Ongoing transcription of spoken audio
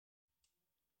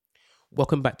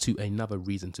Welcome back to another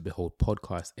Reason to Behold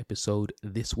podcast episode.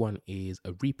 This one is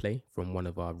a replay from one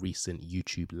of our recent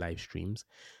YouTube live streams,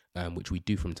 which we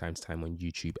do from time to time on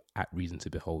YouTube at Reason to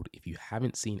Behold. If you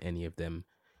haven't seen any of them,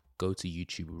 go to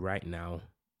YouTube right now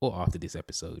or after this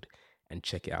episode and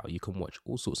check it out. You can watch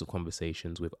all sorts of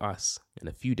conversations with us and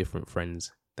a few different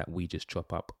friends that we just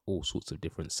chop up all sorts of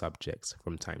different subjects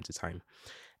from time to time.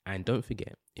 And don't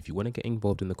forget, if you want to get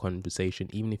involved in the conversation,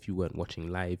 even if you weren't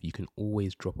watching live, you can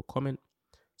always drop a comment,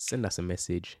 send us a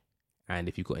message. And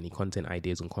if you've got any content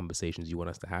ideas and conversations you want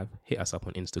us to have, hit us up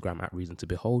on Instagram at Reason to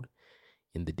Behold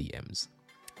in the DMs.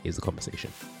 Here's the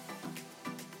conversation.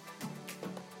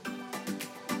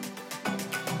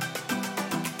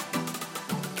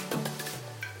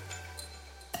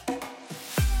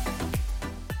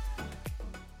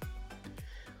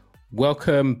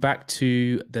 Welcome back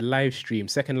to the live stream,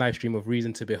 second live stream of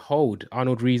Reason to Behold.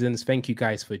 Arnold Reasons, thank you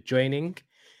guys for joining.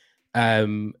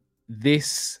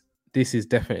 This is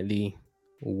definitely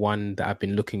one that I've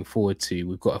been looking forward to.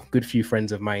 We've got a good few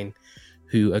friends of mine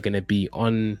who are going to be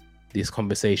on this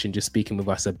conversation, just speaking with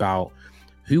us about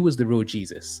who was the real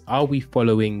Jesus. Are we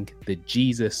following the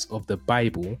Jesus of the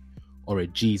Bible or a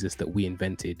Jesus that we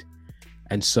invented?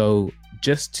 And so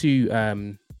just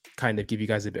to kind of give you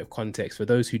guys a bit of context, for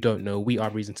those who don't know, we are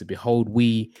Reason to Behold.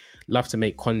 We love to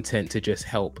make content to just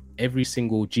help every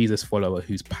single Jesus follower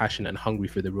who's passionate and hungry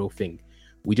for the real thing.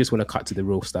 We just want to cut to the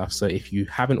real stuff. So if you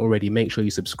haven't already, make sure you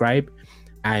subscribe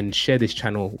and share this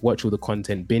channel, watch all the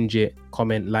content, binge it,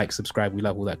 comment, like, subscribe. We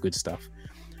love all that good stuff.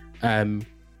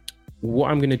 What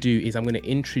I'm going to do is I'm going to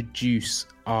introduce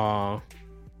some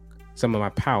of my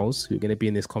pals who are going to be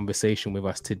in this conversation with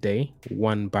us today,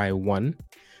 one by one,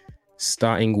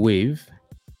 starting with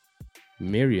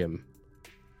Miriam.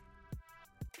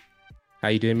 How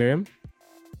you doing, Miriam?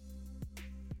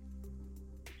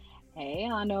 Hey,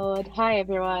 Arnold. Hi,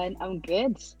 everyone. I'm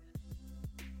good.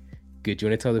 Good. Do you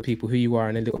want to tell the people who you are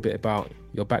and a little bit about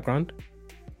your background?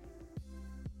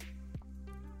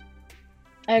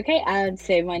 Okay,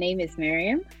 so my name is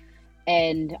Miriam,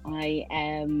 and I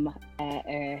am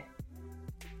a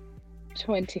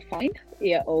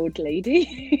 25-year-old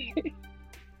lady.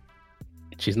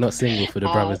 She's not single, for the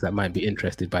brothers that might be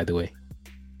interested, by the way.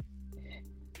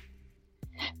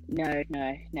 No.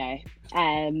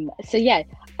 So yeah,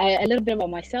 a little bit about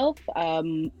myself.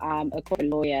 I'm a corporate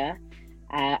lawyer.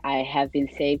 I have been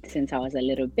saved since I was a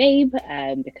little babe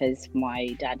because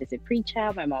my dad is a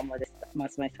preacher. My mom was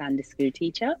my Sunday school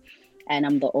teacher, and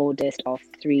I'm the oldest of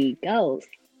 3 girls.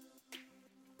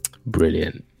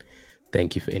 Brilliant.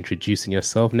 Thank you for introducing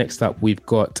yourself. Next up, we've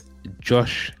got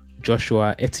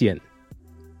Joshua Etienne.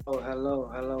 Oh, hello,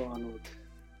 Arnold.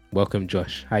 Welcome,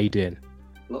 Josh. How you doing?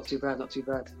 Not too bad.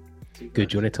 Good. Do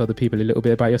you want to tell the people a little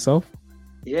bit about yourself?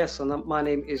 Yes, my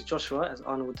name is Joshua, as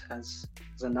Arnold has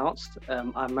announced.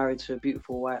 I'm married to a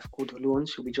beautiful wife called Lauren.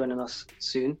 She'll be joining us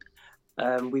soon.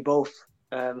 We both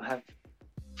have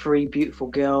 3 beautiful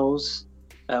girls.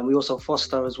 We also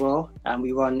foster as well, and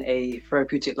we run a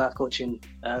therapeutic life coaching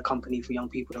company for young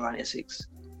people around Essex.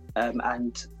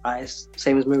 And I,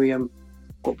 same as Miriam,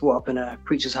 got brought up in a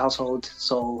preacher's household,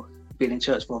 so been in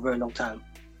church for a very long time.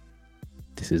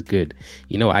 This is good.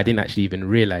 You know, I didn't actually even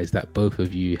realize that both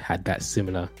of you had that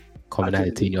similar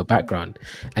commonality in your background.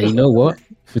 And you know what?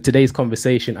 For today's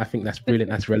conversation, I think that's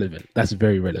brilliant. That's relevant. That's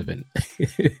very relevant.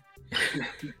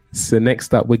 So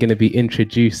next up, we're going to be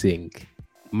introducing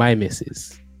my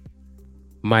missus,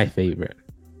 my favorite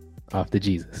after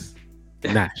Jesus,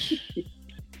 Nash.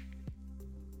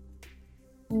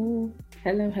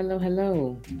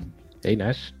 Hello. Hey,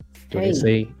 Nash. Do you want to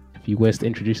say a few words to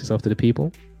introduce yourself to the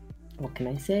people? What can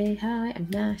I say? Hi, I'm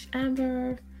Nash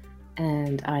Amber,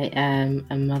 and I am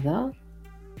a mother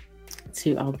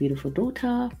to our beautiful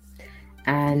daughter.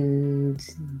 And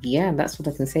yeah, that's what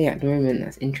I can say at the moment.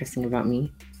 That's interesting about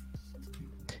me.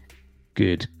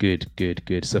 Good.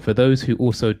 So for those who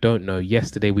also don't know,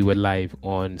 yesterday we were live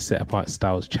on Set Apart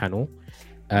Styles channel.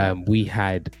 We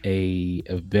had a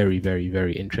very, very,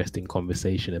 very interesting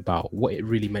conversation about what it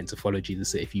really meant to follow Jesus.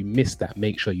 So if you missed that,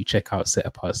 make sure you check out Set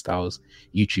Apart Styles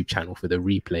YouTube channel for the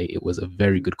replay. It was a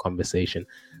very good conversation.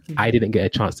 I didn't get a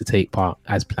chance to take part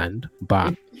as planned,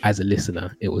 but as a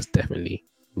listener, it was definitely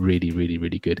really, really,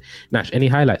 really good. Nash, any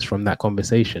highlights from that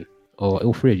conversation? Or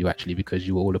all 3 of you, actually, because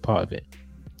you were all a part of it?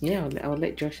 Yeah, I'll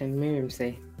let Josh and Miriam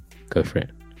say. Go for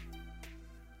it.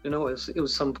 You know, it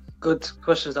was some good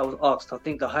questions that was asked. I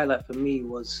think the highlight for me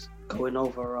was going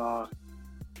over our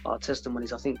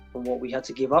testimonies. I think from what we had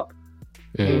to give up,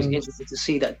 it was interesting to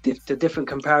see that the different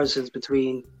comparisons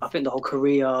between, I think, the whole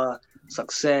career,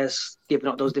 success, giving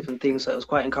up those different things. So it was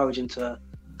quite encouraging to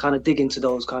kind of dig into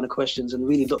those kind of questions and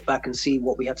really look back and see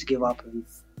what we had to give up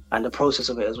and the process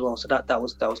of it as well. So that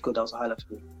was good. That was a highlight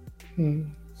for me.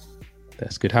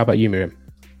 That's good. How about you, Miriam?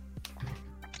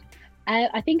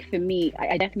 I think for me,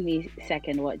 I definitely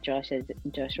second what Joshua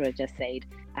just said.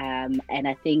 And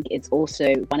I think it's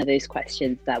also one of those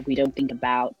questions that we don't think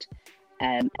about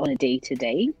on a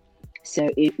day-to-day. So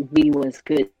it really was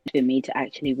good for me to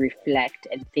actually reflect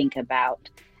and think about,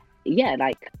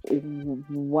 like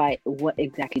what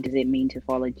exactly does it mean to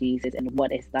follow Jesus, and what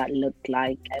does that look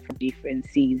like from different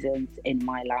seasons in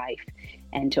my life,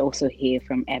 and to also hear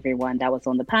from everyone that was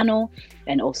on the panel,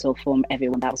 and also from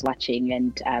everyone that was watching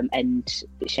and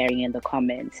sharing in the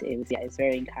comments. It's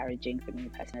very encouraging for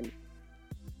me personally.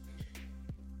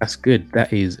 That's good.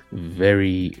 That is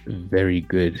very, very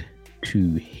good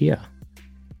to hear.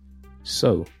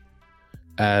 So,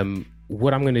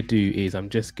 what I'm going to do is I'm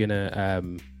just going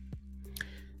to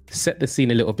set the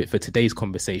scene a little bit for today's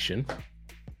conversation.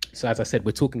 So, as I said,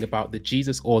 we're talking about the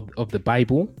Jesus of the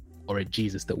Bible, or a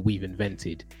Jesus that we've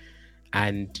invented.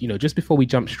 And, just before we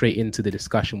jump straight into the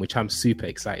discussion, which I'm super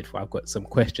excited for, I've got some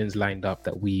questions lined up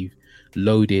that we've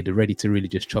loaded, ready to really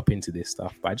just chop into this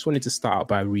stuff. But I just wanted to start out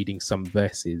by reading some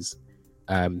verses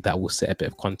that will set a bit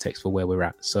of context for where we're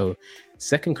at. So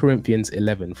 2 Corinthians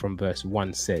 11 from verse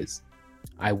 1 says,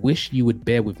 "I wish you would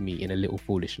bear with me in a little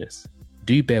foolishness.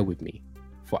 Do bear with me,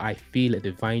 for I feel a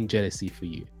divine jealousy for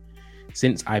you,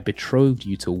 since I betrothed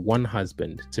you to one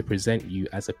husband to present you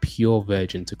as a pure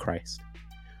virgin to Christ.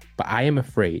 But I am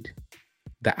afraid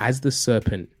that as the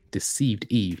serpent deceived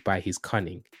Eve by his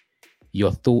cunning,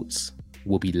 your thoughts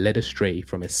will be led astray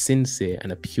from a sincere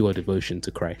and a pure devotion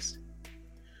to Christ.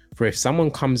 For if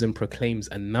someone comes and proclaims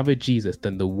another Jesus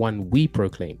than the one we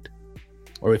proclaimed,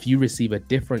 or if you receive a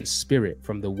different spirit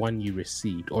from the one you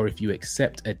received, or if you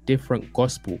accept a different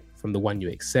gospel from the one you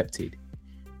accepted,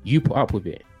 you put up with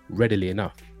it readily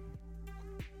enough."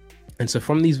 And so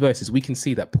from these verses, we can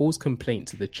see that Paul's complaint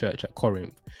to the church at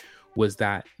Corinth was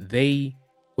that they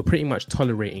were pretty much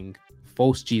tolerating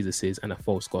false Jesuses and a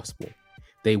false gospel.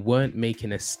 They weren't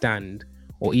making a stand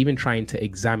or even trying to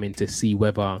examine to see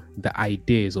whether the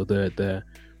ideas or the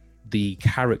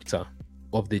character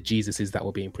of the Jesuses that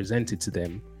were being presented to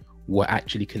them were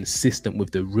actually consistent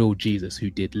with the real Jesus who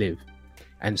did live.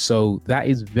 And so that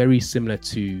is very similar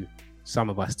to some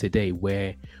of us today,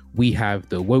 where we have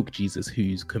the woke Jesus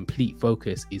whose complete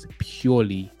focus is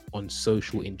purely on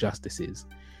social injustices.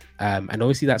 And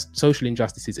obviously that social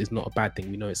injustices is not a bad thing.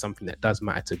 We know it's something that does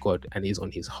matter to God and is on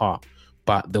his heart.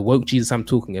 But the woke Jesus I'm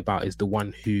talking about is the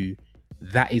one who,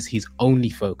 that is his only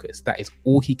focus. That is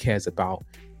all he cares about,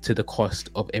 to the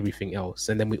cost of everything else.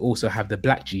 And then we also have the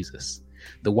black Jesus,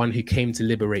 the one who came to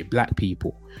liberate black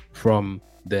people from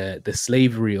the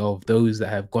slavery of those that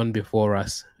have gone before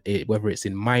us, whether it's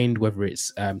in mind, whether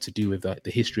it's to do with the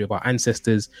history of our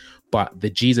ancestors, but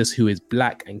the Jesus who is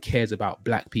black and cares about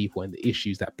black people and the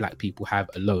issues that black people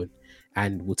have alone,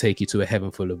 and will take you to a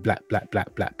heaven full of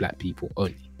black people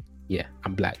only. Yeah,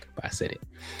 I'm black, but I said it.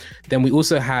 Then we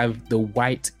also have the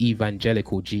white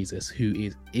evangelical Jesus, who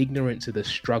is ignorant to the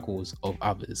struggles of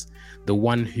others, the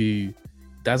one who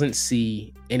doesn't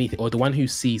see anything, or the one who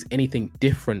sees anything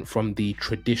different from the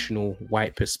traditional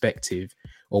white perspective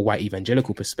or white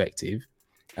evangelical perspective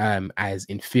as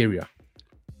inferior.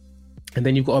 And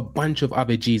then you've got a bunch of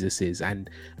other Jesuses,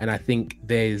 and I think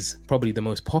there's probably the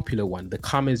most popular one, the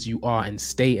come as you are and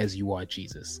stay as you are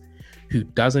Jesus, who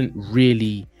doesn't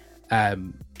really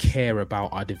care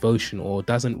about our devotion or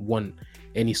doesn't want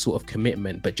any sort of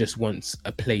commitment, but just wants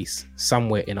a place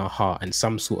somewhere in our heart and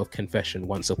some sort of confession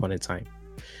once upon a time.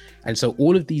 And so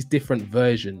all of these different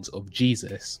versions of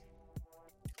Jesus,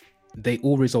 they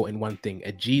all result in one thing: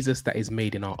 a Jesus that is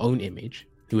made in our own image,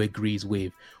 who agrees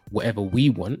with whatever we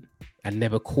want and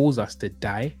never calls us to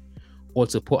die or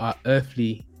to put our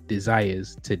earthly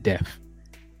desires to death.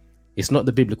 It's not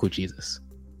the biblical Jesus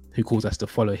who calls us to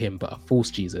follow him, but a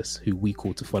false Jesus who we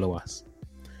call to follow us.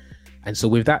 And so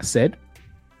with that said,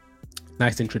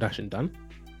 nice introduction done.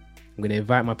 I'm going to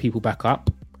invite my people back up,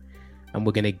 and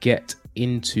we're going to get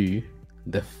into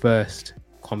the first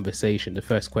conversation, the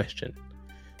first question.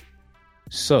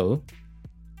 So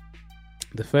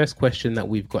the first question that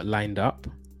we've got lined up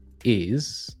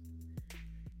is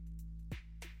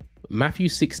Matthew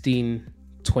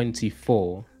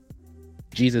 16:24.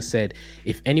 Jesus said,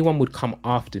 "If anyone would come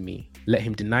after me, let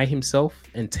him deny himself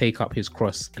and take up his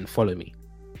cross and follow me.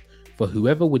 For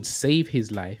whoever would save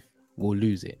his life will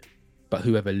lose it, but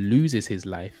whoever loses his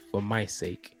life for my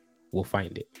sake will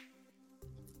find it."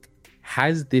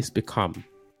 Has this become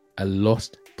a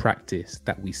lost practice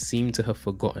that we seem to have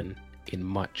forgotten in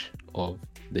much of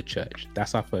the church?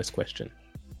 That's our first question.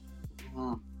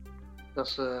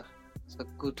 That's a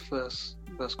good first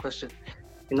question.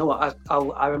 You know what?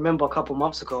 I remember a couple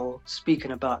months ago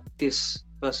speaking about this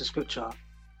verse of scripture,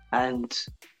 and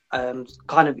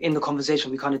kind of in the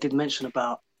conversation we kind of did mention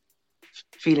about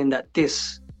feeling that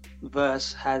this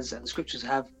verse and scriptures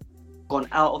have gone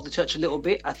out of the church a little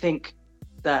bit. I think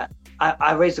that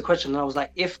I raised the question and I was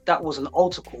like, if that was an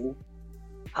altar call,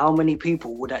 how many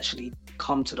people would actually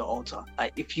come to the altar?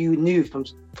 Like, if you knew from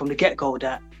the get-go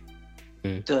that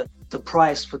the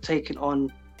price for taking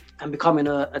on and becoming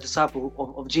a disciple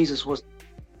of Jesus was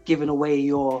giving away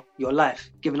your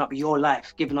life, giving up your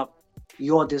life, giving up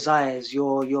your desires,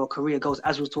 your career goals,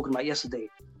 as we were talking about yesterday.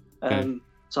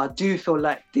 So I do feel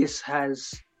like this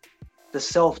has the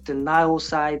self-denial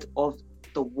side of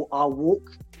our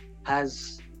walk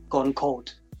has gone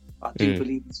cold. I do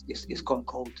believe it's gone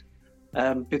cold,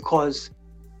 because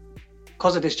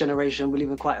of this generation. We live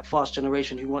in quite a fast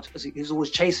generation who's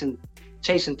always chasing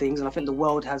things, and I think the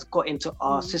world has got into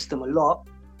our system a lot.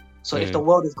 So if the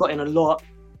world has got in a lot,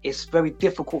 it's very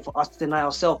difficult for us to deny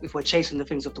ourselves if we're chasing the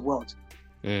things of the world.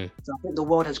 So I think the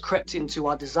world has crept into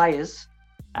our desires,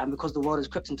 and because the world has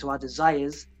crept into our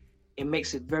desires, it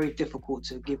makes it very difficult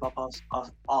to give up our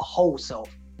whole self,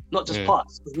 not just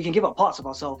parts. Because we can give up parts of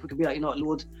ourselves. We can be like, you know what,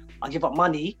 Lord, I give up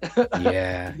money.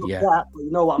 Yeah. That, but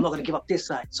you know what, I'm not going to give up this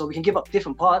side. So we can give up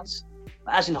different parts,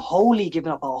 but as in wholly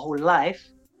giving up our whole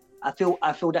life, I feel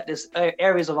that there's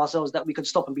areas of ourselves that we could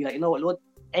stop and be like, you know what, Lord,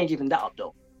 I ain't giving that up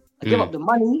though. I give up the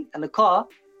money and the car,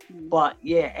 but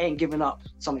yeah, I ain't giving up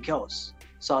something else.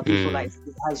 So I do feel like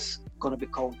it has gone a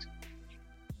bit cold.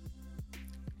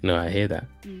 No, I hear that.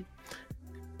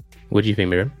 What do you think,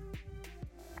 Miriam?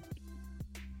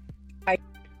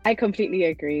 I completely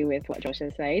agree with what Josh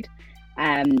has said,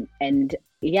 and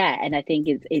I think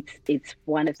it's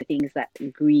one of the things that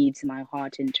grieves my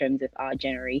heart in terms of our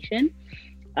generation,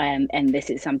 and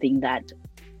this is something that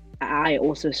I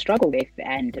also struggle with,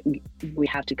 and we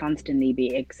have to constantly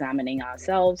be examining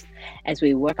ourselves as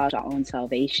we work out our own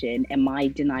salvation. Am I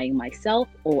denying myself,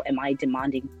 or am I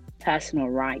demanding personal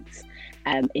rights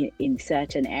in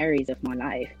certain areas of my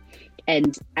life?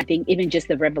 And I think even just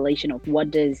the revelation of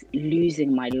what does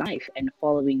losing my life and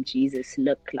following Jesus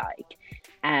look like,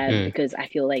 because I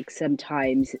feel like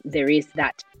sometimes there is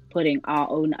that putting our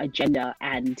own agenda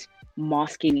and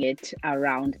masking it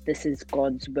around this is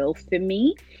God's will for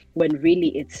me, when really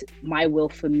it's my will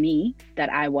for me that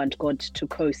I want God to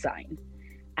co-sign.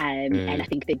 And I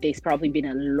think that there's probably been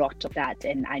a lot of that,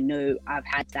 and I know I've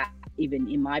had that even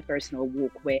in my personal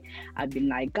walk, where I've been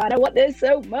like, God, I want this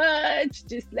so much,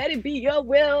 just let it be your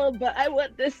will, but I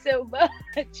want this so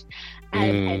much.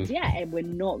 And we're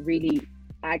not really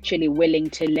actually willing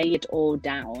to lay it all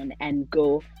down and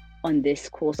go on this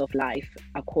course of life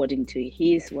according to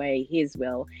his way, his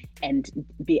will, and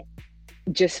be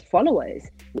just followers,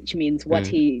 which means what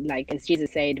he, like as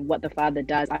Jesus said, what the Father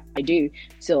does, I do.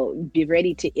 So be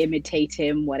ready to imitate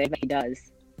him, whatever he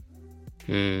does.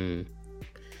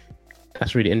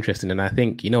 That's really interesting. And I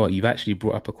think, you know what, you've actually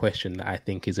brought up a question that I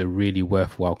think is a really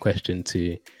worthwhile question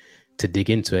to dig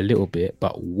into a little bit.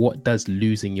 But what does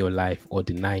losing your life or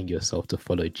denying yourself to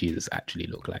follow Jesus actually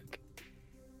look like?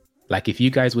 Like, if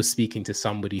you guys were speaking to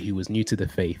somebody who was new to the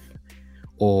faith,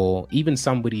 or even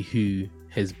somebody who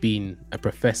has been a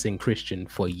professing Christian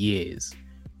for years,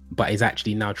 but is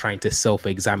actually now trying to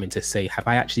self-examine to say, have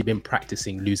I actually been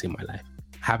practicing losing my life?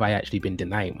 Have I actually been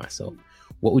denying myself?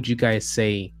 What would you guys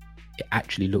say it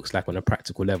actually looks like on a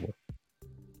practical level?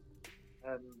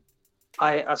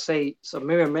 I say, so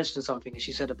Miriam mentioned something, and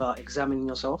she said about examining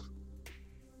yourself.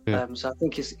 So I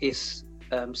think it's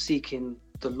seeking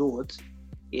the Lord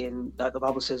in, like the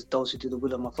Bible says, those who do the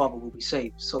will of my Father will be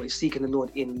saved. So it's seeking the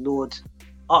Lord in, Lord,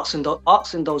 asking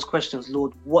those questions,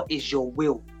 Lord, what is your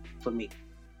will for me?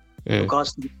 In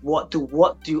regards to what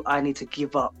do I need to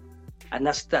give up? And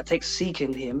that takes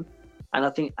seeking him. And I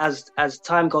think as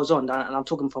time goes on, and I'm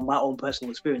talking from my own personal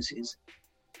experiences,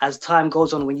 as time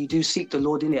goes on, when you do seek the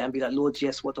Lord in it and be like, Lord,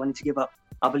 yes, what do I need to give up?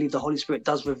 I believe the Holy Spirit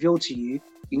does reveal to you,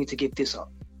 you need to give this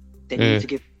up. Then you need to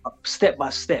give up step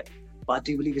by step. But I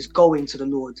do believe it's going to the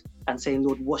Lord and saying,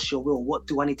 Lord, what's your will? What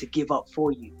do I need to give up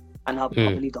for you? And I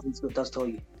believe the Holy Spirit does tell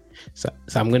you. So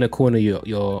I'm going to corner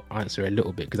your answer a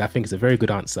little bit, because I think it's a very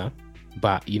good answer.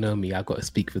 But you know me, I've got to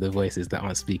speak for the voices that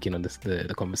aren't speaking on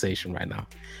the conversation right now.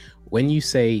 When you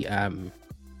say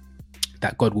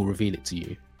that God will reveal it to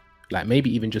you, like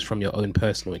maybe even just from your own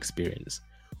personal experience,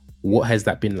 what has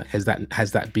that been like? Has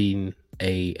that been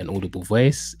an audible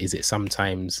voice? Is it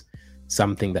sometimes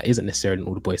something that isn't necessarily an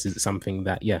audible voice? Is it something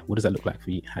that, what does that look like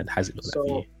for you? Has it looked like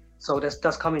for you? So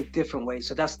that's come in different ways.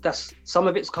 So that's some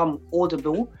of it's come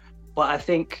audible, but I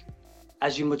think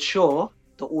as you mature,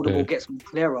 the audible gets more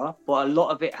clearer. But a lot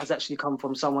of it has actually come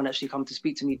from someone actually come to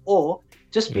speak to me, or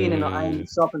just being in an iron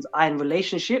sharpens iron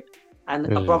relationship, and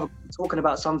a brother talking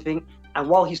about something, and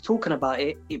while he's talking about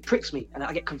it, it pricks me, and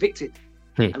I get convicted,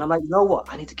 and I'm like, you know what?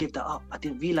 I need to give that up. I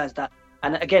didn't realize that,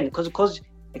 and again, because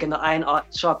again, the iron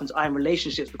sharpens iron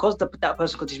relationships, because that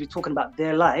person could just be talking about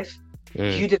their life.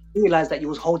 You didn't realize that you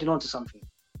was holding on to something.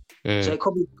 So it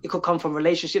could come from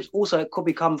relationships. Also, it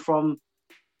could come from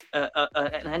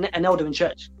an elder in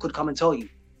church could come and tell you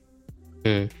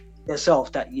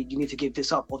yourself that you need to give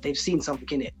this up, or they've seen something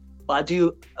in it. But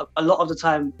a lot of the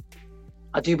time,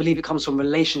 I do believe it comes from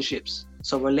relationships.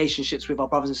 So relationships with our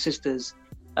brothers and sisters,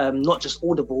 not just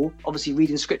audible. Obviously,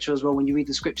 reading scripture as well. When you read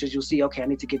the scriptures, you'll see, okay, I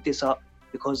need to give this up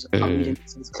because I'm reading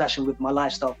this, it's clashing with my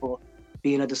lifestyle for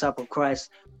being a disciple of Christ.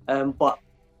 But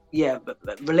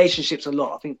relationships a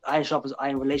lot. I think iron sharpens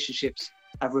iron relationships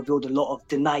have revealed a lot of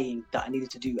denying that I needed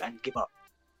to do and give up.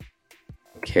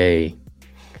 Okay,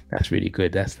 that's really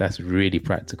good. That's really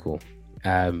practical.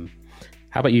 How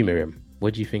about you, Miriam?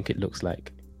 What do you think it looks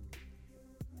like?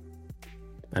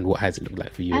 And what has it looked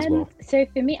like for you as well? So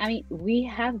for me, I mean, we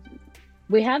have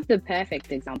the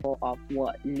perfect example of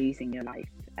what losing your life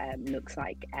looks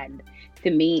like. And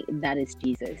for me, that is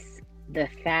Jesus. The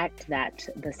fact that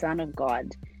the Son of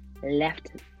God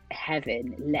left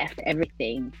heaven, left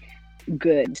everything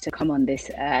good to come on this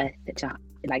earth,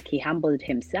 he humbled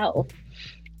himself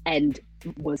and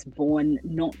was born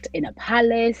not in a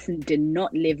palace and did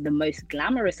not live the most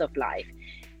glamorous of life,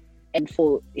 and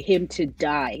for him to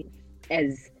die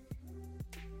as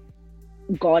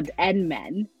God and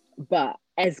man, but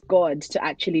as God to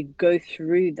actually go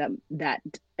through that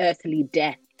earthly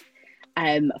death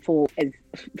for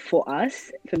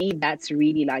us. For me, that's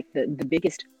really like the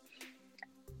biggest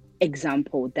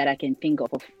example that I can think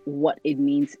of what it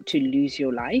means to lose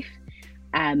your life.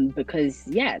 Because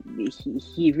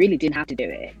he really didn't have to do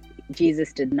it.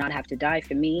 Jesus did not have to die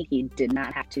for me. He did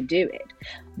not have to do it.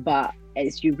 But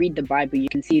as you read the Bible, you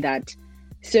can see that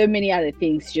so many other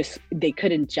things they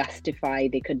couldn't justify,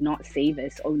 they could not save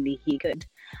us, only he could.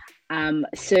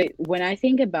 So when I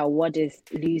think about what does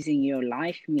losing your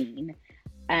life mean,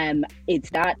 it's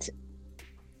that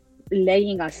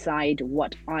laying aside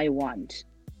what I want,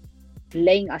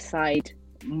 laying aside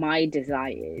my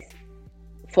desires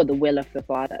for the will of the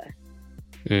Father.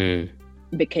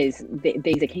 Because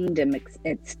there's a kingdom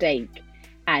at stake,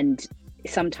 and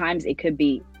sometimes it could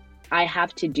be, I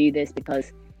have to do this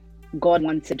because God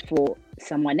wants it for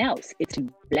someone else. It's to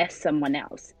bless someone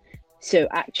else. So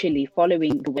actually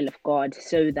following the will of God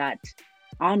so that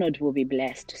Arnold will be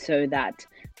blessed, so that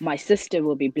my sister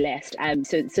will be blessed.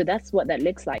 So that's what that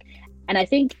looks like. And I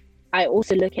think I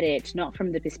also look at it not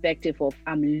from the perspective of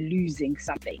I'm losing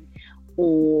something,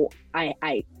 or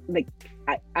I'm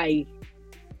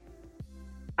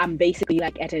basically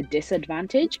like at a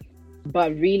disadvantage,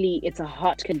 but really it's a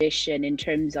heart condition in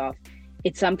terms of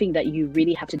it's something that you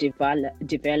really have to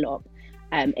develop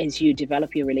as you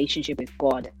develop your relationship with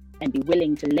God and be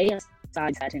willing to lay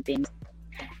aside certain things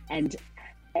and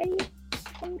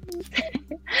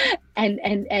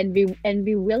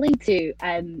be willing to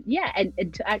and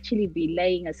to actually be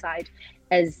laying aside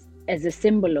as a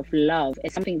symbol of love,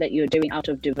 as something that you're doing out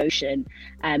of devotion,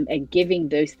 and giving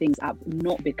those things up,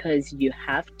 not because you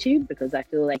have to, because I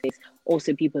feel like there's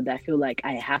also people that feel like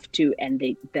I have to, and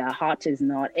their heart is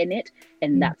not in it,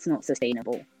 and that's not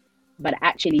sustainable. But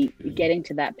actually getting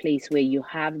to that place where you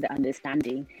have the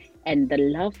understanding and the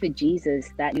love for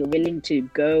Jesus, that you're willing to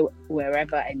go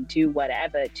wherever and do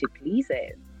whatever to please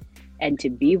him and to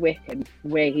be with him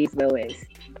where his will is.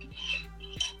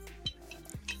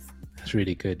 That's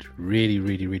really good. Really,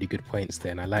 really, really good points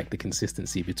there. And I like the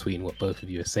consistency between what both of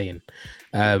you are saying.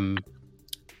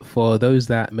 For those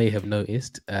that may have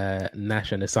noticed,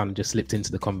 Nash and Hassan just slipped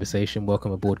into the conversation.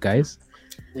 Welcome aboard, guys.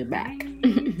 We're back.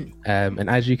 And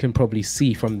as you can probably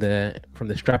see from the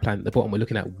strapline at the bottom, we're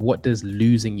looking at what does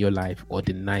losing your life or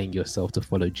denying yourself to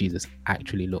follow Jesus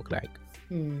actually look like.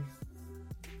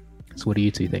 So what do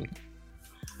you two think?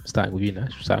 Starting with you,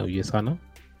 Nash. Starting with you, Hassan.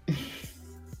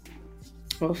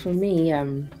 Well, for me,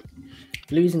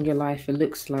 losing your life, it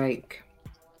looks like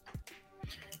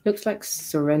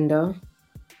surrender,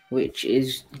 which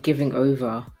is giving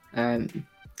over, I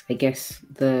guess,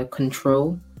 the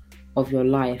control of your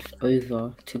life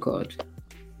over to God.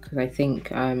 Because I think,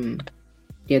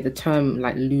 the term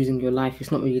like losing your life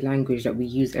is not really language that we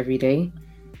use every day.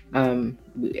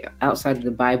 Outside of the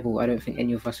Bible, I don't think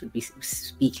any of us would be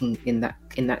speaking in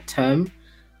that term.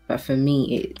 But for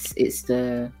me, it's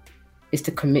the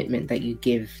commitment that you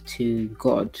give to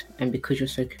God, and because you're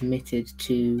so committed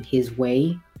to his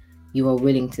way, you are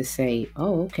willing to say,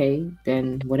 oh, okay,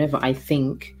 then whatever I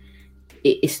think,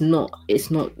 it's not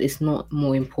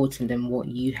more important than what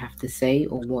you have to say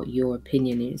or what your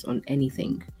opinion is on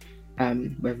anything,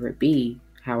 whether it be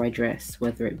how I dress,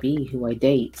 whether it be who I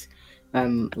date,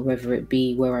 whether it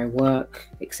be where I work,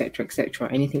 etc.,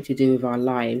 etc. Anything to do with our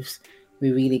lives,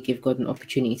 we really give God an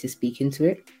opportunity to speak into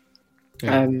it.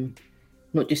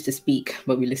 Not just to speak,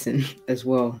 but we listen as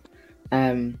well.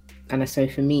 And so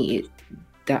for me,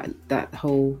 that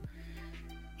whole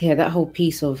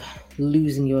piece of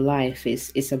losing your life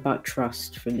it's about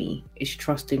trust for me. It's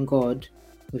trusting God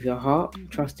with your heart,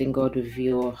 trusting God with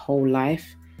your whole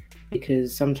life,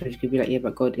 because sometimes you could be like, yeah,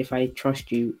 but God, if I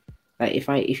trust you, like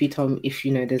if you tell me, if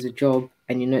you know there's a job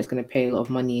and you know it's going to pay a lot of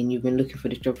money and you've been looking for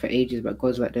this job for ages, but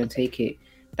God's like, don't take it,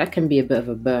 that can be a bit of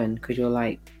a burn, because you're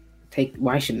like,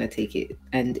 why shouldn't I take it?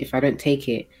 And if I don't take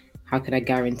it, how can I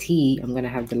guarantee I'm going to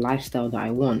have the lifestyle that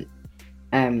I want?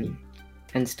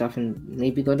 And stuff, and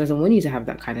maybe God doesn't want you to have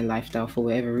that kind of lifestyle for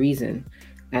whatever reason.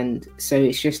 And so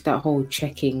it's just that whole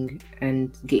checking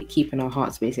and keeping our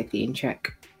hearts basically in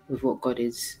check with what God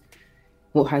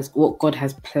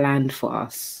has planned for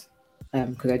us,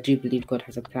 because I do believe God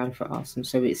has a plan for us. And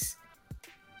so it's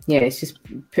just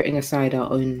putting aside our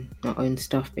own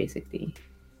stuff basically.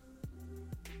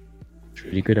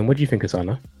 Really good. And what do you think,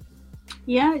 Asana?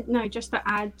 Yeah, no, just to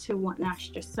add to what Nash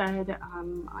just said,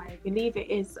 I believe it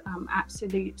is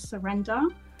absolute surrender.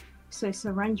 So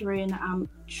surrendering,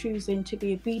 choosing to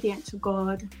be obedient to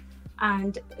God,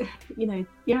 and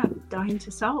dying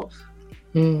to self.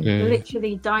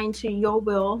 Literally dying to your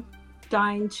will,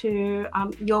 dying to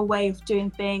your way of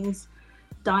doing things,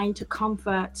 dying to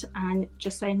comfort, and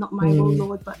just saying, not my will,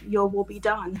 Lord, but your will be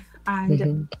done.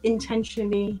 And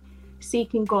intentionally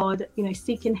seeking God,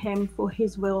 seeking him for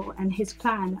his will and his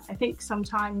plan. I think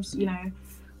sometimes,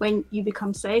 when you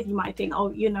become saved, you might think,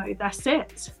 oh, that's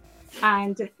it.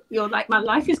 And you're like, my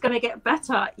life is going to get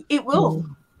better. It will,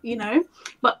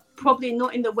 but probably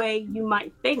not in the way you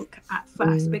might think at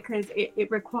first, because it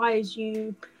requires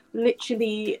you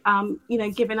literally,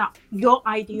 giving up your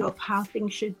idea of how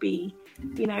things should be.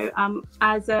 When I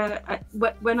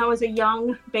was a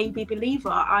young baby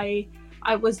believer,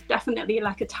 I was definitely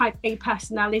like a type A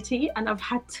personality, and I've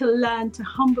had to learn to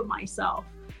humble myself,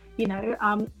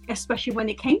 especially when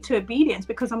it came to obedience,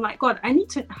 because I'm like, God, I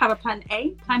need to have a plan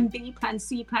A, plan B, plan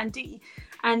C, plan D.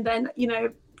 And then,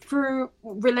 through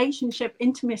relationship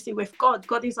intimacy with God,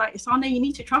 God is like, Asana, you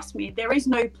need to trust me. There is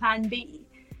no plan B.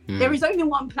 There is only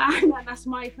one plan, and that's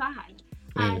my plan.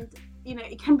 And,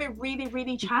 it can be really,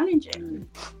 really challenging.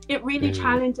 It really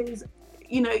challenges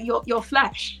your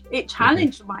flesh. It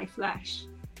challenged my flesh,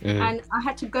 and I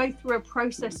had to go through a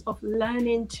process of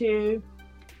learning to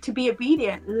be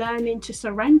obedient, learning to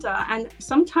surrender. And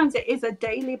sometimes it is a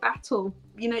daily battle.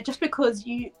 Just because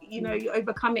you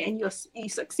overcome it and you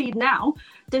succeed now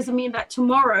doesn't mean that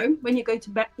tomorrow when you go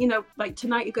to bed, like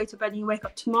tonight you go to bed and you wake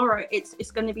up tomorrow, it's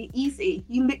going to be easy.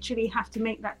 You literally have to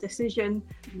make that decision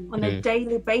on a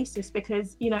daily basis,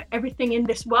 because everything in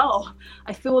this world,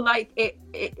 I feel like it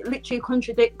literally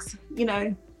contradicts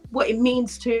what it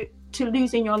means to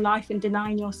losing your life and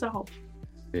denying yourself.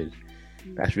 Good.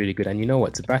 That's really good. And you know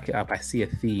what, to back it up, I see a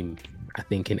theme, I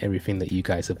think, in everything that you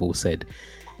guys have all said.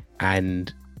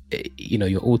 And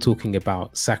you're all talking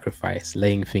about sacrifice,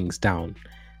 laying things down,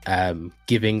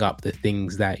 giving up the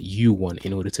things that you want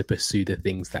in order to pursue the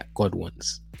things that God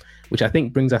wants, which I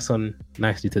think brings us on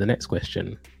nicely to the next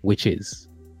question, which is,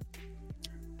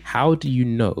 how do you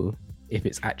know if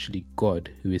it's actually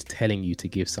God who is telling you to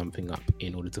give something up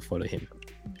in order to follow him?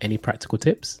 Any practical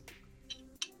tips?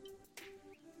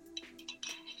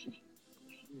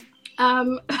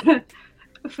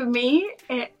 For me,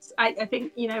 it's I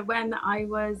think when I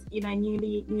was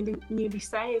newly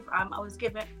saved, I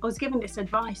was given this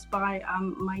advice by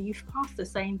my youth pastor,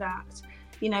 saying that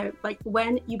like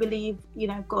when you believe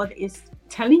God is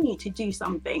telling you to do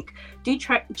something, do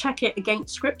check it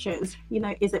against scriptures.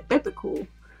 Is it biblical?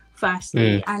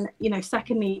 Firstly, and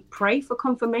secondly, pray for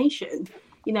confirmation.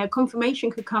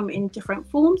 Confirmation could come in different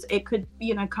forms. It could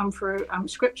come through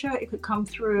scripture. It could come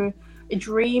through a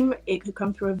dream, it could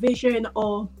come through a vision,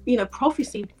 or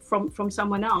prophecy from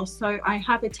someone else. So I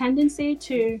have a tendency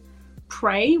to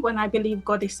pray when I believe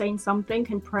God is saying something,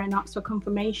 and pray and ask for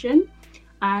confirmation.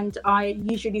 And I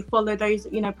usually follow those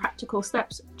practical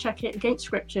steps. Check it against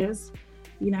scriptures,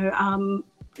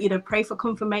 pray for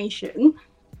confirmation,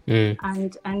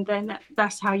 and then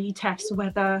that's how you test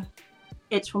whether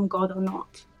it's from God or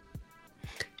not.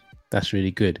 That's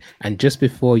really good. And just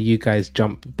before you guys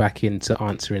jump back into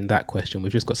answering that question,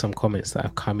 we've just got some comments that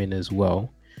have come in as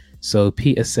well. So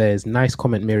Peter says, nice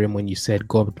comment, Miriam, when you said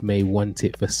God may want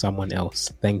it for someone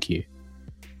else. Thank you.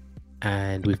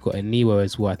 And we've got Aniwa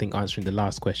as well, I think, answering the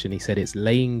last question. He said, it's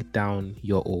laying down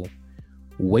your all,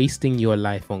 wasting your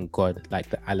life on God like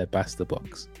the alabaster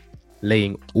box,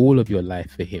 laying all of your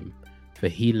life for him, for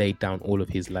he laid down all of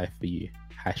his life for you.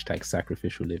 Hashtag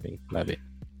sacrificial living. Love it.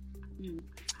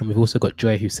 And we've also got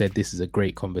Joy, who said, this is a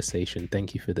great conversation.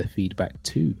 Thank you for the feedback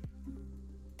too.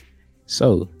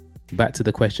 So back to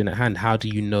the question at hand. How do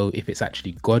you know if it's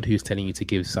actually God who's telling you to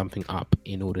give something up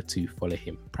in order to follow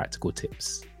him? Practical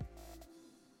tips.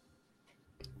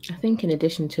 I think in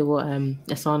addition to what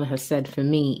Asana has said, for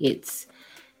me, it's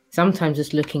sometimes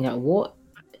just looking at what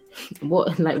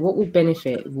will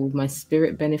benefit. Will my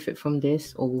spirit benefit from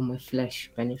this, or will my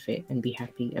flesh benefit and be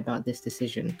happy about this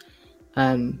decision?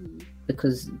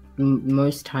 Because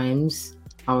most times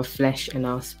our flesh and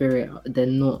our spirit, they're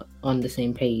not on the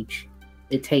same page.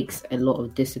 It takes a lot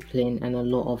of discipline and a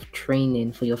lot of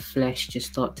training for your flesh to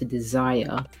start to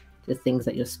desire the things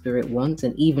that your spirit wants.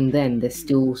 And even then, there's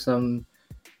still some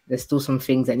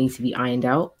things that need to be ironed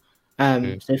out.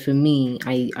 So for me,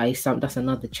 I that's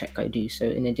another check I do. So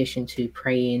in addition to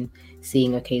praying,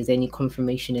 seeing, okay, is there any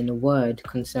confirmation in the word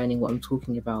concerning what I'm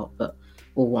talking about,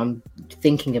 or what I'm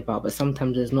thinking about, but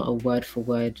sometimes there's not a word for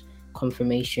word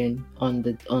confirmation on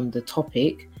the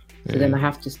topic. So then I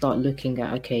have to start looking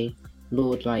at, okay,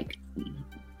 Lord, grant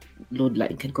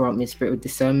me a spirit of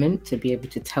discernment to be able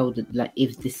to tell that,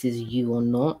 if this is you or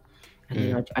not. And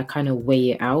then I kind of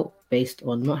weigh it out based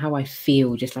on not how I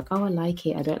feel, just like, oh, I like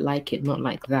it, I don't like it, not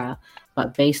like that,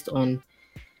 but based on,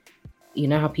 you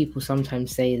know how people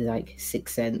sometimes say like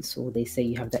sixth sense, or they say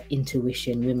you have that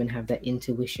intuition, women have that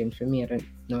intuition. For me, I don't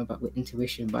know about what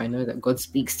intuition, but I know that God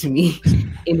speaks to me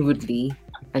inwardly.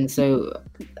 And so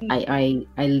I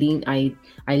lean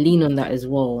on that as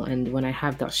well. And when I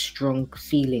have that strong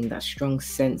feeling, that strong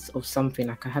sense of something,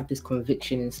 like I have this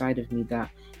conviction inside of me that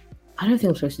I don't think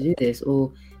I'm supposed to do this,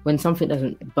 or when something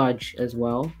doesn't budge as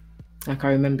well. Like I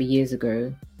remember years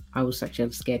ago, I was such a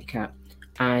scaredy cat,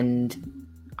 and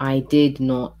I did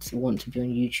not want to be on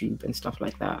YouTube and stuff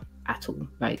like that at all.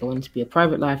 Like I wanted to be a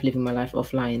private life, living my life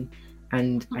offline,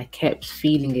 and I kept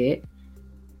feeling it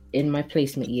in my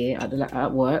placement year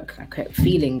at work. I kept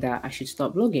feeling that I should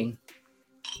start blogging,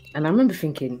 and I remember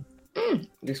thinking,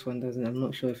 this one doesn't. I'm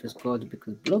not sure if it's God,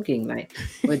 because blogging, like,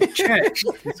 we're the church,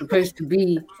 it's supposed to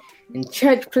be in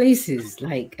church places,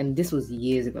 like, and this was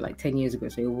years ago, like 10 years ago,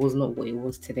 so it was not what it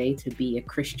was today to be a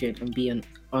Christian and be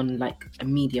on like a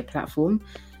media platform.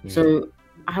 So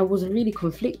I was really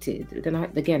conflicted. Then I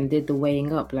again did the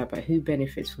weighing up, like, but who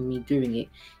benefits from me doing it?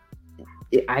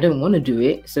 I don't want to do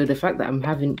it. So the fact that I'm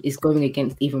having is going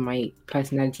against even my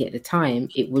personality at the time.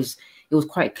 It was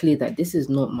quite clear that this is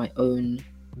not my own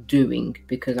doing,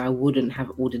 because I wouldn't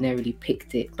have ordinarily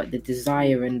picked it, but the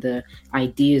desire and the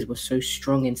ideas were so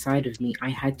strong inside of me, I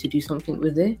had to do something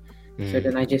with it. So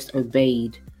then I just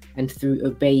obeyed, and through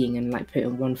obeying and like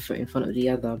putting one foot in front of the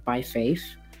other by faith,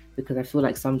 because I feel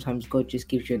like sometimes God just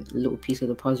gives you a little piece of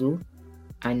the puzzle,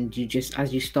 and you just,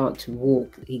 as you start to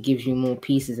walk, he gives you more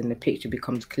pieces and the picture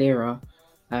becomes clearer.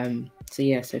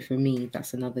 So for me,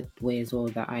 that's another way as well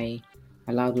that I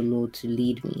allow the Lord to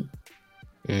lead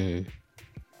me.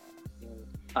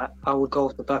 I would go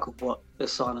off the back of what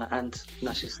Asana and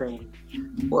Nash is saying.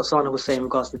 What Asana was saying in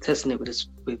regards to testing it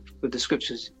with the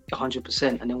scriptures,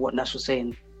 100%, and then what Nash was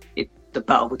saying, the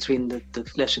battle between the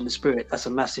flesh and the spirit, that's a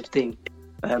massive thing.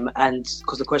 And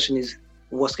because the question is,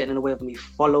 what's getting in the way of me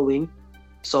following?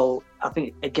 So I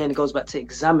think, again, it goes back to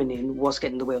examining what's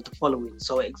getting in the way of the following.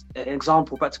 So an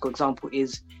practical example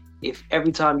is, if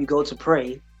every time you go to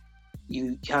pray,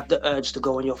 you have the urge to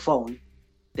go on your phone,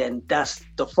 then that's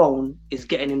the phone is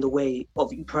getting in the way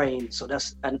of you praying. So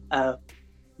that's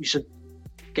you should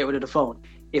get rid of the phone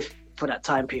if for that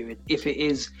time period. If it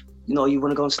is, you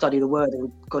want to go and study the word,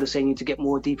 and God is saying you need to get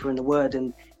more deeper in the word,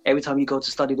 and every time you go to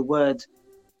study the word,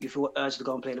 you feel urged to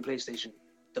go and play the PlayStation.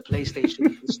 The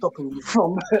PlayStation is stopping you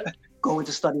from going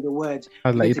to study the word. I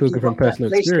was like, you're talking from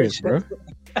personal experience, bro.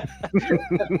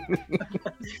 You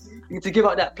need to give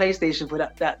up that PlayStation for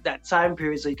that time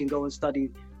period so you can go and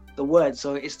study the word.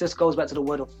 So it just goes back to the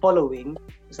word of following.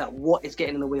 Is that what is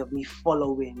getting in the way of me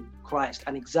following Christ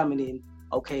and examining,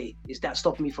 okay, is that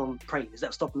stopping me from praying? Is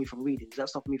that stopping me from reading? Is that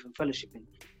stopping me from fellowshipping?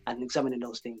 And examining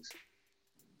those things.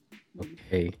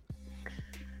 Okay.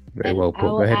 Very well put. I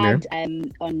will Go ahead, Miriam.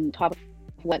 add, on top of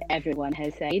what everyone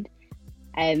has said,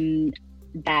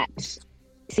 that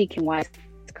seeking wise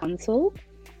counsel.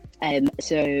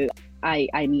 So I've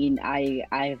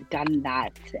done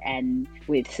that, and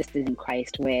with sisters in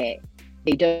Christ, where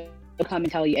they don't come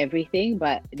and tell you everything,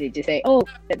 but they just say, "Oh,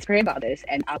 let's pray about this,"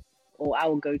 and I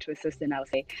will go to a sister and I'll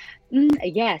say,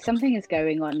 "Yeah, something is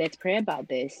going on. Let's pray about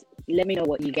this. Let me know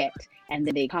what you get." And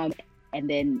then they come, and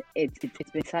then it's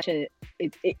been such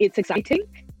it's exciting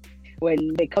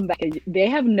when they come back and they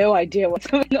have no idea what's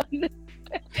going on.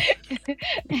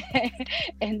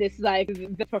 And it's like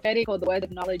the prophetic or the word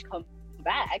of knowledge comes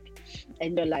back,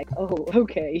 and you're like, "Oh,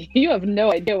 okay, you have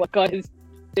no idea what God has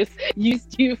just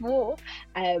used you for."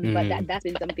 But that's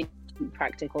been something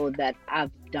practical that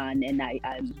I've done, and that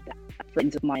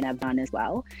friends of mine have done as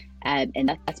well, and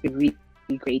that's been really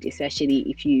great, especially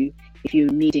if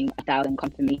you're needing 1,000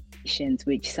 confirmations,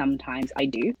 which sometimes I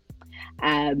do.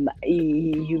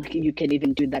 You can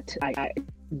even do that. I'm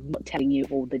not telling you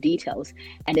all the details.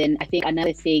 And then I think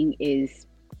another thing is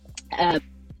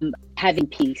having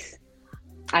peace.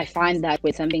 I find that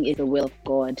when something is the will of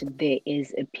God, there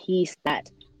is a peace that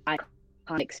I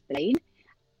can't explain.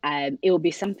 It will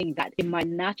be something that in my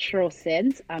natural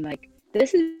sense, I'm like,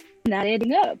 this is not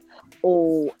adding up.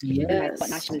 Or like what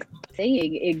Nash was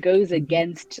saying, it goes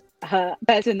against her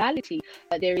personality.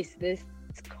 But there is this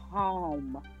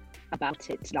calm about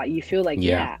it. Like you feel like,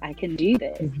 yeah, I can do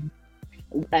this.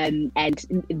 And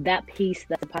that peace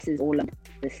that surpasses all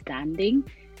understanding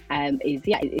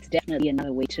it's definitely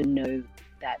another way to know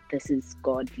that this is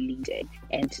God leading,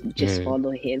 and just follow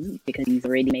him, because he's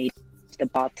already made the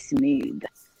path smooth.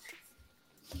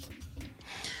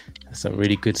 Some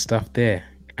really good stuff there.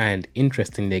 And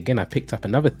interestingly, again, I picked up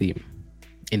another theme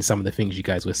in some of the things you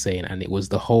guys were saying, and it was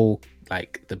the whole,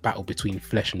 like, the battle between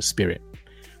flesh and spirit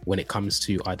when it comes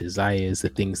to our desires, the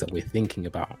things that we're thinking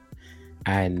about.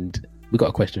 And we got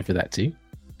a question for that too.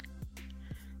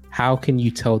 How can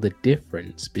you tell the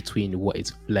difference between what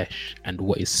is flesh and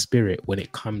what is spirit when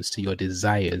it comes to your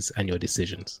desires and your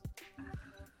decisions?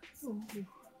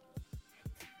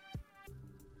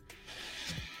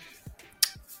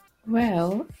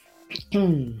 Well,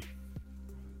 good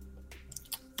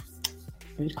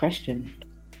question.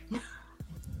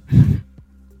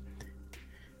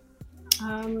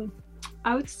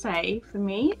 I would say, for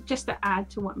me, just to add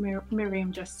to what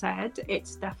Miriam just said,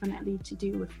 it's definitely to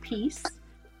do with peace.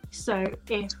 So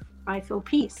if I feel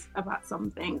peace about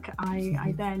something,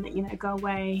 I then, go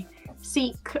away,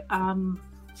 seek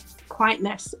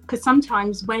quietness. Because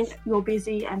sometimes when you're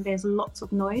busy and there's lots of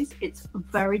noise, it's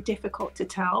very difficult to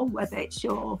tell whether it's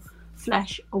your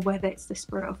flesh or whether it's the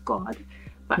Spirit of God.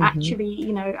 But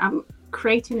actually,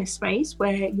 creating a space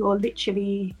where you're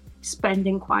literally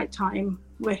spending quiet time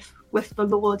with the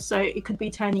Lord. So it could be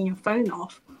turning your phone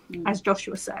off, as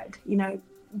Joshua said,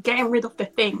 getting rid of the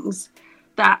things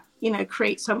that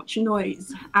create so much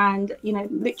noise, and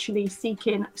literally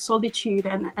seeking solitude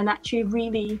and actually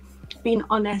really being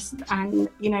honest and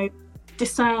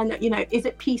discern, is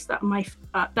it peace that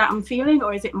I'm feeling,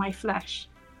 or is it my flesh?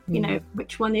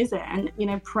 Which one is it? And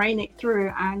praying it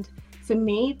through. And for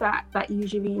me, that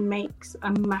usually makes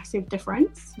a massive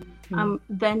difference.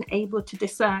 Then able to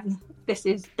discern, this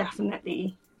is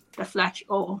definitely the flesh,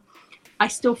 or I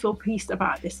still feel peace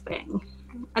about this thing.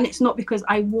 And it's not because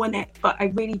I want it, but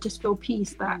I really just feel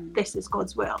peace that this is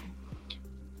God's will.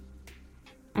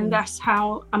 And that's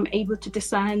how I'm able to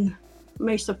discern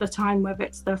most of the time whether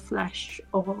it's the flesh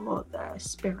or the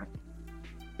spirit.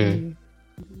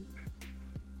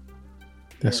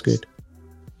 That's good.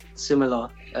 Similar.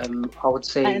 I would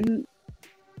say.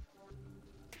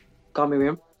 Go on,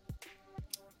 Miriam.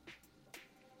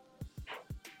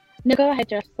 No, go ahead,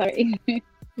 Josh. Sorry.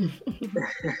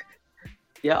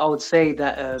 Yeah, I would say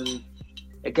that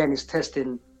again, it's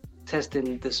testing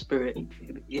the spirit.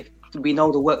 If we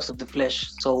know the works of the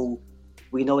flesh, so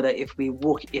we know that if we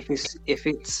walk, if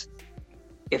it's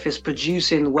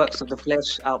producing works of the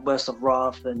flesh, outbursts of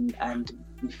wrath, and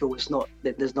we feel it's not,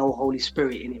 that there's no Holy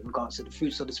Spirit in it in regards to the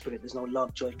fruits of the Spirit, there's no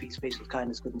love, joy, peace, patience,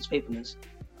 kindness, goodness, faithfulness.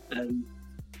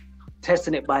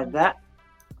 Testing it by that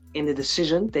in the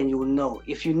decision, then you will know.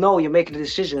 If you know you're making a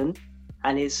decision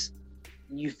and it's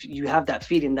you have that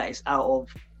feeling that it's out of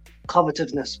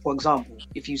covetousness. For example,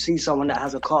 if you see someone that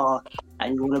has a car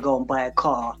and you want to go and buy a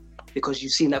car because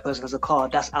you've seen that person has a car,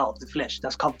 that's out of the flesh,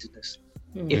 that's covetousness.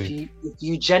 If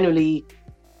you genuinely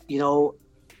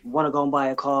want to go and buy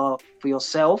a car for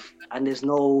yourself and there's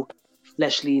no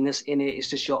fleshliness in it, it's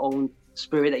just your own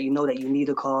spirit that you know that you need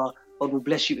a car, God will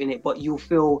bless you in it, but you'll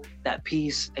feel that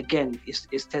peace. Again,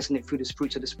 is testing it through the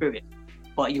fruits of the Spirit.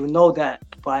 But you know that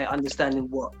by understanding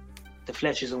what the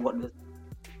flesh is and what the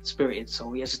Spirit is.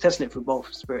 So yes, it's testing it through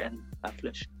both Spirit and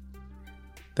flesh.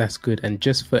 That's good. And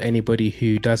just for anybody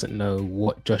who doesn't know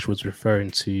what Josh was referring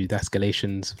to, that's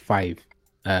Galatians 5,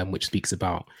 which speaks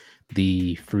about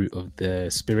the fruit of the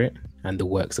spirit and the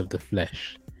works of the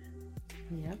flesh.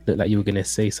 Yeah. Looked like you were going to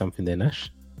say something there,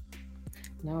 Nash.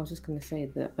 No, I was just going to say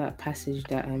that that passage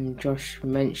that Josh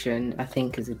mentioned, I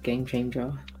think, is a game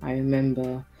changer. I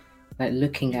remember like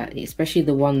looking at it, especially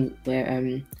the one where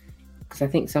because I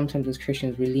think sometimes as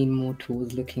Christians we lean more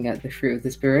towards looking at the fruit of the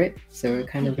spirit, so we're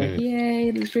kind of like, yay,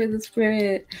 the fruit of the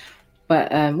spirit,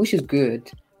 but which is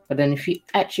good. But then if you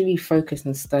actually focus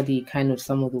and study kind of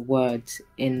some of the words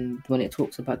in when it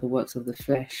talks about the works of the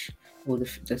flesh, or the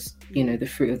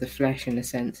fruit of the flesh, in a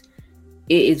sense,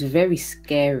 it is very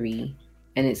scary.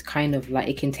 And it's kind of like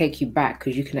it can take you back,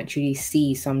 because you can actually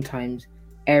see sometimes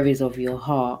areas of your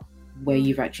heart where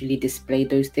you've actually displayed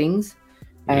those things.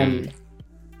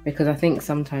 Because I think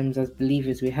sometimes as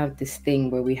believers we have this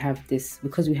thing where we have this,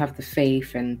 because we have the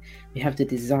faith and we have the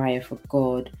desire for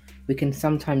God, we can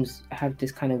sometimes have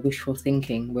this kind of wishful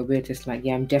thinking where we're just like,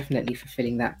 yeah, I'm definitely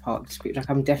fulfilling that part of the spirit. Like,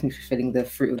 I'm definitely fulfilling the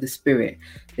fruit of the spirit.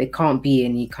 There can't be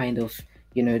any kind of,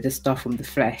 the stuff from the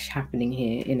flesh happening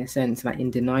here, in a sense, like in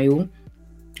denial.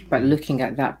 But looking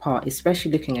at that part,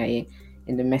 especially looking at it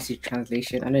in the Message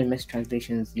translation, I know the Message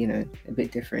translation is, a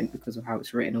bit different because of how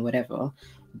it's written or whatever,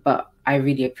 but I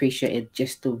really appreciated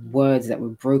just the words that were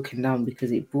broken down,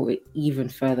 because it brought it even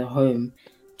further home,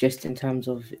 just in terms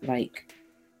of like,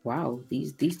 wow,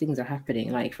 these things are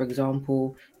happening. Like, for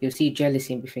example, you'll see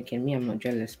jealousy and be thinking, me, I'm not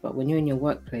jealous. But when you're in your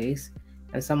workworkplace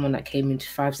and someone that came in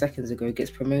 5 seconds ago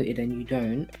gets promoted and you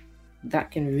don't,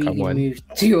 that can really move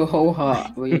to your whole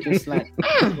heart, where you're just like,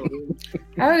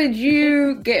 how did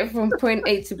you get from point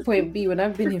A to point B when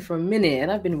I've been here for a minute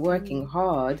and I've been working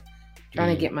hard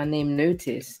trying to get my name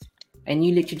noticed, and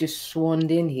you literally just swaned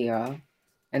in here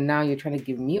and now you're trying to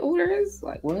give me orders?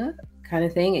 Like, what kind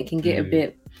of thing? It can get a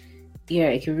bit,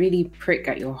 it can really prick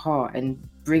at your heart and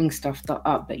bring stuff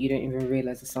up that you don't even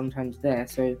realize is sometimes there.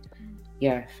 So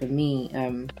yeah, for me,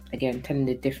 again, telling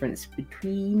the difference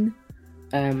between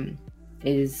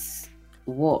is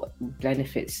what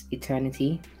benefits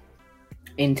eternity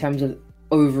in terms of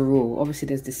overall. Obviously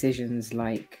there's decisions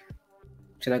like,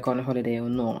 should I go on a holiday or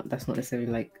not? That's not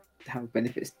necessarily like how it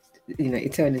benefits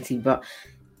eternity, but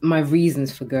my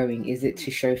reasons for going, is it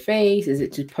to show face, is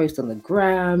it to post on the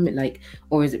gram,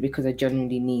 or is it because I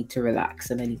genuinely need to relax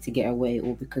and I need to get away,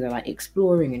 or because I like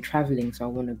exploring and traveling, so I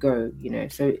want to go,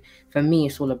 so for me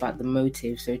it's all about the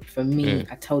motive. So for me,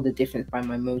 I tell the difference by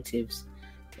my motives.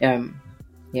 I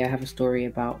have a story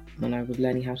about when I was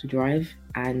learning how to drive,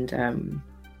 and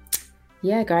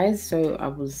guys, so I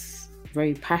was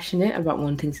very passionate about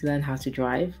wanting to learn how to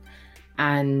drive,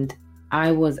 and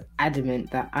I was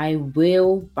adamant that I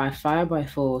will, by fire by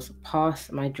force, pass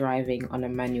my driving on a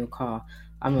manual car.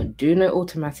 I'm not doing no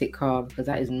automatic car, because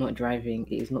that is not driving.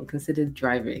 It is not considered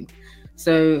driving.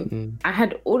 So I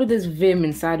had all of this vim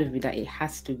inside of me that it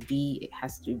has to be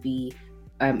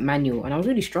manual, and I was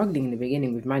really struggling in the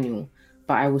beginning with manual,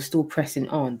 but I was still pressing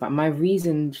on. But my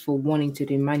reason for wanting to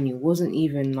do manual wasn't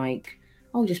even like,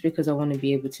 just because I want to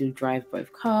be able to drive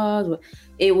both cars.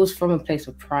 It was from a place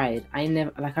of pride.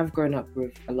 I've grown up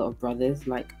with a lot of brothers.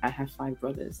 Like, I have 5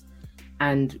 brothers,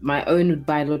 and my own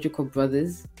biological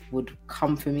brothers would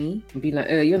come for me and be like,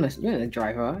 you're not a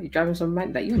driver. You're driving some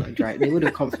man that you're not driving. They would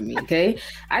have come for me, okay?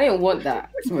 I didn't want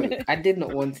that smoke. I did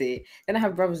not want it. Then I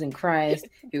have brothers in Christ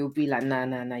who would be like, nah,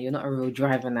 you're not a real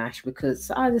driver, Nash.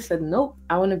 So I just said, nope,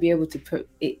 I want to be able to put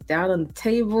it down on the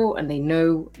table and they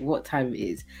know what time it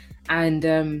is. And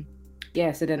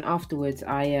so then afterwards,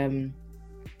 I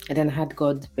then had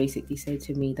God basically say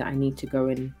to me that I need to go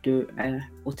and do an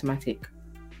automatic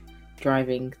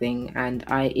driving thing, and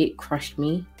it crushed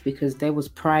me, because there was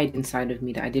pride inside of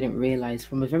me that I didn't realize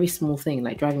from a very small thing.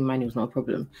 Like, driving manual is not a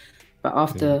problem, but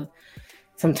after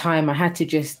some time I had to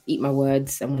just eat my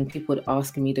words. And when people would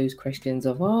ask me those questions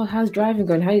of, how's driving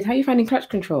going, how are you finding clutch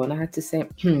control, and I had to say,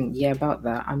 yeah, about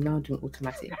that, I'm now doing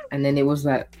automatic. And then it was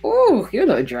like, oh, you're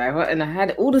not a driver. And I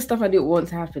had all the stuff I didn't want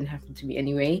to happen to me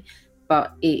anyway,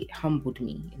 but it humbled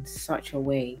me in such a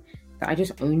way that I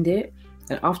just owned it.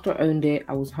 And after I owned it,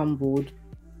 I was humbled.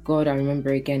 God, I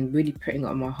remember again really putting it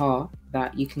on my heart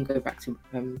that you can go back to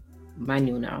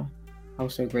manual now. I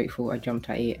was so grateful. I jumped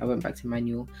at it. I went back to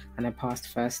manual and I passed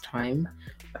first time.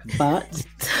 But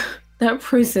that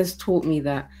process taught me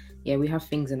that, we have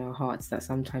things in our hearts that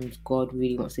sometimes God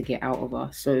really wants to get out of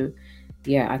us. So,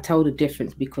 I tell the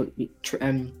difference because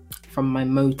from my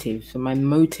motive. So my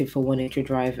motive for wanting to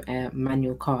drive a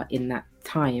manual car in that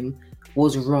time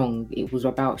was wrong. It was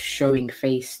about showing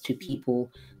face to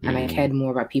people, and I cared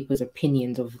more about people's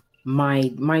opinions of my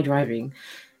driving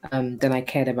than I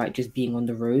cared about just being on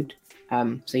the road.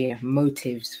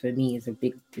 Motives for me is a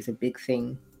big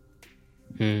thing.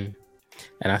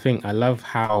 And I think I love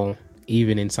how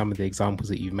even in some of the examples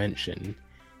that you mentioned,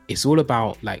 it's all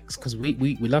about like, because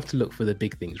we love to look for the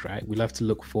big things, right? We love to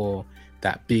look for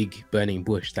that big burning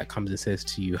bush that comes and says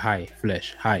to you, hi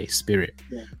flesh, hi spirit.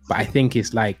 Yeah. But I think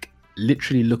it's like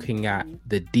literally looking at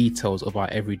the details of our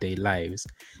everyday lives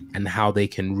and how they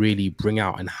can really bring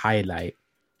out and highlight,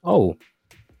 oh,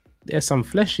 there's some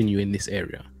flesh in you in this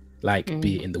area. Like,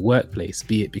 be it in the workplace,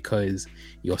 be it because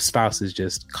your spouse has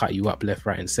just cut you up left,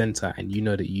 right, and center, and you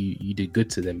know that you did good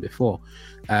to them before.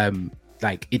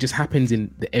 Like, it just happens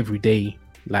in the everyday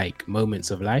like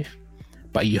moments of life,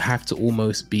 but you have to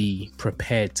almost be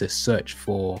prepared to search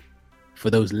for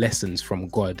those lessons from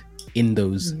God in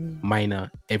those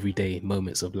minor everyday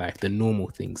moments of life, the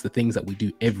normal things, the things that we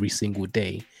do every single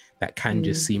day that can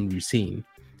just seem routine.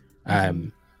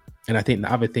 And I think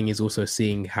the other thing is also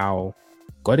seeing how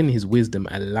God in his wisdom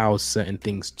allows certain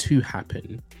things to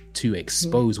happen to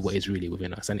expose what is really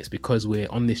within us. And it's because we're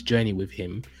on this journey with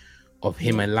him, of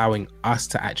him allowing us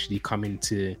to actually come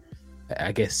into,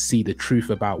 I guess, see the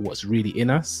truth about what's really in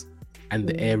us and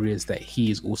the areas that he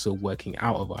is also working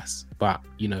out of us. But,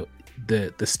 you know,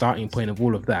 the starting point of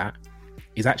all of that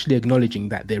is actually acknowledging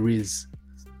that there is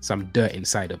some dirt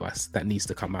inside of us that needs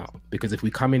to come out. Because if we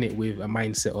come in it with a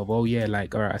mindset of, oh yeah,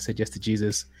 like, all right, I said yes to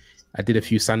Jesus, I did a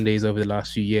few Sundays over the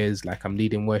last few years, like I'm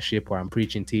leading worship or I'm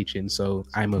preaching, teaching, so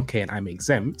I'm okay and I'm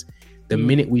exempt. The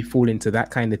minute we fall into that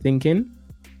kind of thinking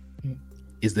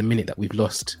is the minute that we've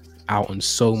lost out on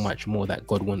so much more that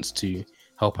God wants to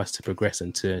help us to progress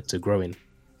and to grow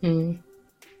in.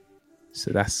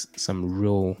 So that's some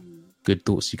real good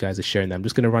thoughts you guys are sharing. I'm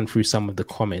just going to run through some of the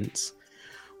comments.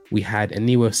 We had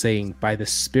Aniwa saying, by the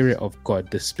Spirit of God,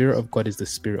 the Spirit of God is the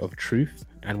Spirit of truth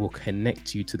and will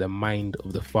connect you to the mind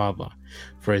of the Father.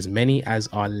 For as many as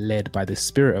are led by the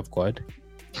Spirit of God,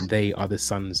 they are the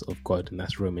sons of God. And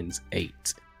that's Romans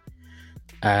 8.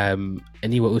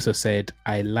 Aniwa also said,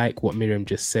 I like what Miriam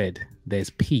just said.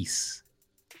 There's peace.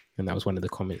 And that was one of the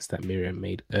comments that Miriam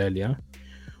made earlier.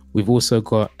 We've also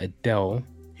got Adele,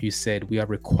 who said, we are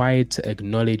required to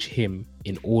acknowledge him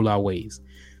in all our ways.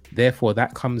 Therefore,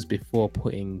 that comes before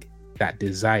putting that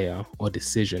desire or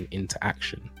decision into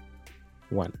action.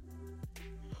 1.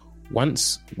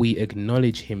 Once we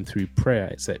acknowledge him through prayer,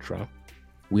 etc.,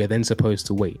 we are then supposed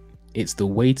to wait. It's the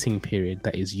waiting period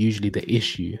that is usually the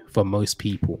issue for most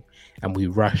people, and we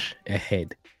rush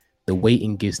ahead. The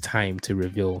waiting gives time to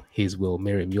reveal his will.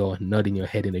 Miriam, you're nodding your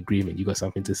head in agreement. You got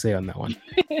something to say on that one?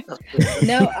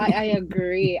 No, I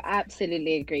agree.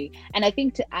 Absolutely agree. And I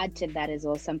think to add to that as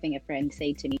well, something a friend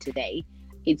said to me today,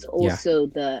 it's also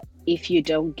if you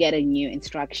don't get a new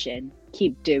instruction,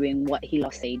 keep doing what he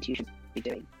last said you should be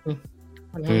doing.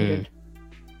 100.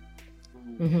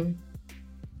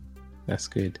 That's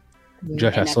good.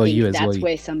 Josh, I saw you as well. That's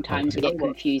where sometimes we get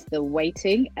confused, the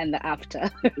waiting and the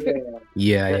after.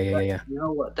 Yeah. You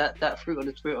know what? That fruit of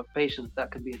the spirit of patience,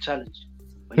 that can be a challenge.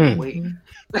 When you're waiting.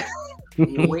 When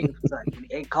you're waiting for something, when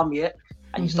it ain't come yet,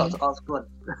 and you start to ask God,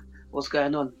 what's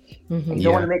going on? And you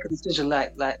don't want to make a decision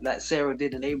like Sarah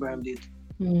did and Abraham did.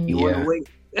 You want to wait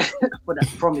for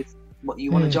that promise, but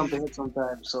you want to jump ahead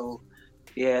sometimes. So,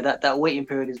 yeah, that waiting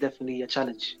period is definitely a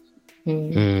challenge.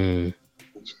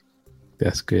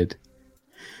 That's good.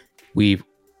 We've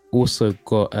also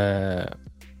got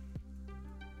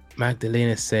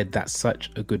Magdalena said that's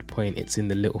such a good point. It's in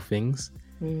the little things.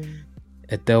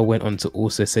 Adele went on to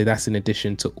also say that's in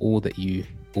addition to all that you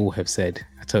all have said.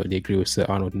 I totally agree with Sir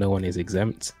Arnold. No one is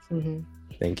exempt.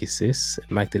 Thank you, sis.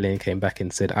 Magdalena came back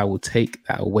and said, I will take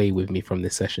that away with me from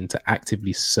this session to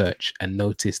actively search and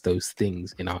notice those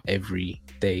things in our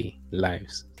everyday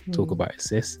lives. Talk about it,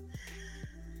 sis.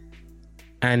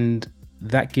 And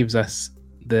that gives us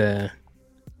the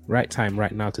right time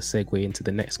right now to segue into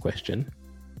the next question,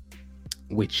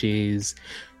 which is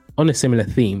on a similar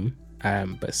theme,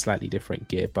 but slightly different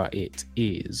gear. But it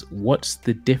is, what's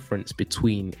the difference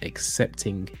between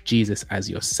accepting Jesus as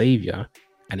your savior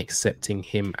and accepting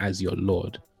him as your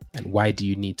Lord? And why do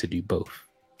you need to do both?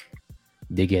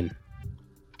 Dig in.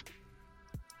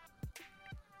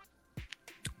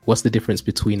 What's the difference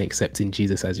between accepting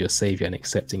Jesus as your savior and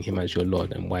accepting him as your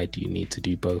Lord? And why do you need to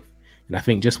do both? And I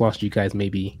think just whilst you guys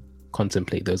maybe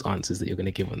contemplate those answers that you're going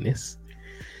to give on this,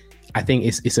 I think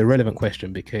it's a relevant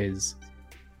question because,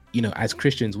 you know, as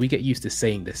Christians, we get used to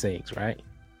saying the sayings, right?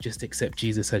 Just accept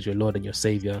Jesus as your Lord and your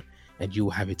savior and you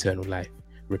will have eternal life.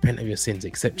 Repent of your sins,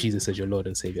 accept Jesus as your Lord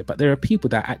and savior. But there are people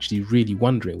that are actually really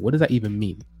wondering, what does that even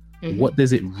mean? What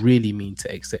does it really mean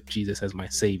to accept Jesus as my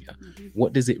savior?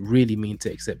 What does it really mean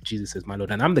to accept Jesus as my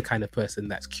Lord? And I'm the kind of person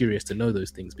that's curious to know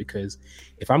those things, because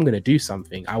if I'm going to do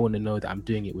something, I want to know that I'm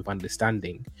doing it with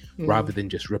understanding rather than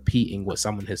just repeating what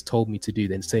someone has told me to do,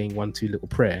 then saying 1-2 little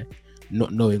prayer,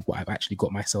 not knowing what I've actually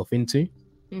got myself into.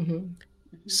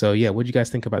 So yeah, what do you guys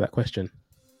think about that question?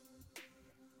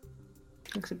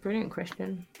 That's a brilliant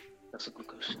question. That's a good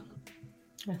question.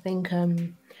 I think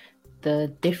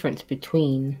the difference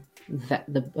between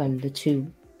the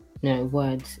two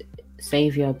words,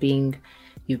 savior being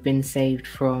you've been saved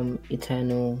from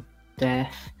eternal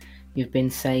death, you've been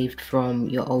saved from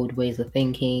your old ways of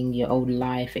thinking, your old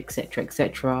life,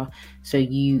 etc. So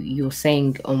you're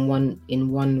saying in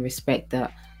one respect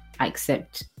that I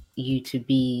accept you to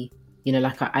be,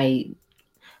 like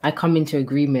I come into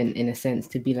agreement in a sense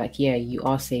to be like, yeah, you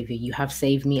are savior, you have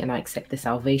saved me, and I accept the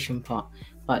salvation part.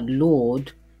 But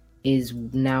Lord is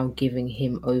now giving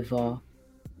him over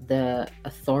the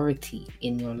authority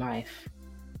in your life,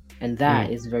 and that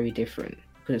is very different.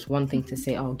 Because it's one thing to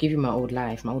say, oh, I'll give you my old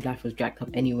life was jacked up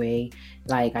anyway,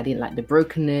 like I didn't like the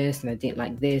brokenness and I didn't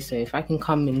like this, so if I can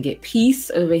come and get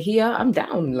peace over here, I'm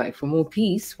down, like, for more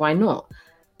peace, why not?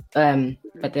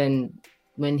 But then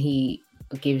when he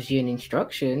gives you an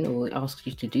instruction or asks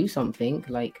you to do something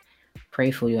like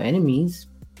pray for your enemies,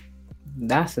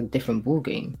 that's a different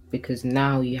ballgame, because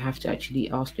now you have to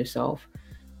actually ask yourself,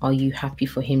 are you happy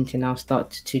for him to now start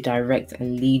to direct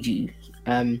and lead you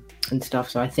and stuff?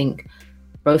 So I think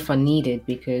both are needed,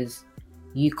 because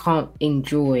you can't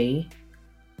enjoy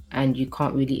and you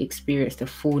can't really experience the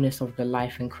fullness of the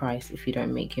life in Christ if you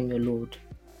don't make him your Lord.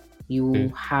 You will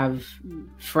have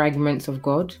fragments of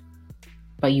God,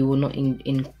 but you will not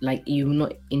you will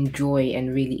not enjoy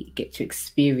and really get to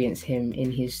experience him in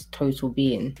his total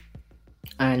being.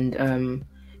 And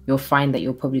you'll find that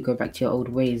you'll probably go back to your old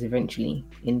ways eventually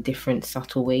in different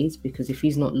subtle ways, because if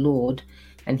he's not Lord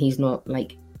and he's not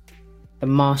like the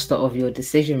master of your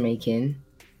decision making,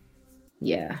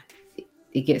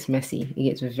 it gets messy. It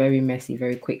gets very messy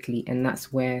very quickly. And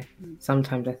that's where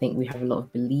sometimes I think we have a lot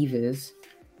of believers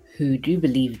who do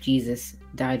believe Jesus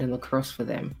died on the cross for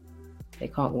them. They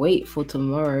can't wait for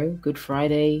tomorrow, Good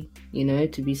Friday,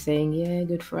 to be saying, yeah,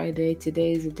 Good Friday,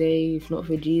 today is the day. If not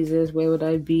for Jesus, where would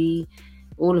I be?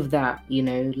 All of that,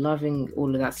 loving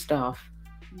all of that stuff.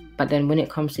 But then when it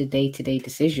comes to day-to-day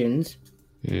decisions,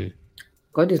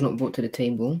 God is not brought to the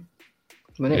table.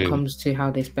 When it comes to how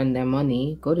they spend their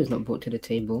money, God is not brought to the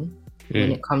table.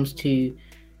 When it comes to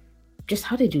just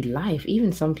how they do life,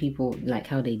 even some people, like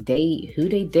how they date, who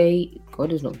they date,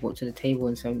 God is not brought to the table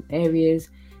in some areas.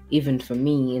 Even for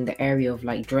me, in the area of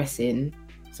like dressing,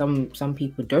 some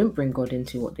people don't bring God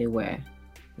into what they wear.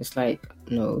 It's like,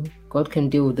 no, God can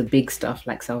deal with the big stuff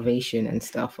like salvation and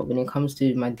stuff. But when it comes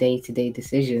to my day-to-day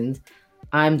decisions,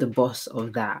 I'm the boss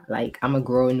of that. Like, I'm a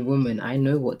grown woman, I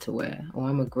know what to wear. Or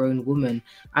I'm a grown woman,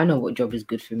 I know what job is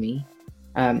good for me.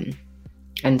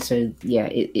 And so, yeah,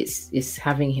 it's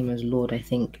having him as Lord, I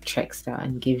think, checks that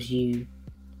and gives you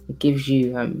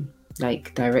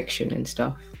like direction and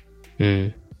stuff.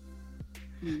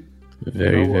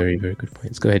 Very, very, very good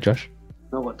points. Go ahead, Josh. You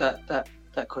know what,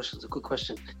 that question is a good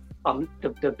question.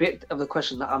 The bit of the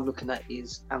question that I'm looking at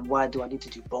is, and why do I need to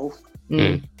do both?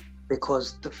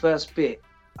 Because the first bit,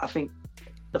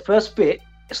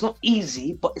 it's not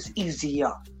easy, but it's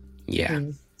easier. Yeah.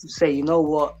 To say, you know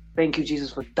what, thank you,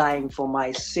 Jesus, for dying for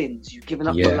my sins. You've given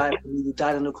up your life for me, you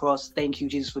died on the cross. Thank you,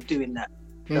 Jesus, for doing that.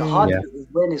 The hard bit is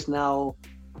when it's now,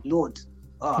 Lord.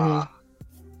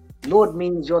 Lord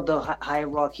means you're the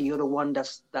hierarchy. You're the one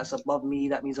that's above me.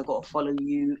 That means I've got to follow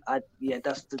you.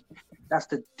 That's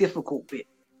the difficult bit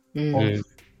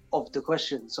of the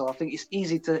question. So I think it's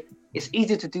easy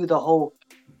to do the whole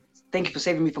thank you for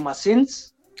saving me from my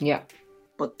sins. Yeah.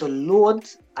 But the Lord,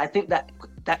 I think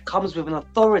that comes with an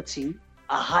authority,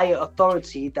 a higher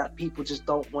authority that people just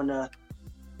don't want to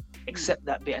accept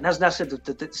that bit. And as Nash said,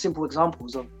 the simple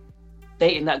examples of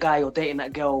dating that guy or dating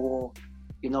that girl,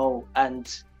 or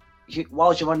and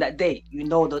whilst you're on that date, the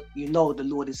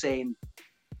Lord is saying,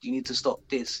 you need to stop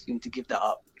this, you need to give that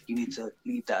up, you need to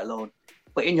leave that alone.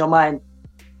 But in your mind,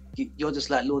 you're just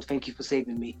like, Lord, thank you for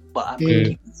saving me, but I'm going to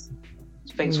keep this.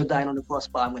 Thanks for dying on the cross,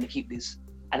 but I'm going to keep this.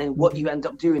 And then what you end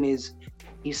up doing is,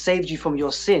 he saved you from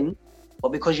your sin,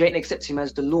 but because you ain't accept him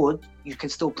as the Lord, you can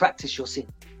still practice your sin.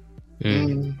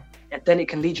 And then it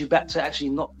can lead you back to actually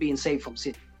not being saved from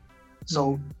sin.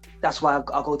 So that's why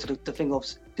I go to the thing of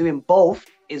doing both,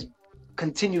 is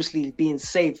continuously being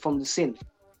saved from the sin.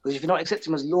 Because if you don't accept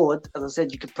him as Lord, as I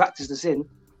said, you can practice the sin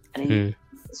and then you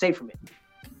get saved from it.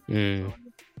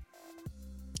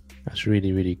 That's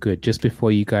really, really good. Just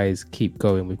before you guys keep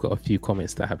going, we've got a few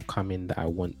comments that have come in that I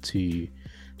want to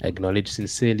acknowledge.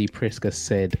 Sincerely, Priska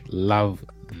said, love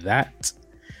that.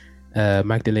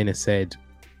 Magdalena said,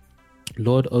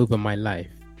 Lord over my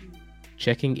life,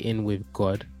 checking in with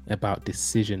God about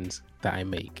decisions that I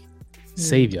make.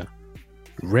 Savior,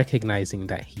 recognizing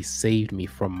that he saved me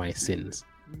from my sins.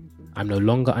 I'm no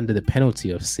longer under the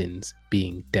penalty of sins,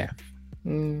 being deaf.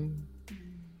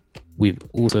 We've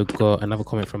also got another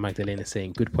comment from Magdalena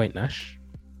saying, good point, Nash.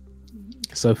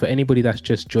 So for anybody that's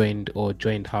just joined or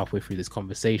joined halfway through this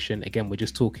conversation, again, we're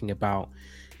just talking about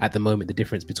at the moment the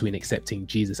difference between accepting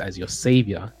Jesus as your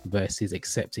savior versus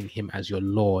accepting him as your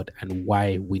Lord, and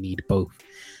why we need both.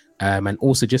 And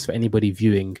also, just for anybody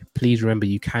viewing, please remember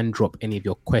you can drop any of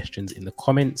your questions in the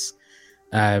comments,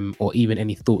 or even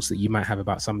any thoughts that you might have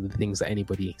about some of the things that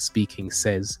anybody speaking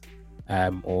says,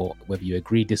 or whether you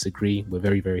agree, disagree. We're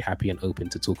very, very happy and open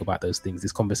to talk about those things.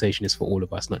 This conversation is for all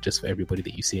of us, not just for everybody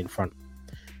that you see in front.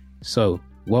 So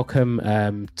welcome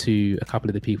to a couple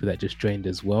of the people that just joined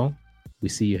as well. We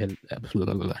see you,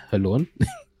 Helon.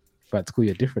 About to call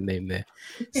you a different name there.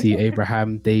 See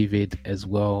Abraham, David, as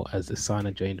well as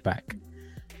Asana joined back.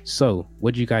 So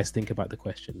what do you guys think about the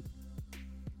question?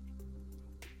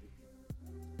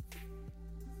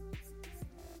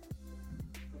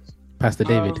 Pastor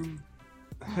David.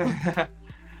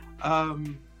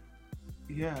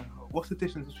 Yeah, what's the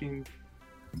difference between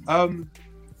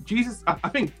Jesus? I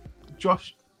think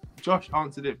Josh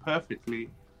answered it perfectly.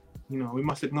 You know, we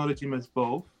must acknowledge him as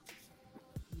both.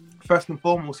 First and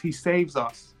foremost, he saves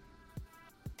us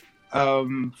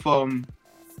from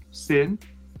sin,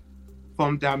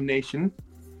 from damnation,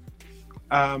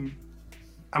 and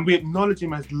we acknowledge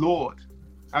him as Lord,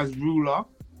 as ruler.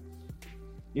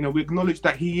 You know, we acknowledge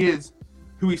that he is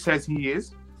who he says he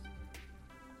is.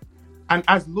 And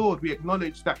as Lord, we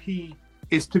acknowledge that he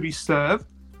is to be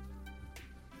served,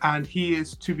 and he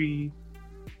is to be,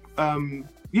 and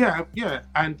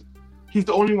he's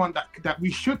the only one that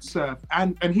we should serve,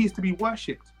 and he's to be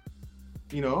worshipped,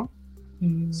 you know?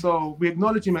 So we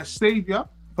acknowledge him as savior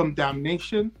from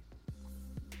damnation,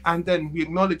 and then we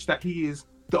acknowledge that he is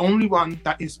the only one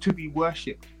that is to be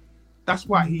worshipped. That's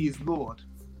why he is Lord.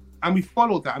 And we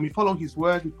follow that, and we follow his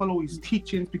words, we follow his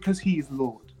teachings, because he is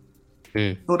Lord.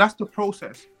 So that's the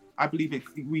process, I believe,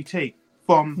 we take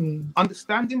from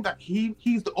understanding that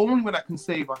he's the only one that can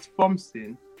save us from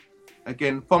sin,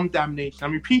 again, from damnation.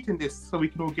 I'm repeating this so we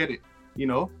can all get it, you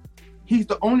know? He's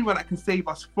the only one that can save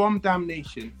us from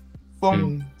damnation,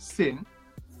 from sin.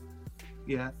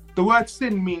 Yeah. The word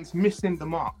sin means missing the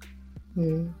mark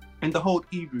in the whole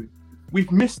Hebrew.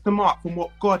 We've missed the mark from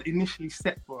what God initially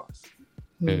set for us.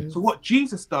 So what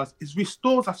Jesus does is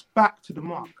restores us back to the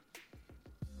mark,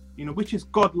 you know, which is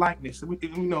God likeness,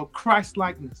 you know, Christ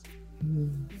likeness,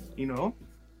 you know,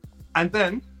 and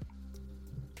then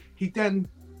he then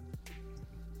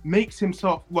makes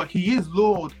himself, he is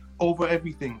Lord over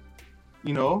everything,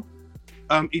 you know.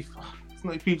 If it's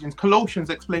not Ephesians, Colossians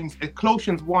 1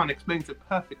 explains it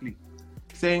perfectly,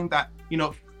 saying that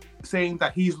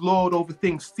he's Lord over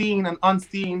things seen and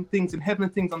unseen, things in heaven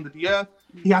and things under the earth.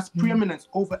 He has preeminence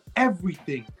over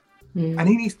everything, and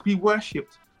he needs to be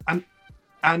worshipped and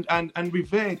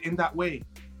revered in that way.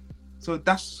 So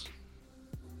that's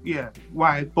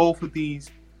why both of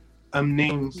these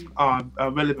names are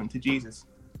relevant to Jesus.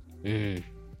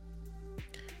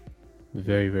 Very,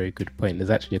 very good point. There's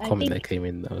actually a comment that came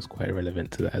in that was quite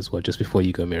relevant to that as well. Just before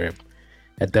you go, Miriam,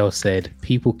 Adele said,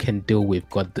 people can deal with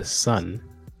God the Son,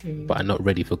 but are not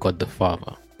ready for God the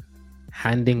Father.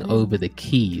 Handing over the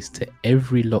keys to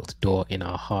every locked door in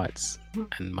our hearts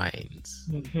and minds.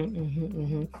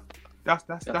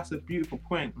 That's a beautiful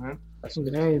point, man. That's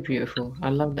very beautiful. I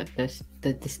love that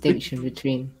the distinction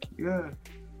between. Yeah.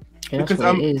 That's because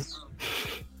what it is.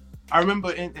 I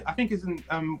remember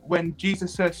when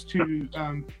Jesus says to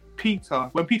Peter,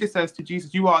 when Peter says to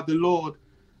Jesus, "You are the Lord,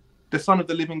 the Son of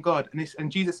the living God,"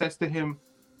 and Jesus says to him,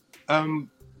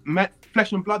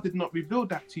 "Flesh and blood did not reveal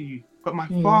that to you, but my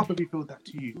Father revealed that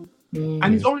to you."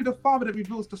 And it's only the Father that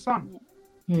reveals the Son.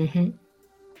 And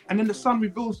then the Son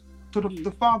reveals to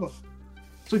the Father.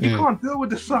 So if you can't deal with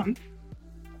the Son,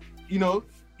 you know,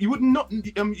 you would not.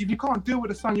 If you can't deal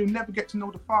with the Son, you'll never get to know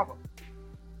the Father.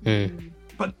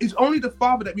 But it's only the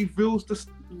Father that reveals the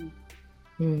Son.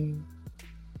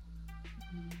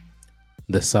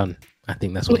 I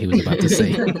think that's what he was about to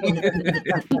say.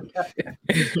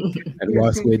 And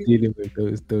whilst we're dealing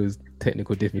with those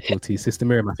technical difficulties, Sister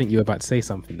Miriam, I think you were about to say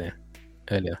something there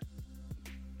earlier.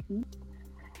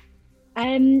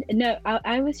 No,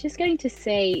 I was just going to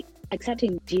say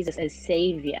accepting Jesus as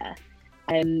Savior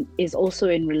is also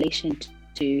in relation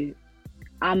to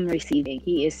I'm receiving,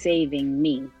 he is saving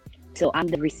me. So I'm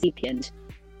the recipient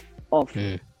of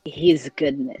his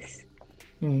goodness.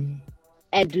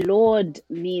 And Lord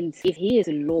means, if he is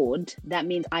Lord, that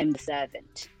means I'm the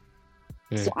servant.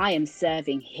 So I am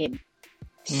serving him.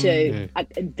 So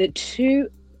the two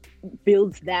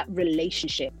builds that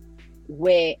relationship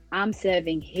where I'm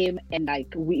serving him, and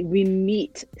like we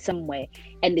meet somewhere,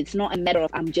 and it's not a matter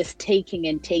of I'm just taking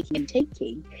and taking and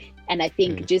taking. And I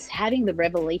think just having the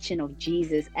revelation of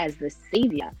Jesus as the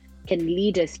Savior can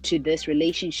lead us to this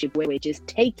relationship where we're just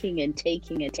taking and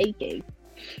taking and taking,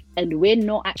 and we're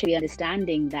not actually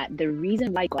understanding that the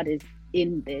reason why God is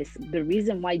in this, the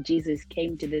reason why Jesus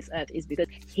came to this earth, is because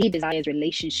he desires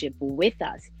relationship with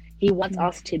us. He wants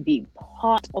us to be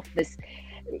part of this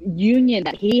union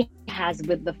that he has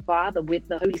with the Father, with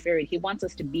the Holy Spirit. He wants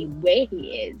us to be where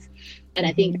he is. And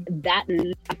I think that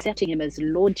accepting him as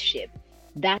Lordship,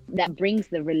 that brings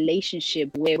the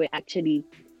relationship where we're actually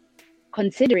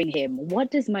considering him. What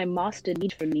does my master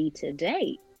need from me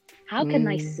today? How can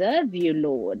I serve you,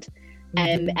 Lord?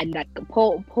 And like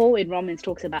Paul in Romans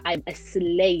talks about, I'm a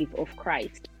slave of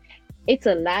Christ. It's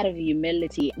a lot of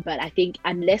humility, but I think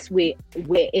unless we're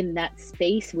in that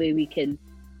space where we can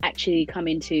actually come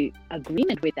into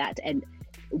agreement with that and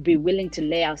be willing to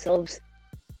lay ourselves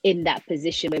in that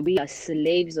position where we are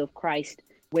slaves of Christ,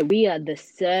 where we are the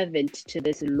servant to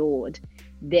this Lord,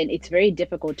 then it's very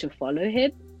difficult to follow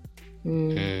him.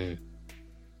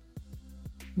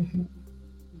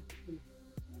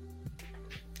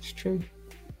 It's true.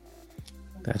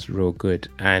 That's real good.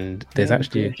 And there's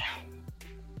actually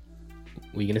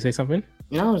were you gonna say something?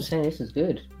 No, I was saying this is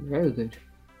good. Very good.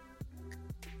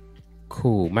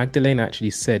 Cool. Magdalena actually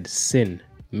said sin,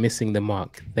 missing the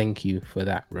mark. Thank you for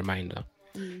that reminder.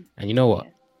 And you know what?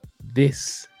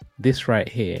 This right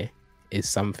here is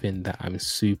something that I'm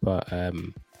super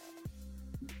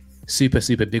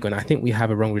big on. I think we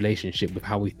have a wrong relationship with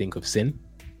how we think of sin.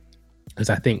 Because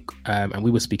I think, and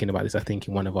we were speaking about this, I think,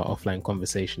 in one of our offline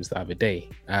conversations the other day,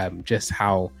 just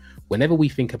how whenever we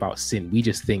think about sin, we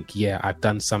just think, yeah, I've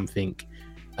done something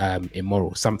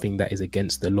immoral, something that is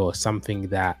against the law, something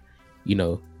that, you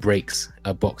know, breaks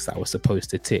a box that I was supposed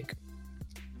to tick.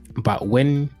 But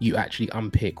when you actually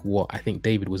unpick what I think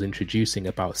David was introducing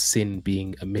about sin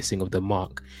being a missing of the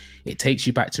mark, it takes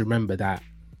you back to remember that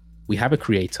we have a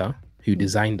creator who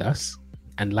designed us,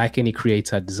 and like any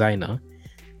creator designer,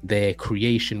 their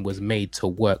creation was made to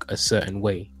work a certain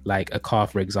way. Like a car,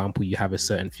 for example, you have a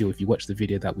certain fuel. If you watch the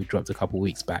video that we dropped a couple of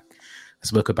weeks back, I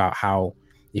spoke about how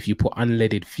if you put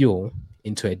unleaded fuel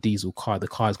into a diesel car, the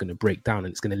car is going to break down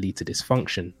and it's going to lead to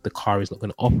dysfunction. The car is not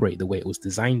going to operate the way it was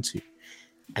designed to.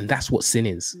 And that's what sin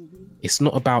is. It's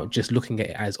not about just looking at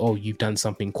it as, oh, you've done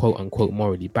something quote unquote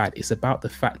morally bad. It's about the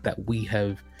fact that we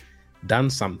have done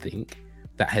something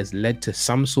that has led to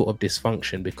some sort of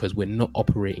dysfunction because we're not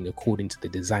operating according to the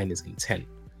designer's intent.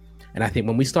 And I think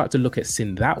when we start to look at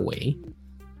sin that way,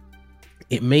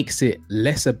 it makes it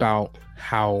less about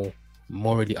how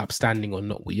morally upstanding or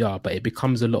not we are, but it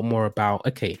becomes a lot more about,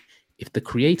 okay, if the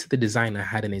creator, the designer,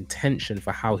 had an intention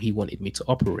for how he wanted me to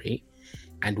operate,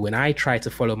 and when I try to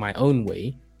follow my own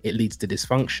way, it leads to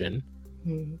dysfunction,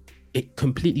 it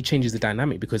completely changes the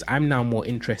dynamic, because I'm now more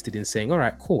interested in saying, all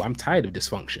right, cool, I'm tired of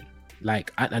dysfunction.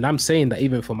 Like, and I'm saying that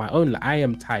even for my own, like, I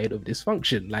am tired of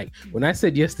dysfunction. Like, when I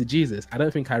said yes to Jesus, I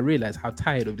don't think I realized how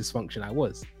tired of dysfunction I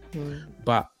was.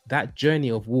 But that journey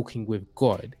of walking with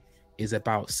God is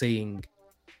about saying,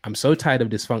 I'm so tired of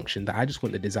dysfunction that I just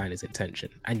want the designer's intention.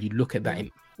 And you look at that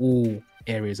in all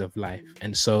areas of life.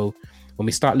 And so when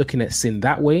we start looking at sin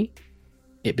that way,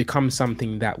 it becomes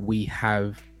something that we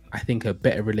have, I think, a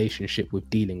better relationship with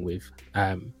dealing with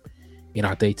in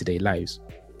our day-to-day lives.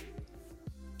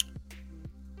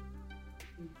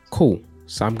 Cool.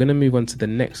 So I'm going to move on to the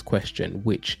next question,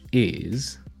 which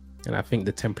is, and I think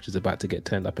the temperature's about to get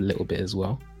turned up a little bit as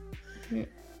well.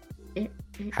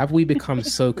 Have we become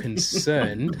so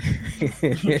concerned?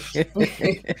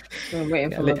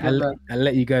 I'll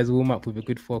let you guys warm up with a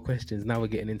good 4 questions. Now we're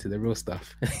getting into the real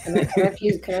stuff. Can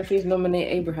I please nominate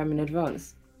Abraham in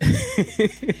advance? Me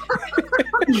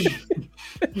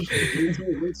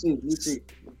too.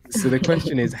 So the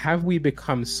question is, have we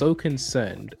become so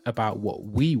concerned about what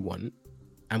we want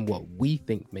and what we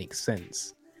think makes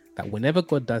sense that whenever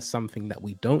God does something that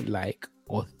we don't like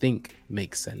or think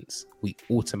makes sense, we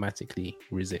automatically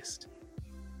resist?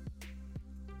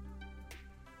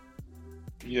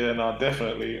 Yeah, no,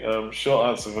 definitely. Short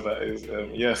answer for that is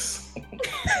yes.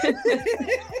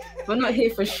 We're not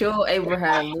here for sure,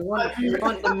 Abraham. We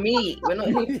want the meat. We're not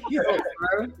here for sure,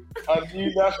 bro. I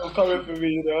knew that was coming for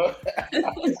me, you know.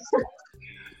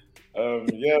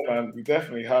 Yeah, man, we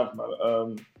definitely have,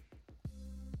 man.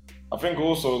 I think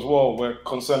also as well, we're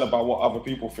concerned about what other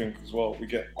people think as well. We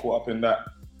get caught up in that,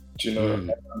 you know,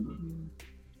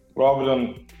 rather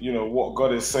than, you know, what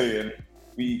God is saying.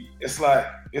 It's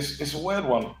a weird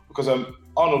one, because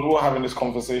Arnold, we were having this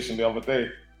conversation the other day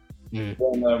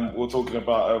when we were talking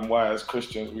about why as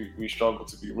Christians we struggle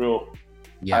to be real.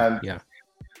 Yeah.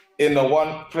 In the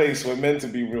one place we're meant to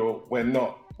be real, we're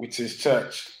not, which is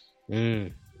church.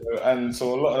 You know, and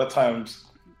so a lot of the times,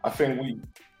 I think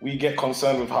we get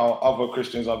concerned with how other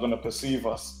Christians are going to perceive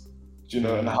us, you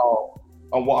know,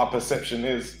 and what our perception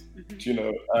is, you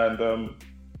know, and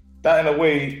that in a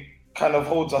way kind of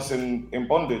holds us in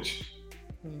bondage,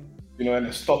 you know, and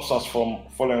it stops us from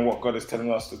following what God is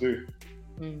telling us to do,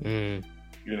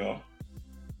 you know.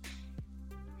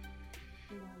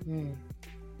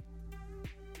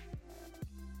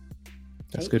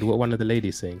 That's good. What one of the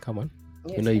ladies saying? Come on,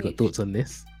 you know you got thoughts on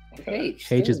this.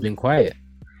 Paige has been quiet.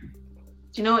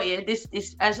 Do you know what? Yeah, this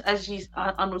as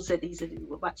Arnold said, he said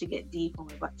we're about to get deep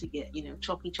and we're about to get, you know,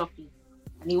 choppy,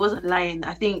 and he wasn't lying.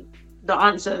 I think the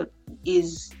answer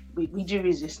is we do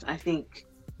resist. I think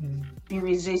we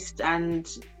resist, and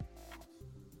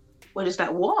we're just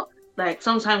like, what? Like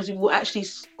sometimes we will actually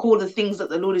call the things that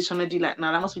the Lord is trying to do, like,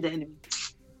 nah, that must be the enemy.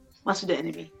 Must be the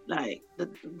enemy. Like,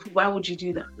 why would you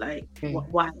do that? Like,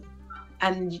 why?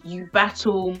 And you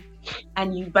battle,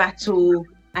 and you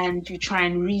try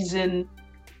and reason,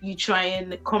 you try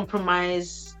and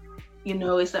compromise. You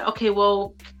know, it's like, okay,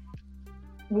 well,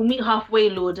 we'll meet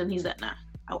halfway, Lord. And he's like, nah,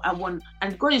 I want.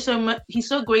 And God is he's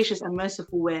so gracious and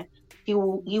merciful, where he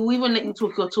will even let you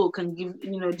talk your talk and give,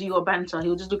 you know, do your banter.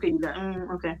 He'll just look at you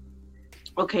like,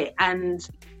 okay. And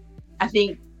I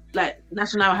think, like,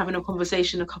 Nash and I were having a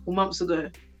conversation a couple months ago,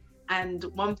 and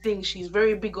one thing she's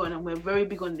very big on, and we're very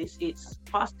big on this, it's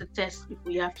pass the test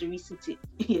before you have to resit it.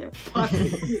 Yeah, pass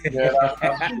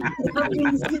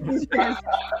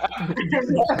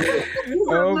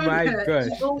Oh my God.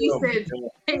 She always said,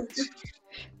 hey,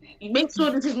 you make sure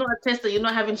this is not a test that you're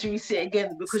not having to resit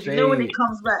again, because you know when it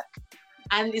comes back.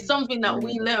 And it's something that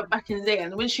we learned back in the day.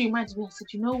 And when she reminded me, I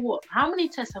said, you know what? How many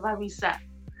tests have I resat?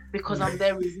 Because I'm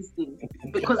there resisting.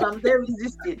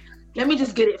 Let me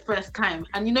just get it first time.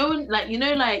 And I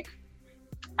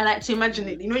like to imagine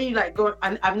it. You know, you like go,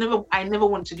 and I never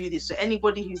want to do this. So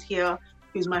anybody who's here,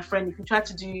 who's my friend, if you try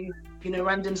to do, you know,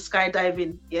 random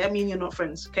skydiving, yeah, I mean, you're not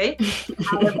friends, okay?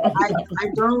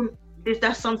 I don't, if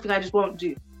that's something I just won't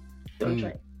do. Don't try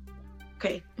it.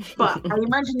 Okay. But I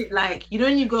imagine it like, you know,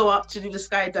 when you go up to do the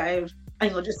skydive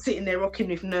and you're just sitting there rocking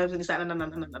with nerves, and it's like,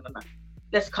 no.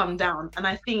 Let's come down. And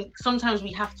I think sometimes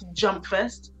we have to jump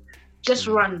first. Just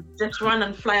run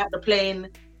and fly out the plane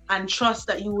and trust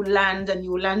that you will land, and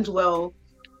you will land well.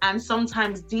 And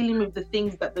sometimes dealing with the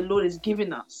things that the Lord is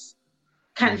giving us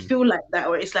can feel like that,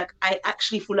 where it's like, I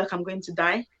actually feel like I'm going to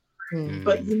die.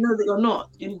 But you know that you're not.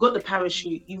 You've got the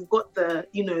parachute, you've got the,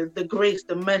 you know, the grace,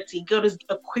 the mercy. God has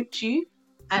equipped you.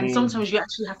 And sometimes you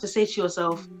actually have to say to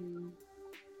yourself,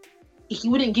 He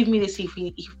wouldn't give me this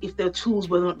if the tools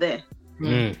were not there.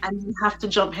 And you have to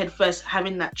jump head first,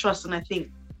 having that trust. And I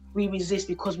think we resist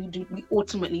because we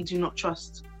ultimately do not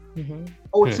trust.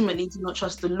 Ultimately do not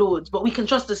trust the Lord, but we can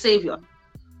trust the Savior.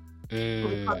 But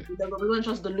we won't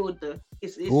trust the Lord though.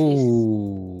 It's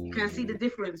you can see the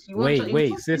difference.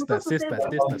 Wait, sister, stop.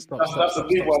 That's a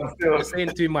big one still. You're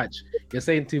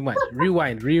saying too much.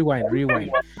 Rewind.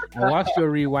 And whilst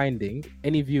you're rewinding,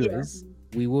 any viewers,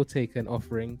 we will take an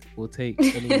offering. We'll take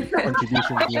any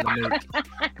contributions you want to make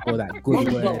for that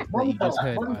good word that you just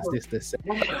heard our sister say.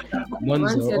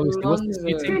 Monzo,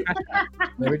 obviously,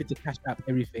 we're ready to cash out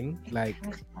everything. Like,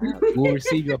 we'll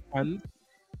receive your funds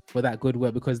for that good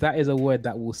word, because that is a word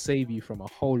that will save you from a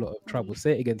whole lot of trouble.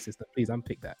 Say it again, sister. Please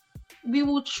unpick that. We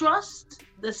will trust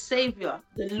the Savior,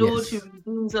 the Lord who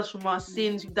redeems us from our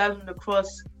sins, who died on the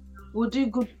cross. We'll do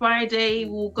Good Friday.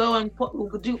 We'll go and we'll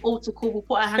do altar call. We'll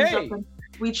put our hands up, and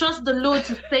we trust the Lord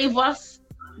to save us.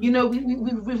 You know,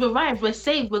 we've arrived. We're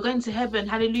saved. We're going to heaven.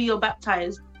 Hallelujah,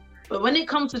 baptized. But when it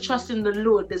comes to trusting the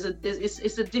Lord, it's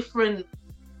a different.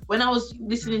 When I was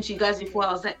listening to you guys before,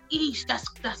 I was like, "Eesh,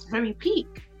 that's very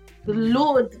peak." The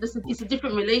Lord, it's a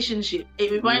different relationship.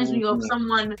 It reminds me of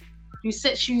someone who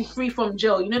sets you free from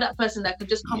jail. You know, that person that can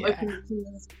just come open the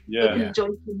keys, open the jail,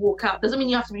 and walk out. Doesn't mean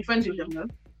you have to be friends with them, no?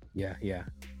 Yeah.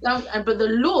 But the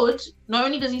Lord, not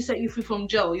only does He set you free from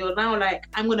jail, you're now like,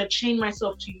 I'm going to chain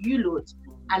myself to you, Lord,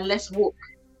 and let's walk.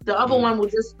 The other one will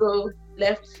just go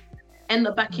left, end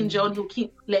up back in jail, and He'll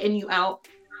keep letting you out.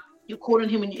 You call on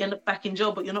Him and you end up back in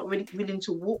jail, but you're not really willing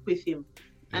to walk with Him.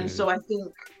 And so I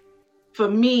think for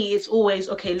me, it's always,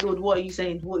 okay, Lord, what are you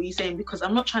saying? What are you saying? Because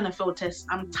I'm not trying to fail tests.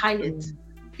 I'm tired.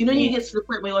 You know, you get to the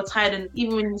point where you're tired, and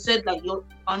even when you said, like,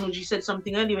 Arnold, you said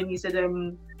something earlier when you said,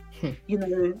 you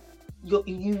know,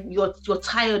 you're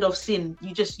tired of sin.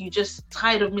 You just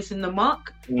tired of missing the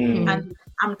mark. And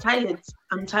I'm tired.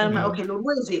 I'm like, okay, Lord,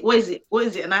 what is it? What is it? What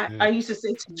is it? And I used to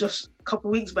say to Josh a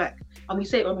couple of weeks back, and we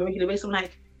say it on a regular basis. I'm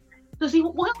like,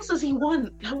 what else does he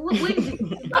want? What is it?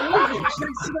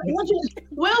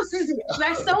 What else is it? Should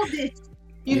I sell this?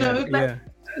 You know, like,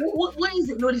 what is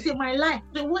it, Lord? Is it my life?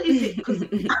 What is it? Because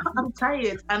I'm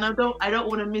tired and I don't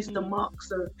want to miss the mark.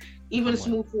 So even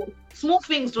small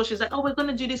things, Josh is like, oh, we're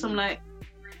gonna do this. I'm like,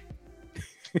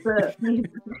 don't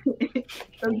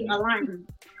align.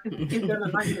 It's gonna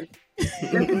align.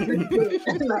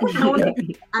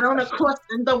 I don't want to cross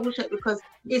and double check because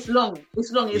it's long.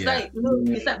 It's like, you know,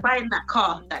 it's like buying that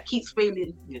car that keeps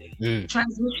failing.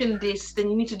 Transmission this, then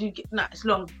you need to do. It's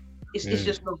long. It's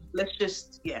just long. Let's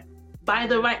just buy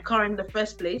the right car in the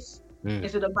first place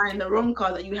instead of buying the wrong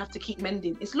car that you have to keep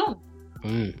mending. It's long.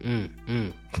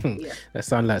 That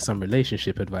sounds like some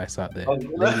relationship advice out there.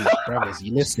 Ladies, brothers,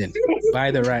 you listen. Buy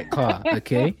the right car,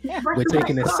 okay? We're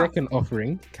taking a second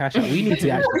offering. Cash out. We need to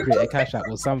actually create a cash out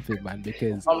or something, man,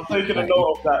 because I'm taking a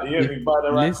note of that. Yeah, buy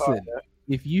the right car. Listen,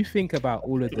 if you think about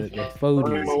all of the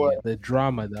photos, the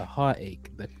drama, the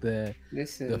heartache, the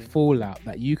fallout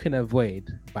that you can avoid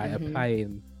by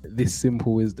applying this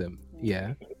simple wisdom,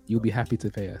 you'll be happy to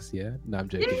pay us. No, I'm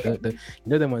joking. You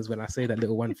know them ones when I say that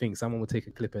little one thing, someone will take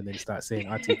a clip and then start saying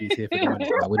RTB's here for the money.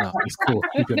 Like, we're not. It's cool.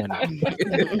 Keep your money.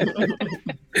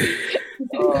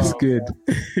 That's good.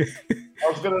 I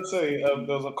was gonna say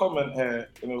there was a comment here,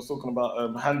 and it was talking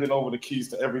about handing over the keys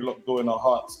to every locked door in our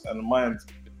hearts and minds,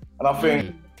 and I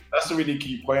think that's a really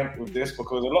key point with this,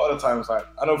 because a lot of the times, like,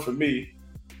 I know for me,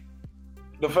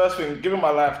 the first thing, giving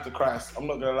my life to Christ, I'm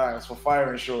not gonna lie, it's for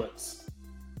fire insurance.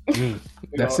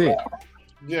 That's it.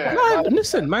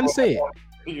 Listen, man, say it.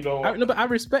 You know, but I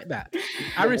respect that.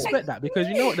 I respect that, because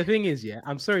you know what the thing is,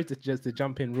 I'm sorry to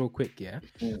jump in real quick,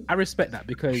 I respect that,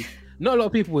 because not a lot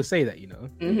of people will say that, you know,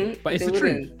 but it's the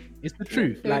truth. It's the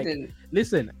truth. Like,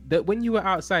 listen, that when you were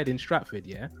outside in Stratford,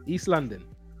 East London,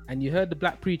 and you heard the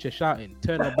black preacher shouting,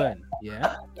 "Turn or burn,"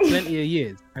 plenty of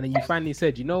years, and then you finally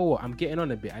said, "You know what? I'm getting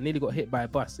on a bit. I nearly got hit by a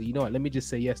bus, so you know what? Let me just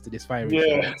say yes to this fire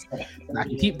insurance. I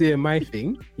can keep doing my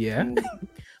thing,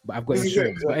 but I've got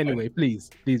insurance." But anyway, please,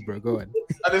 bro, go on.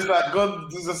 And it's like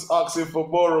God is just asking for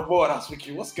more and more. And I was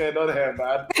thinking, what's going on here,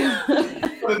 man?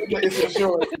 Let's get this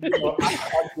insurance. You know,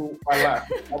 I do my life.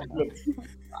 I'm good.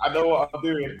 I know what I'm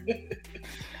doing.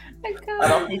 And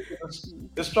I think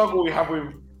the struggle we have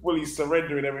with fully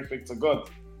surrendering everything to God,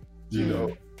 you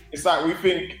know, it's like we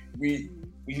think we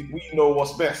know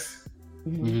what's best,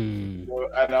 you know,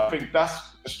 and I think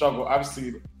that's the struggle I've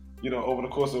seen, you know, over the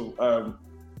course of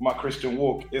my Christian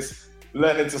walk, is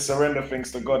learning to surrender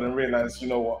things to God and realize, you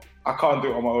know what, I can't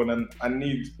do it on my own, and I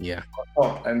need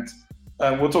help. And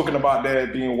we're talking about there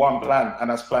being one plan, and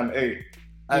that's plan A,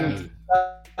 and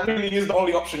that really is the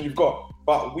only option you've got,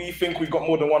 but we think we've got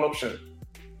more than one option.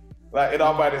 Like, in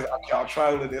our mind, is okay, I'll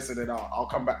try all of this and then I'll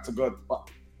come back to God. But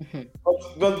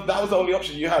God, that was the only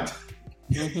option you had.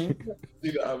 You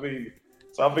know what I mean?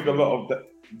 So I think a lot of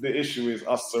the issue is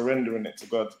us surrendering it to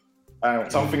God.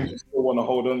 And some things we still want to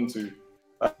hold on to.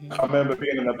 I remember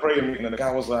being in a prayer meeting and the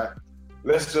guy was like,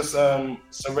 let's just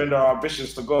surrender our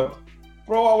ambitions to God.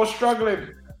 Bro, I was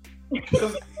struggling.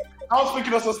 Because I was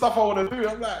thinking of some stuff I want to do.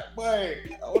 I'm like, boy,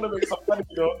 I want to make some money,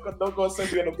 you know. Don't go and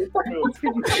send me on a big bill.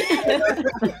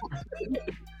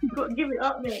 You got to give it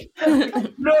up, mate.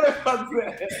 No, that's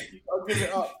there. You got to give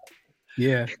it up.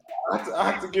 Yeah.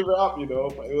 I had to give it up, you know,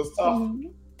 but it was tough.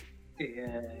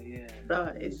 Yeah.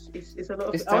 No, it's a lot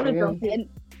of. It's I want to jump in.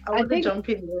 I want to jump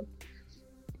in.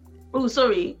 Oh,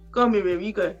 sorry. Go on, Miriam.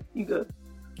 You go.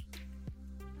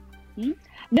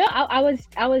 No, I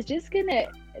was just gonna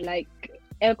like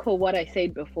echo what I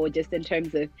said before, just in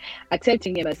terms of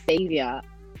accepting him as savior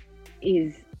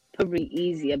is probably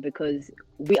easier because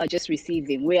we are just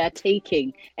receiving, we are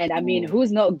taking, and I mean,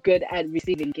 who's not good at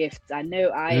receiving gifts? I know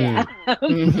I am.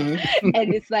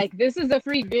 And it's like, this is a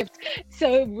free gift,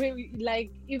 so we like,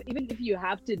 even if you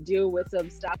have to deal with some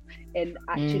stuff and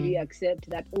actually accept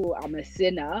that, oh, I'm a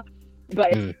sinner,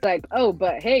 but it's like, oh,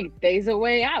 but hey, there's a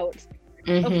way out.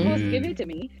 Of course, give it to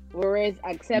me. Whereas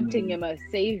accepting him as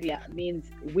savior means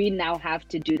we now have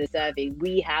to do the serving.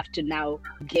 We have to now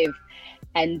give.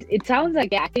 And it sounds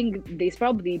like, I think there's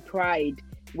probably pride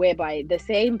whereby the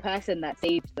same person that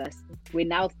saved us, we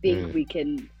now think we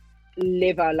can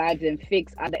live our lives and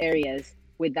fix other areas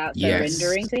without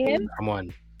surrendering to him. Come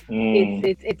on.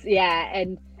 It's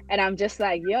and And I'm just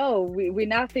like, yo, we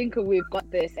now think we've got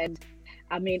this. And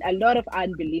I mean, a lot of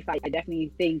unbelief, I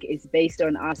definitely think, is based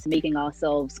on us making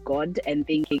ourselves God and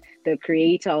thinking the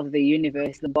creator of the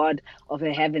universe, the God of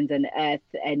the heavens and earth,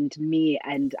 and me.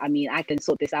 And I mean, I can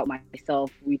sort this out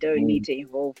myself. We don't need to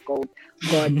involve God.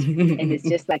 And it's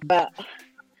just like, but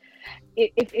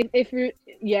if you,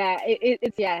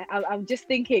 I'm just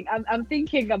thinking, I'm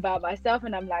thinking about myself,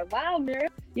 and I'm like, wow,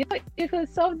 Miriam, you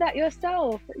could solve that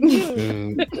yourself.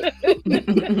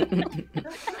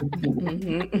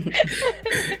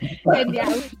 And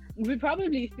yeah, we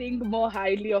probably think more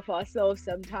highly of ourselves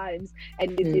sometimes,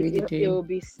 and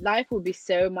life will be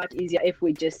so much easier if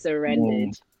we just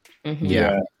surrendered.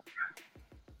 Yeah.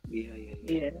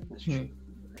 That's true.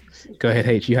 Go ahead,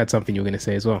 H. You had something you were going to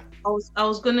say as well. I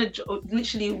was gonna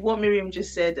literally what Miriam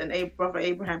just said, and brother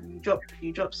Abraham, you dropped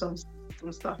some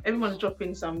stuff. Everyone's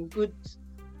dropping some good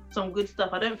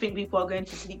stuff. I don't think people are going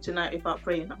to sleep tonight without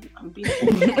praying. I'm being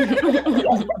people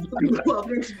are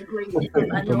going to be praying.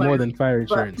 For more than fire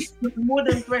insurance. More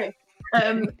than prayer.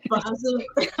 But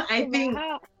I think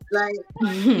like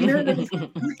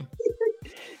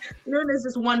there's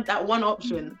this one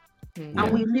option.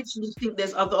 And we literally think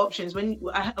there's other options. When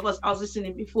I was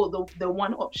listening before, the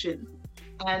one option,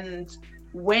 and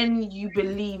when you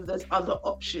believe there's other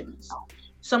options,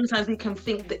 sometimes we can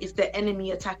think that it's the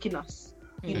enemy attacking us.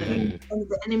 You know, and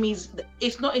the enemy's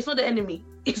it's not the enemy.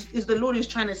 It's the Lord who's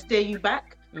trying to steer you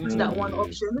back to that one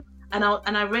option. And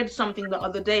I read something the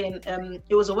other day, and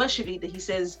it was a worship leader. He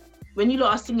says, when you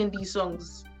lot are singing these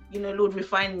songs, Lord,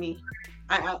 refine me.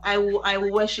 I will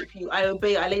worship you. I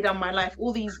obey. I lay down my life.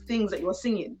 All these things that you're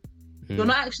singing, you're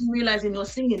not actually realizing you're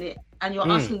singing it, and you're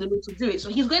asking the Lord to do it. So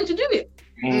He's going to do it.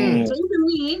 So even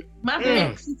me,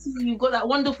 Maverick City, you've got that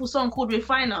wonderful song called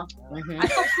Refiner. I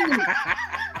stopped singing it.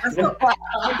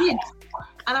 I did,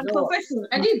 and I'm confessing.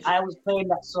 I did. I was playing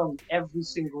that song every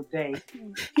single day,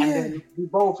 and then we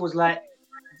both was like,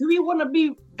 do we want to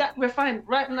be that refined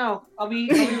right now? Are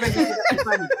we ready for that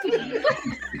refinement?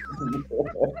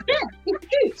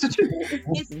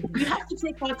 You have to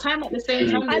take our time at the same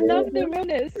time. I love the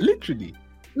realness. Literally.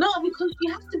 No, because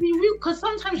you have to be real. Because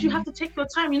sometimes you have to take your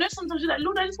time. Sometimes you're like,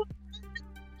 Lord, I just want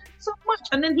so much,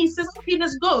 and then He says, okay,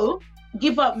 let's go.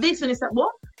 Give up this, and it's like,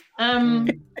 what?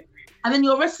 And then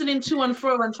you're wrestling to and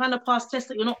fro and trying to pass tests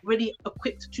that you're not really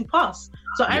equipped to pass.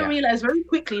 So I realized very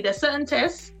quickly there's certain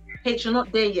tests, H, you're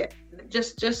not there yet.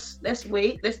 Just let's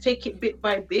wait. Let's take it bit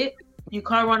by bit. You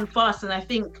can't run fast, and I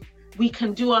think we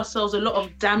can do ourselves a lot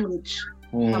of damage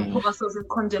and put ourselves in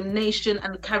condemnation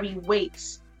and carry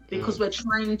weights because we're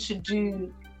trying to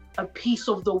do a piece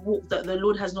of the walk that the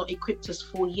Lord has not equipped us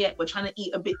for yet. We're trying to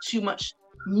eat a bit too much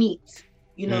meat.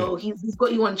 He's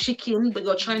got you on chicken, but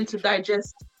you're trying to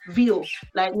digest veal.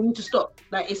 Like, you need to stop.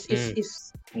 Like, it's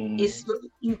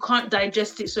you can't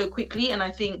digest it so quickly, and I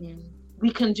think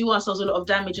we can do ourselves a lot of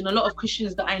damage. And a lot of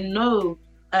Christians that I know,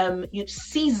 you're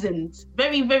seasoned,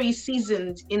 very, very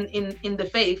seasoned in the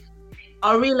faith,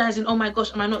 are realizing, oh my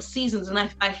gosh, am I not seasoned?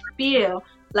 And I fear,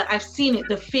 like, I've seen it,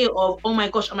 the fear of, oh my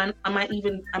gosh, am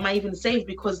I even saved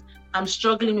because I'm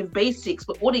struggling with basics?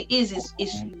 But what it is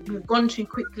we've gone too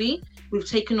quickly, we've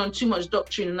taken on too much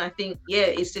doctrine, and I think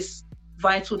it's just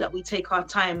vital that we take our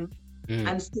time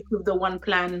and stick with the one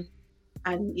plan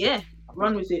and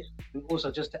run with it.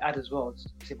 Also, just to add as well,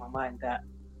 it's in my mind that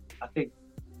I think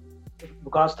in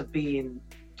regards to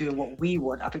doing what we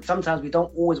want, I think sometimes we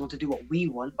don't always want to do what we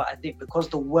want, but I think because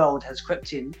the world has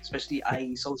crept in, especially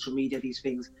i.e. social media, these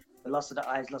things, the lust of the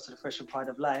eyes, lust of the flesh and pride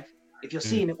of life, if you're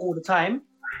seeing it all the time,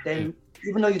 then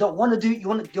even though you don't want to do, you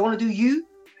want to do you want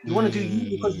to do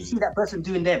you because you see that person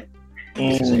doing them. So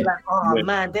you're like, oh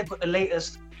man, they've got the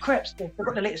latest crepes, they've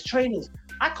got the latest trainers.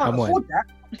 I can't afford that.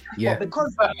 But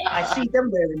because I see them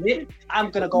wearing it,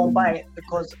 I'm gonna go and buy it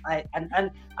because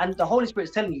and the Holy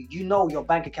Spirit's telling you, your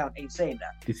bank account ain't saying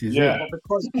that. This is but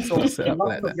because the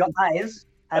lust of your eyes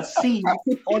has seen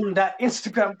on that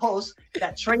Instagram post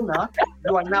that trainer,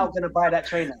 you are now gonna buy that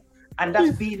trainer, and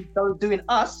that's doing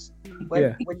us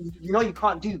when you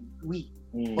can't do we.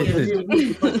 But you're doing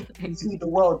we because you see the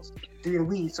world doing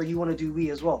we, so you want to do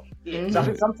we as well. So I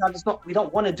think sometimes it's not we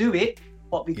don't want to do it,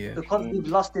 but because we've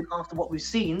lusted after what we've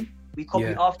seen, we copy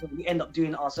after, we end up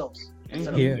doing it ourselves.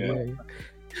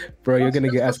 Bro, you're gonna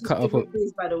get us cut off.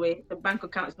 By the way, the bank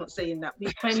account is not saying that.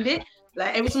 We planned it.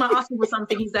 Like, every time I ask him for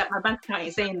something, he's like, my bank account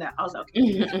ain't saying that. I was like,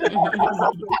 okay.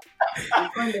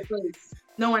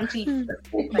 No one teeth.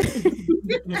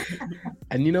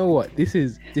 And you know what? This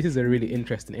is a really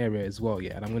interesting area as well,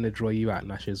 and I'm gonna draw you out,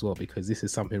 Nash, as well, because this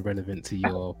is something relevant to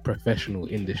your professional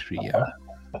industry,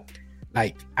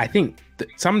 Like, I think that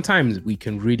sometimes we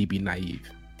can really be naive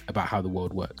about how the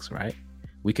world works, right?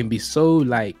 We can be so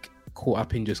like caught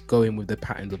up in just going with the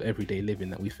patterns of everyday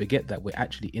living that we forget that we're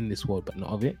actually in this world but not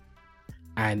of it.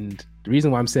 And the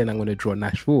reason why I'm saying I'm going to draw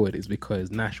Nash forward is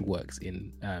because Nash works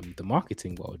in the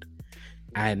marketing world,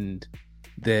 and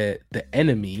the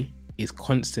enemy is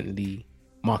constantly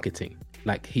marketing.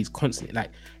 Like he's constantly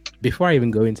like, before I even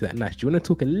go into that, Nash, do you want to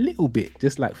talk a little bit,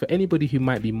 just like for anybody who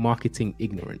might be marketing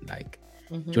ignorant, like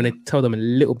do you want to tell them a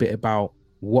little bit about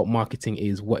what marketing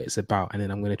is, what it's about, and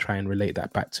then I'm going to try and relate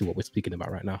that back to what we're speaking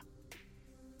about right now.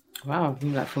 Wow,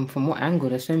 like from what angle?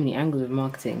 There's so many angles of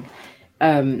marketing.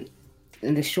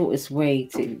 And the shortest way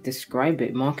to describe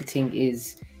it, marketing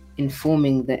is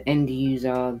informing the end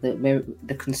user,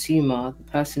 the consumer,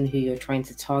 the person who you're trying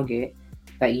to target,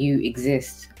 that you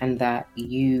exist and that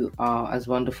you are as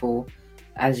wonderful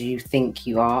as you think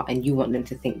you are, and you want them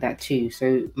to think that too.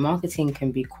 So marketing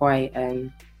can be quite a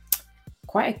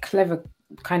clever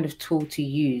kind of tool to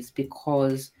use,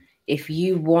 because if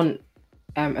you want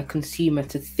a consumer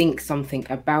to think something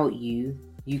about you,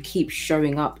 you keep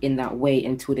showing up in that way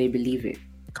until they believe it.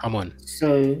 Come on.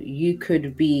 So you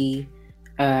could be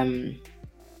selling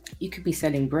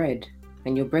bread,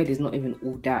 and your bread is not even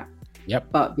all that. Yep.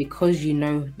 But because you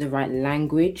know the right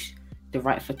language, the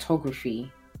right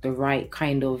photography, the right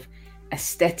kind of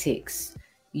aesthetics,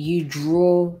 you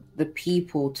draw the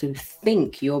people to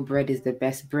think your bread is the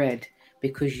best bread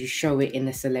because you show it in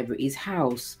a celebrity's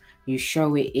house. You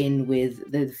show it in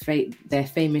with their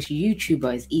famous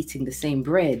YouTuber is eating the same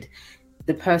bread.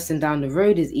 The person down the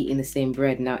road is eating the same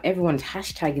bread. Now everyone's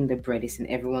hashtagging the bread. It's in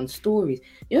everyone's stories.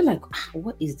 You're like,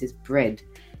 what is this bread?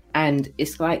 And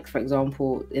it's like, for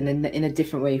example, in a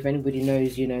different way, if anybody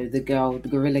knows, you know, the girl, the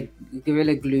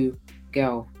Gorilla Glue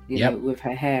girl, you know, with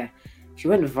her hair. She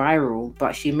went viral,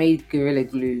 but she made Gorilla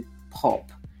Glue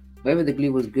pop. Whether the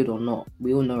glue was good or not,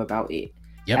 we all know about it.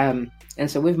 Yep. And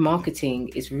so with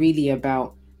marketing, it's really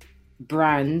about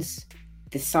brands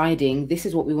deciding this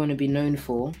is what we want to be known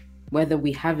for. Whether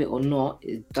we have it or not,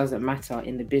 it doesn't matter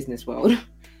in the business world.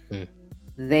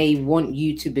 They want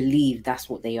you to believe that's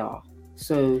what they are.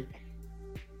 So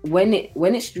when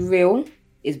it's real,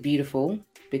 it's beautiful,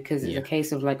 because it's a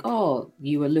case of like, oh,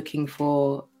 you were looking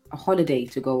for a holiday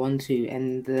to go on to,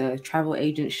 and the travel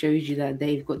agent shows you that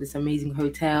they've got this amazing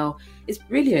hotel. It's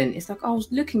brilliant. It's like, I was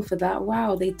looking for that.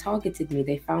 Wow, they targeted me.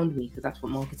 They found me, because that's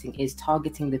what marketing is,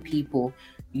 targeting the people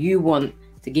you want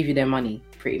to give you their money,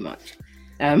 pretty much.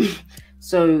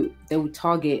 So they will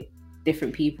target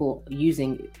different people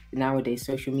using nowadays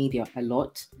social media a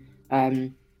lot.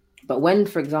 But when,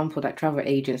 for example, that travel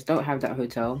agents don't have that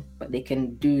hotel, but they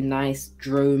can do nice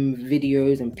drone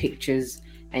videos and pictures,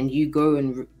 and you go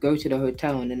to the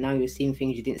hotel, and then now you're seeing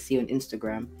things you didn't see on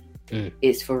Instagram.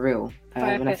 It's for real.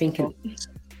 And I think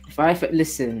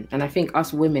listen, and I think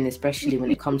us women, especially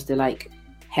when it comes to like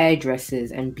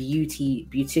hairdressers and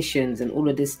beauticians and all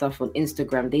of this stuff on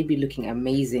Instagram, they be looking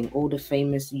amazing. All the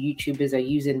famous YouTubers are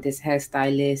using this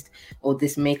hairstylist or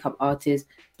this makeup artist,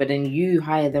 but then you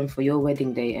hire them for your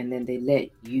wedding day and then they let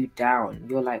you down.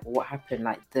 You're like, what happened?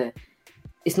 Like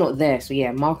it's not there. So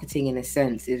yeah, marketing in a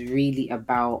sense is really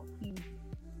about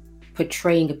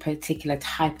portraying a particular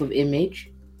type of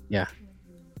image,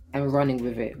 and running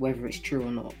with it, whether it's true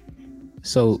or not.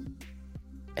 So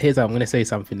I'm going to say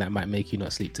something that might make you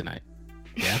not sleep tonight.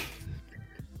 Yeah.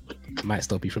 Might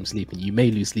stop you from sleeping. You may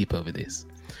lose sleep over this,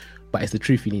 but it's the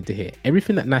truth you need to hear.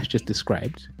 Everything that Nash just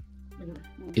described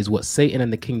is what Satan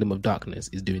and the kingdom of darkness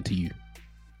is doing to you.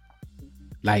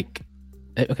 Like,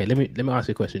 okay, let me ask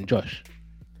you a question, Josh.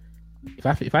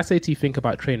 If I say to you, think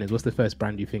about trainers, what's the first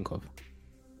brand you think of?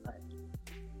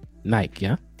 Nike,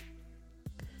 yeah?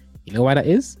 You know why that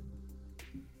is?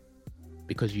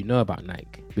 Because you know about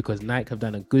Nike. Because Nike have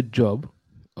done a good job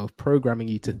of programming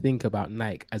you to think about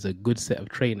Nike as a good set of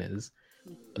trainers,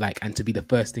 like, and to be the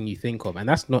first thing you think of. And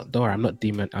that's not, don't worry, I'm not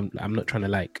trying to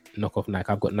like knock off Nike.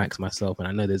 I've got Nikes myself, and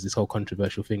I know there's this whole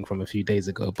controversial thing from a few days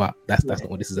ago, but that's not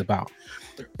what this is about.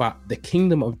 But the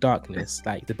kingdom of darkness,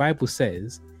 like the Bible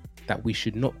says, that we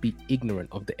should not be ignorant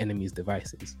of the enemy's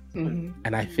devices.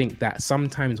 And I think that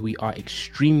sometimes we are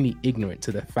extremely ignorant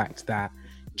to the fact that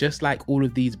just like all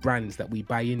of these brands that we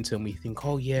buy into and we think,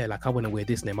 oh yeah, like I want to wear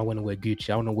this name, I want to wear Gucci,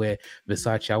 I want to wear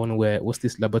Versace, I want to wear, what's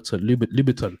this,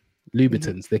 Louboutins,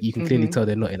 that you can clearly tell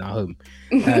they're not in our home.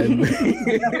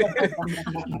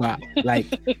 But like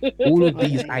all of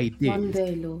these ideas, One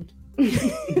day, Lord.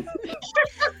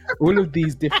 all of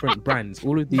these different brands,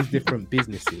 all of these different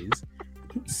businesses,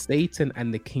 Satan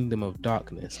and the kingdom of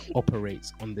darkness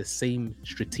operates on the same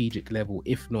strategic level,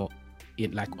 if not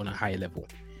in like on a higher level.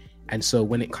 And so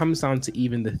when it comes down to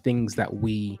even the things that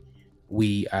we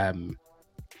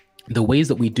the ways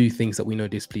that we do things that we know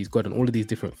displease God and all of these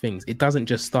different things, it doesn't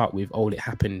just start with, oh, it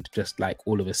happened just like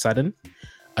all of a sudden.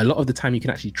 A lot of the time you can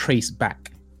actually trace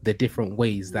back the different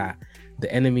ways that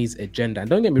the enemy's agenda, and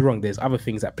don't get me wrong, there's other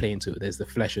things that play into it. There's the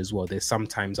flesh as well. There's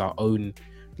sometimes our own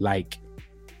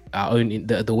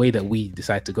the way that we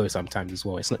decide to go sometimes as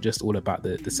well. It's not just all about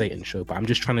the Satan show, but I'm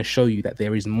just trying to show you that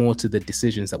there is more to the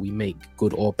decisions that we make,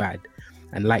 good or bad.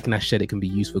 And like Nash said, it can be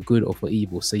used for good or for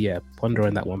evil. So yeah, ponder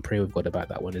on that one, pray with God about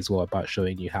that one as well, about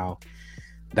showing you how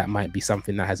that might be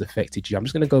something that has affected you. I'm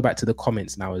just going to go back to the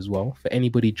comments now as well. For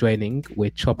anybody joining, we're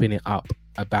chopping it up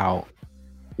about,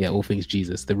 all things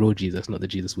Jesus, the real Jesus, not the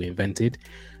Jesus we invented.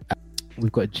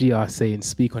 We've got GR saying,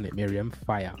 speak on it, Miriam,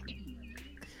 fire.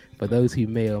 For those who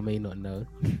may or may not know,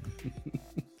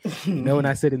 when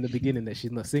I said in the beginning that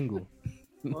she's not single.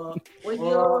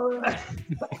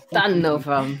 Don't know,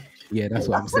 fam. Yeah, that's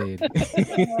what I'm saying.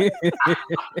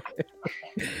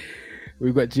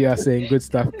 We've got GR saying, good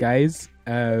stuff, guys.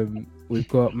 We've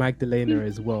got Magdalena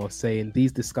as well saying,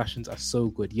 these discussions are so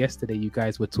good. Yesterday, you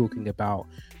guys were talking about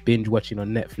binge watching on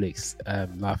Netflix,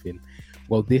 laughing.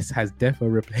 Well, this has definitely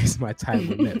replaced my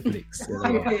time on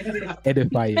Netflix.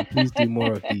 Edifying. Please do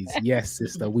more of these. Yes,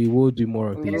 sister, we will do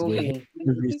more of these. We're here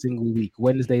every single week.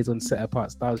 Wednesdays on Set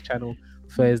Apart Stars channel.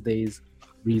 Thursdays,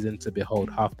 Reason to Behold,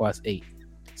 8:30.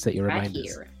 Set your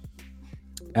reminders.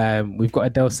 We've got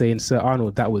Adele saying, Sir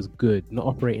Arnold, that was good. Not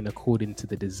operating according to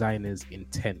the designer's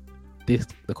intent.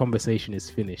 The conversation is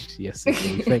finished. Yes,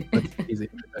 we thank God for his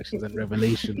introductions and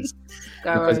revelations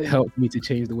because it helped me to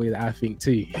change the way that I think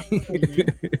too.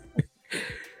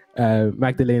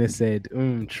 Magdalena said,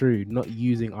 true, not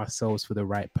using ourselves for the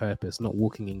right purpose, not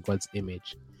walking in God's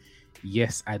image.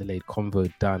 Yes, Adelaide,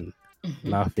 convo done.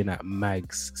 Laughing at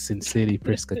Mags. Sincerely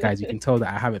Priska. Guys, you can tell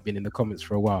that I haven't been in the comments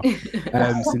for a while.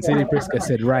 Sincerely Priska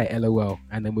said, right, LOL.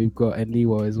 And then we've got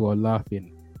Aniwa as well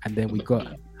laughing. And then we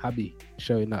got Hubby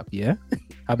showing up, yeah?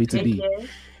 Hubby to be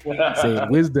saying,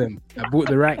 wisdom, I bought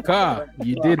the right car.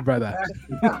 You did, brother.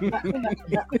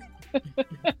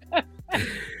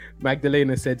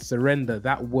 Magdalena said, surrender.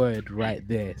 That word right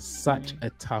there, such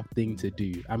a tough thing to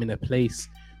do. I'm in a place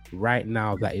right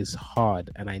now that is hard,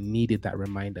 and I needed that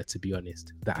reminder, to be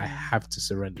honest, that I have to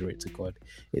surrender it to God.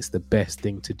 It's the best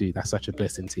thing to do. That's such a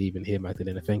blessing to even hear,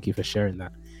 Magdalena. Thank you for sharing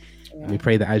that. And we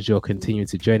pray that as you're continuing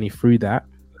to journey through that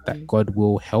God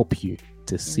will help you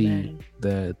to see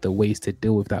the ways to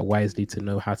deal with that wisely, to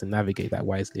know how to navigate that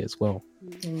wisely as well.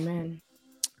 Amen.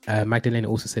 Magdalena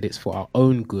also said it's for our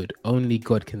own good. Only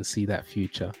God can see that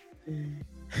future.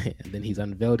 And then he's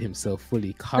unveiled himself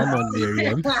fully. Come on,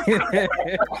 Miriam.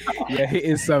 Yeah,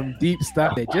 hitting some deep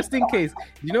stuff there. Just in case,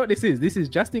 you know what this is? This is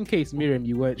just in case, Miriam,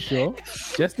 you weren't sure.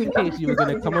 Just in case you were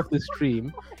going to come off the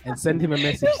stream and send him a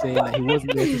message saying that he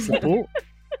wasn't there to support.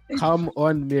 Come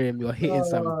on, Miriam, you're hitting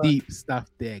some deep stuff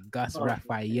there. Gus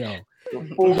Raphael.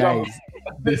 Guys,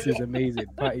 this is amazing.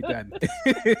 Party done.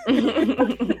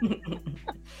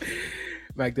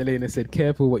 Magdalena said,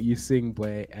 careful what you sing,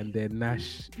 boy. And then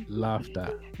Nash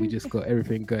laughter. We just got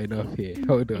everything going off here.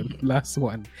 Hold on. Last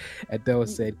one. Adele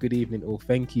said, good evening all.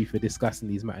 Thank you for discussing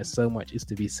these matters. So much is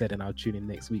to be said, and I'll tune in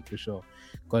next week for sure.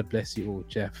 God bless you all.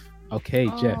 Jeff. Okay,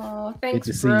 Jeff. Thanks, good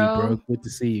to see you, bro. Good to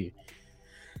see you.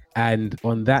 And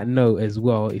on that note as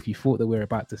well, if you thought that we're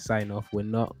about to sign off, we're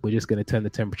not. We're just going to turn the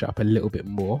temperature up a little bit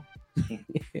more.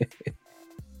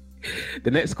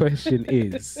 The next question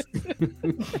is,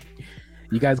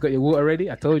 you guys got your water ready?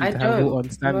 I told you to have water on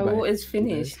standby. My water is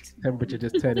finished. Temperature,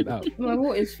 just turn it up. My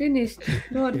water is finished.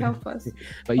 Lord help us.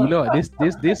 But you know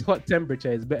what? This hot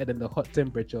temperature is better than the hot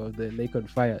temperature of the Lake of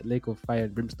Fire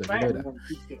and Brimstone. You know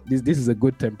that? This is a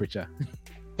good temperature.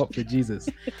 Hot for Jesus.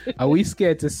 Are we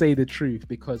scared to say the truth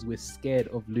because we're scared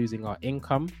of losing our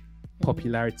income,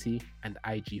 popularity, and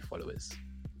IG followers?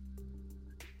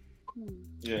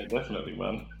 Yeah, definitely,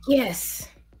 man. Yes.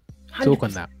 100%. Talk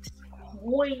on that.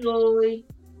 Boy,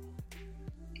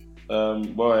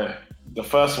 the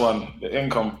first one, the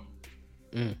income.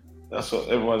 That's what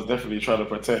everyone's definitely trying to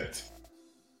protect.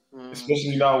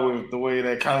 Especially now with the way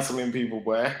they're cancelling people,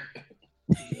 boy.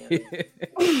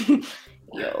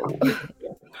 Yo.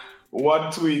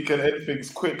 One tweet and everything's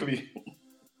quickly.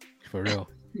 For real.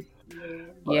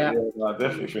 Yeah. I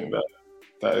definitely think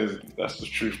that's the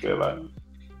truth there. Like,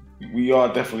 we are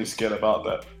definitely scared about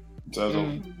that in terms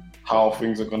of how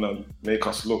things are gonna make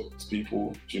us look to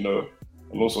people, you know,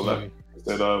 and also like I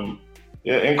said,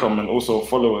 income and also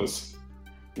followers.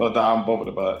 Not that I'm bothered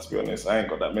about it, to be honest. I ain't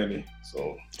got that many,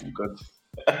 so I'm good.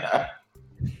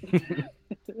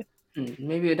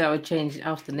 Maybe that would change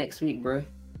after next week, bro. Is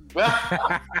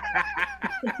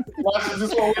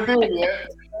this what we're doing, yeah?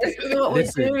 This is what we're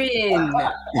doing.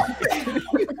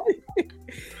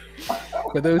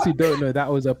 For those who don't know, that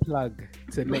was a plug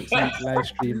to next week's live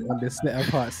stream on the Split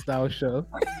Apart Style Show.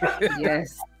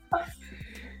 Yes.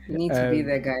 You need to be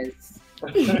there, guys.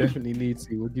 You definitely need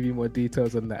to. We'll give you more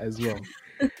details on that as well.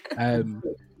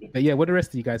 But yeah, what do the rest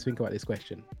of you guys think about this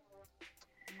question?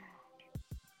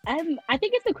 I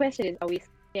think if the question is, are we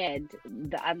scared?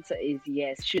 The answer is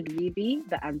yes. Should we be?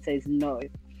 The answer is no.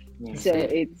 Yes. So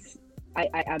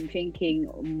I'm thinking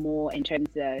more in terms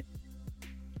of,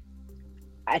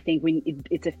 I think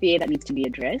it's a fear that needs to be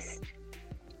addressed.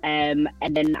 And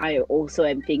then I also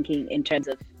am thinking in terms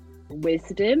of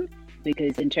wisdom,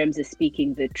 because in terms of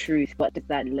speaking the truth, what does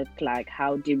that look like?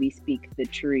 How do we speak the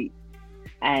truth?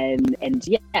 And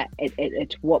yeah,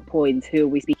 at what points, who are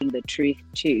we speaking the truth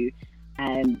to?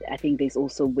 And I think there's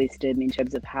also wisdom in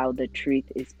terms of how the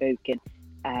truth is spoken.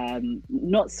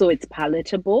 Not so it's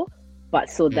palatable, but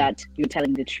so that you're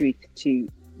telling the truth to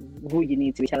who you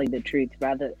need to be telling the truth,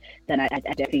 rather than I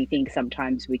definitely think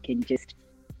sometimes we can just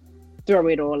throw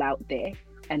it all out there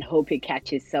and hope it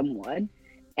catches someone.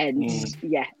 And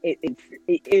yeah,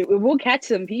 it will catch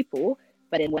some people,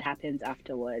 but then what happens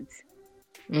afterwards?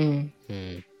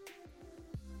 It's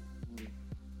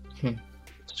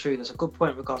true. That's a good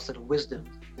point in regards to the wisdom,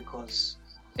 because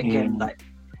again, like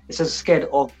it says scared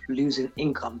of losing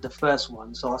income, the first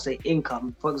one. So I'll say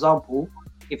income. For example,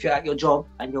 if you're at your job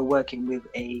and you're working with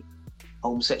a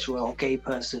homosexual or gay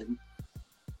person,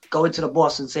 going to the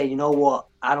boss and saying, you know what,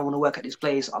 I don't want to work at this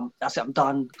place. That's it, I'm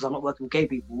done because I'm not working with gay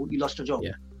people. You lost your job.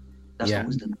 Yeah. That's not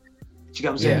wisdom. Do you get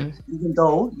what I'm saying? Even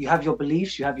though you have your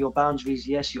beliefs, you have your boundaries,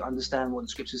 yes, you understand what the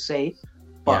scriptures say,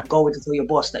 but going to tell your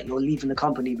boss that you're leaving the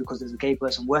company because there's a gay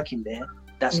person working there,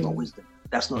 that's not wisdom.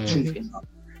 That's not truth enough.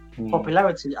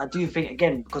 Popularity, I do think,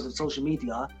 again, because of social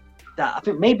media, that I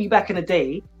think maybe back in the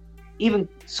day, even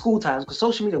school times, because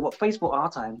social media, Facebook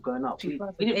our time growing up, we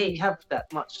didn't really have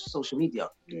that much social media.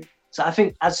 So I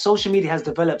think as social media has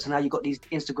developed, and now you've got these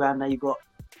Instagram, now you've got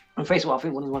on Facebook, I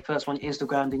think one of my first one,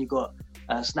 Instagram, then you got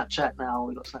Snapchat now,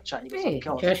 you got Snapchat, and you got something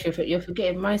else. Josh, you're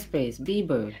forgetting MySpace,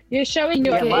 Bebo. You're showing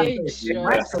your age.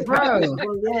 MySpace, bro.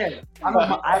 Yeah.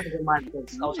 I haven't been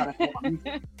MySpace. I was trying to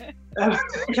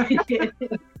think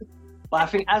But I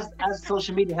think as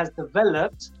social media has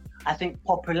developed, I think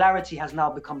popularity has now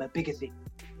become a bigger thing.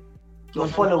 Your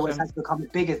followers has become a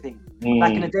bigger thing.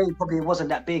 Back in the day, probably it wasn't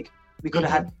that big. We could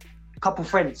have had a couple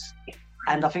friends.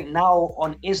 And I think now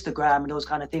on Instagram and those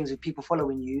kind of things with people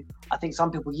following you, I think some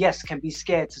people, yes, can be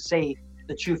scared to say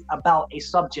the truth about a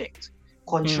subject,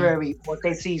 contrary, or if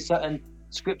they see certain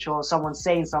scripture or someone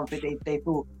saying something, they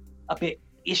feel a bit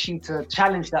issue to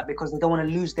challenge that because they don't want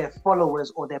to lose their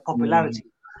followers or their popularity.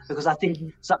 Because I think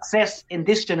success in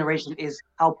this generation is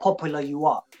how popular you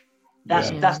are. That's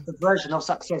the version of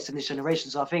success in this generation.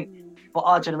 So I think for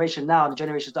our generation now, and the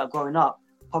generations that are growing up,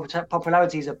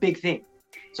 popularity is a big thing.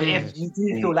 So if you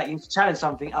do feel like you need to challenge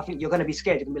something, I think you're going to be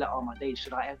scared. You're going to be like, oh my days,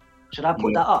 should I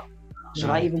put that up? Should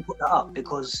I even put that up?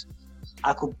 Because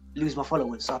I could lose my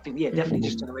followers. So I think, definitely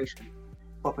this generation,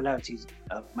 popularity is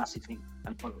a massive thing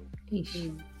and following.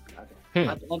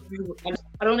 I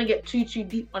don't want to get too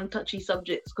deep on touchy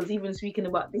subjects, because even speaking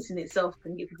about this in itself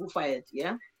can get people fired.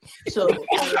 Yeah. So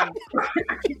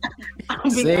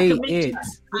it's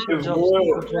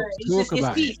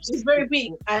very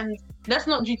big, and that's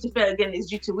not due to fear. Again, it's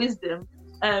due to wisdom.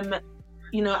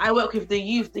 I work with the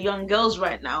youth, the young girls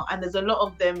right now, and there's a lot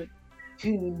of them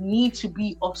who need to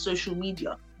be off social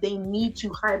media. They need to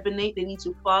hibernate. They need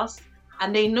to fast.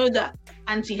 And they know that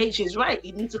anti-H is right.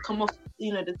 You need to come off,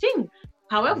 the thing.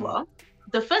 However,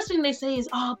 the first thing they say is,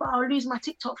 but I'll lose my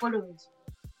TikTok followers.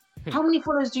 How many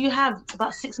followers do you have?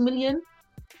 About 6 million?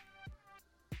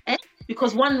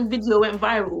 Because one video went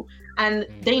viral and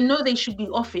they know they should be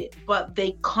off it, but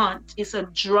they can't. It's a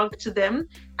drug to them.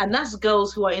 And that's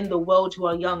girls who are in the world who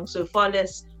are young. So far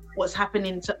less what's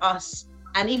happening to us.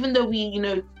 And even though we,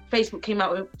 Facebook came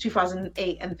out in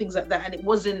 2008 and things like that, and it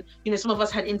wasn't, some of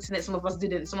us had internet, some of us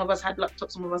didn't, some of us had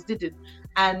laptops, some of us didn't.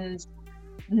 And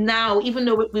now, even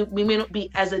though we may not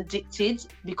be as addicted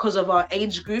because of our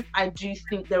age group, I do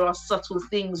think there are subtle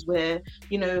things where,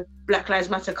 Black Lives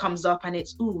Matter comes up and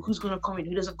it's, who's going to comment,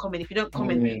 who doesn't comment? If you don't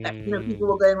comment,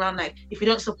 people are going around like, if you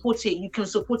don't support it, you can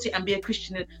support it and be a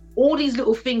Christian, and all these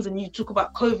little things. And you talk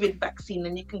about COVID vaccine,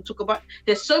 and you can talk about,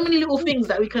 there's so many little things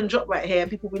that we can drop right here, and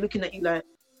people will be looking at you like,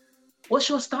 what's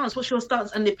your stance?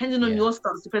 And depending on your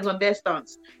stance, depends on their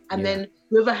stance. And then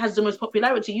whoever has the most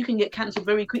popularity, you can get cancelled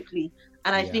very quickly.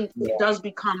 And I think it does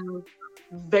become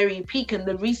very peak. And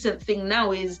the recent thing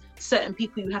now is certain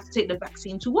people, you have to take the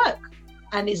vaccine to work.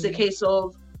 And it's a case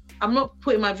of, I'm not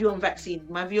putting my view on vaccine.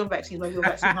 My view on vaccine is my view on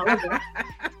vaccine.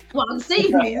 what I'm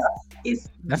saying is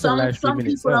That's some in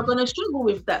people itself. are going to struggle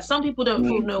with that. Some people don't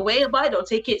feel no way about it. They'll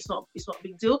take it. It's not a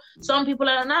big deal. Some people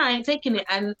are like, nah, I ain't taking it.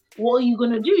 And what are you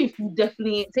going to do if you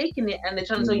definitely ain't taking it? And they're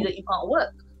trying to tell you that you can't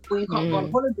work or you can't go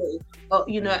on holiday, or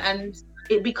and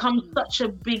it becomes such a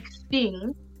big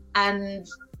thing. And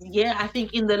yeah, I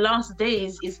think in the last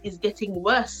days is getting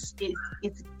worse.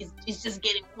 It's just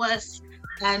getting worse.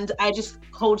 And I just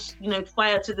hold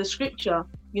fire to the scripture.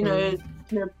 Not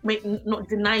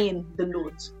denying the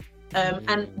Lord.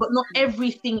 But not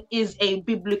everything is a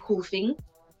biblical thing,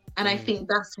 and I think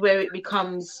that's where it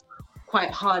becomes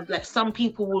quite hard. Like some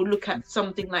people will look at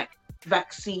something like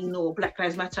vaccine or Black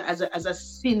Lives Matter as a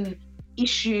sin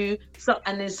issue,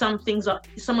 and then some of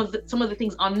the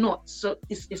things are not. So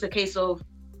it's a case of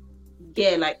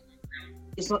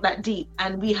it's not that deep,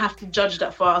 and we have to judge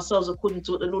that for ourselves according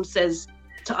to what the Lord says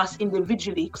to us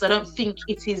individually. Because I don't think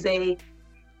it is a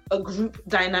group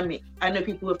dynamic. I know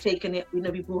people who have taken it. We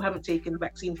know people who haven't taken the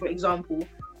vaccine, for example.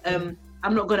 I'm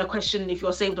not going to question if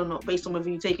you're saved or not based on whether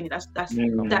you've taken it.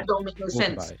 That don't make no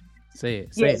sense. Say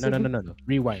it. No.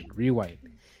 Rewind.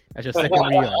 That's your second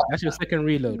reload. That's your second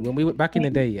reload. When we went back in the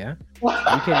day, you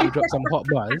dropped some hot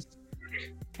bars.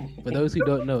 For those who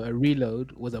don't know, a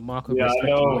reload was a mark of respect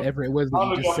for whatever it was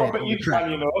that you just said on the track.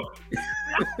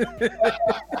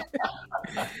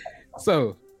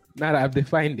 So now that I've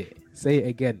defined it, say it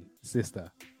again,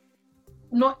 sister.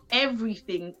 Not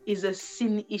everything is a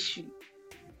sin issue.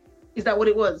 Is that what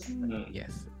it was?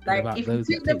 Yes. Like if you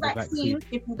take the vaccine,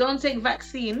 if you don't take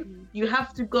vaccine, you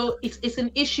have to go. It's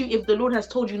an issue if the Lord has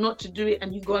told you not to do it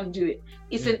and you go and do it.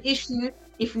 It's an issue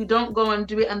if you don't go and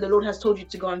do it and the Lord has told you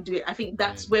to go and do it. I think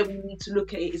that's where we need to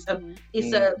look at it.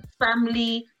 It's a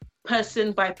family,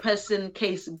 person by person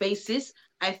case basis.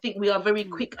 I think we are very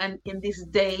quick and in this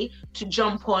day to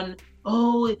jump on,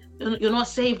 you're not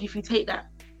saved if you take that,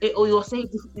 or you're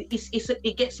saved.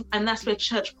 It gets, and that's where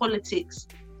church politics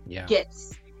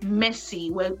gets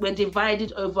messy. We're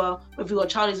divided over whether your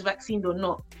child is vaccinated or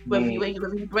not, whether you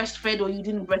breastfed or you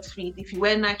didn't breastfeed, if you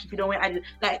wear Nike, if you don't wear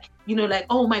Adidas,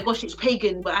 oh my gosh, it's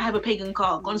pagan, but I have a pagan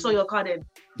car. Go and sell your car then.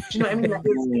 Do you know what I mean? Like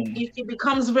it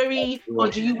becomes very, or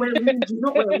do you wear weave? Do you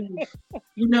not wear weave?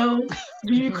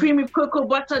 Do you cream with cocoa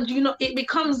butter? Do you not?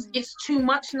 It's too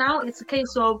much now. It's a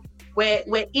case of we're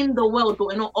in the world, but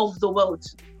we're not of the world.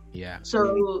 Yeah.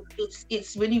 So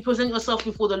it's when you present yourself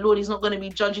before the Lord, He's not going to be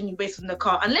judging you based on the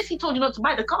car, unless He told you not to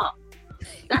buy the car.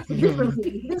 That's the different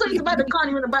thing. If He told you to buy the car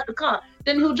and you want to buy the car,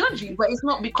 then He'll judge you. But it's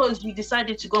not because you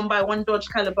decided to go and buy one Dodge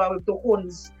Caliber with the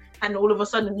horns, and all of a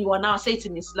sudden you are now a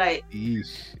Satanist. Like,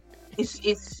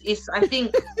 it's. I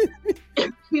think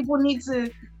people need to.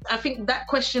 I think that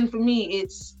question for me,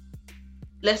 it's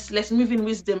let's move in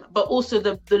wisdom, but also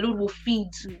the Lord will feed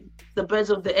the birds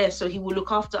of the air, so He will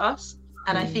look after us.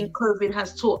 And I think COVID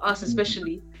has taught us,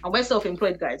 especially, and we're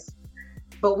self-employed guys,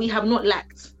 but we have not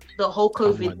lacked. The whole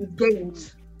COVID, we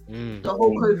gained the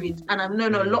whole COVID. And I've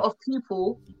known a lot of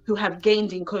people who have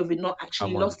gained in COVID, not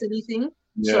actually lost anything.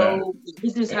 Yeah. So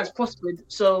business has prospered.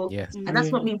 So, and that's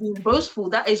not me being boastful.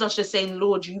 That is us just saying,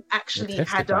 Lord, you actually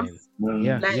had us.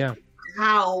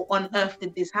 How on earth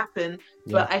did this happen?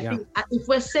 But I think if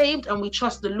we're saved and we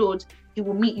trust the Lord, He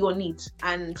will meet your needs.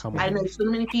 And I know so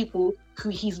many people who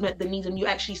He's met the needs, and you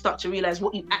actually start to realize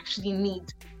what you actually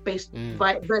need based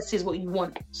versus what you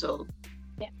want. So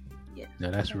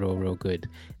no, that's real good.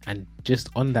 And just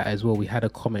on that as well, we had a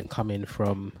comment coming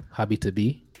from Hubby to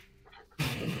Be.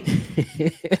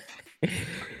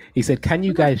 He said, can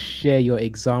you guys share your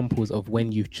examples of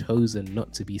when you've chosen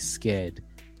not to be scared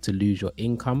to lose your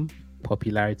income,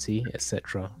 popularity,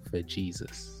 etc. for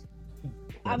Jesus?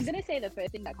 I'm gonna say the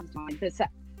first thing that comes to mind,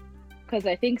 because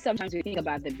I think sometimes we think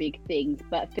about the big things,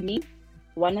 but for me,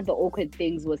 one of the awkward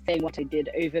things was saying what I did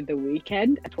over the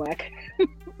weekend at work.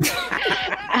 It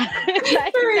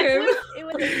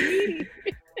was really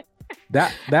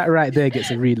that right there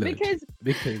gets a reload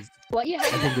because what you I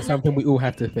think it's something we all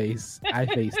have to face. I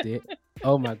faced it.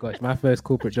 Oh my gosh, my first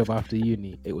corporate job after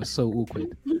uni, it was so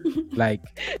awkward.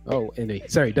 Anyway,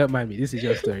 sorry, don't mind me. This is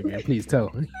your story, man. Please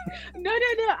tell. No.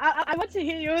 I want to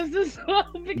hear yours as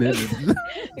well because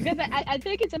I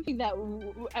think it's something that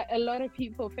a lot of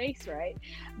people face, right?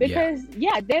 Because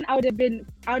then I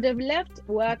would have left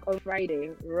work on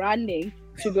Friday, running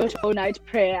to go to all-night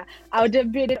prayer. I would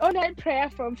have been in all-night prayer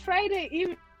from Friday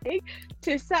evening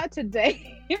to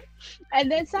Saturday,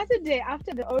 and then Saturday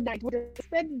after the all-night would have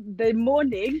spent the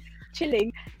morning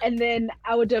chilling, and then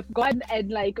I would have gone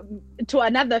and to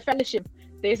another fellowship.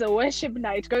 There's a worship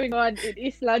night going on in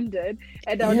East London,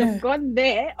 and I would have gone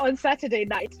there on Saturday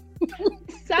night.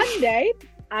 Sunday,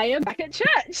 I am back at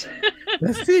church.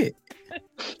 That's it.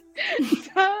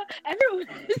 So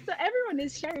everyone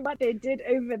is sharing what they did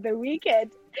over the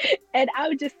weekend, and I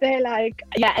would just say like,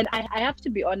 yeah. And I have to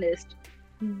be honest.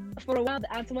 For a while,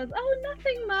 the answer was, "Oh,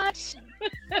 nothing much."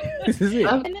 This is it.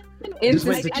 And then Just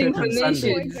went to church on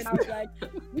Sunday.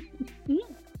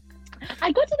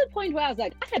 I got to the point where I was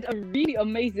like, I had a really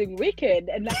amazing weekend,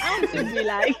 and the answer would be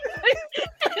like,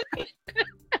 I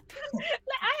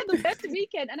had the best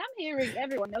weekend, and I'm hearing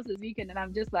everyone else's weekend, and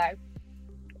I'm just like,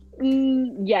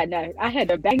 yeah, no, I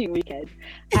had a banging weekend.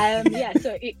 Yeah,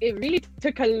 so it really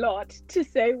took a lot to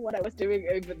say what I was doing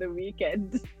over the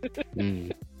weekend.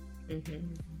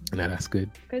 No, that's good.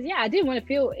 Because yeah, I didn't want to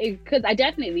feel it, because I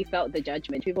definitely felt the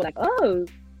judgment. People were like, oh,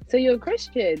 so you're a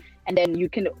Christian, and then you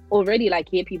can already like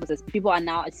hear people are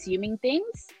now assuming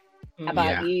things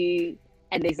about you,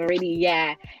 and there's already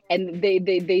and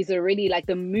there's already like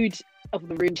the mood of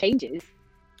the room changes,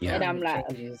 and I'm like,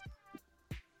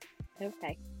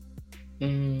 okay.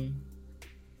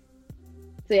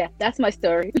 So yeah, that's my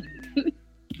story.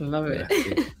 Love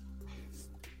it.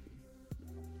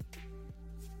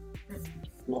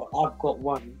 Well, I've got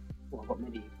one. Well, I've got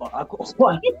many, but I've got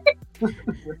one.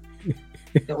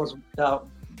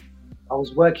 I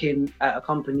was working at a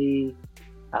company.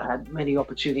 I had many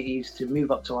opportunities to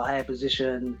move up to a higher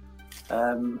position.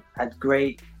 Had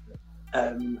great.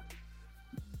 It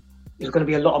was going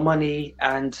to be a lot of money,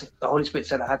 and the Holy Spirit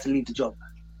said I had to leave the job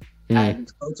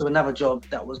and go to another job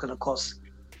that was going to cost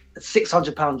a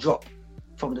 £600 drop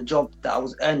from the job that I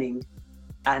was earning.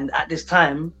 And at this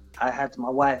time, I had my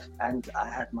wife and I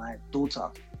had my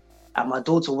daughter, and my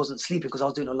daughter wasn't sleeping because I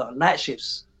was doing a lot of night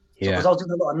shifts. So because I was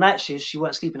doing a lot of night shifts, she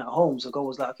weren't sleeping at home. So God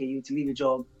was like, okay, you need to leave your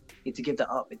job, you need to give that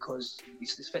up because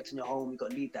it's affecting your home. You got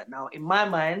to leave that. Now, in my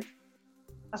mind,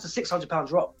 that's a £600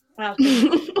 drop.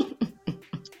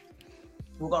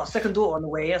 We've got a second daughter on the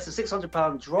way. That's a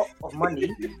 £600 drop of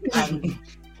money, and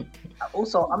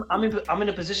also I'm in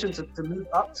a position to move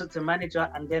up to manager,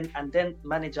 and then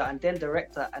manager, and then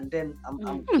director, and then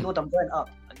Lord, I'm going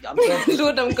up.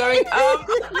 Lord, I'm going up.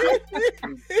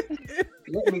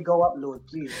 Let me go up, Lord,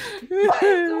 please.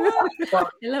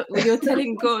 But, you're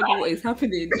telling God what is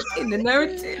happening in the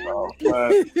narrative.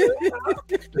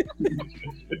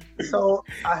 So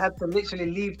I had to literally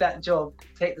leave that job,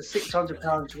 take the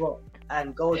 £600 drop,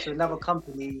 and go to another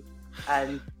company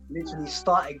and literally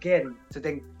start again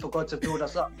for God to build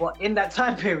us up. But in that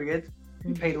time period,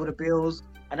 we paid all the bills,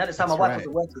 and at the time my wife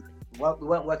wasn't working. We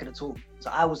weren't working at all, so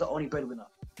I was the only breadwinner.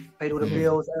 Paid all the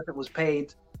bills, everything was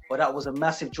paid, but that was a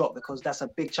massive drop because that's a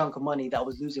big chunk of money that I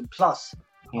was losing. Plus,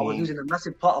 I was losing a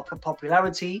massive part of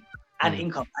popularity and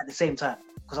income at the same time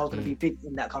because I was going to be big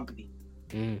in that company.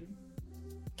 Do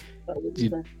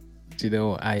you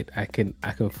know, I can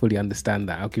fully understand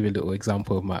that. I'll give you a little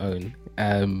example of my own.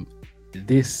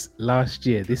 This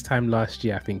time last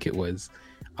year, I think it was,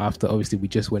 after obviously we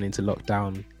just went into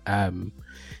lockdown,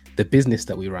 the business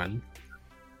that we run,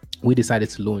 we decided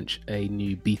to launch a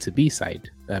new B2B side,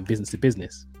 business to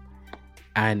business.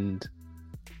 And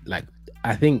like,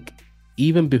 I think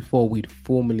even before we'd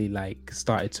formally like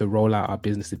started to roll out our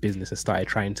business to business and started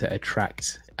trying to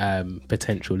attract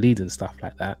potential leads and stuff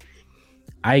like that,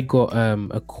 I got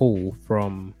a call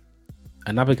from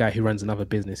another guy who runs another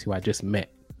business who I just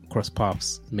met, cross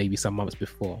paths maybe some months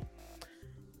before.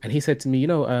 And he said to me, you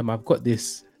know, I've got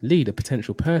this lead, a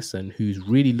potential person who's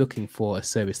really looking for a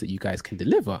service that you guys can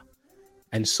deliver.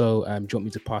 And so do you want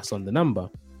me to pass on the number?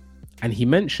 And he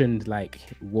mentioned like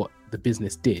what the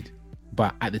business did.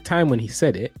 But at the time when he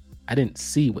said it, I didn't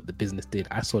see what the business did.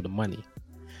 I saw the money.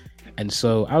 And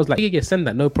so I was like, yeah, send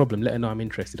that, no problem. Let her know I'm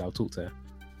interested. I'll talk to her.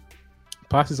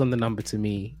 Passes on the number to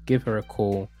me, give her a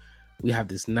call. We have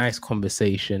this nice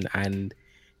conversation, and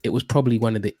it was probably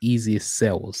one of the easiest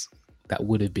sales that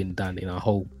would have been done in our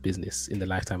whole business, in the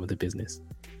lifetime of the business.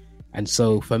 And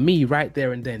so for me, right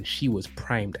there and then, she was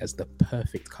primed as the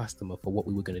perfect customer for what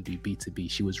we were going to do B2B.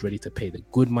 She was ready to pay the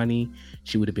good money.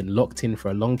 She would have been locked in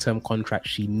for a long-term contract.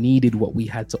 She needed what we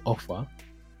had to offer.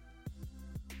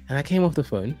 And I came off the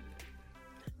phone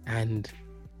and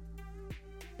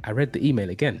I read the email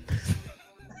again.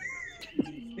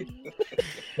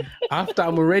 After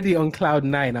I'm already on cloud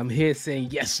 9, I'm here saying,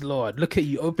 yes, Lord, look at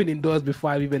you opening doors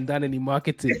before I've even done any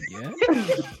marketing. Yeah.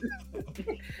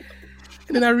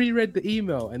 And then I reread the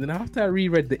email. And then after I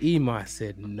reread the email, I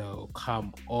said, no,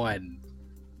 come on.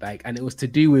 Like, and it was to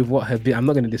do with what I'm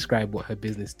not going to describe what her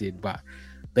business did, but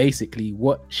basically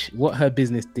what her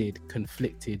business did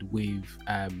conflicted with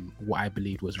what I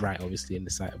believed was right, obviously, in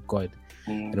the sight of God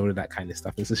and all of that kind of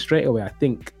stuff. And so straight away, I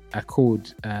think I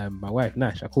called my wife,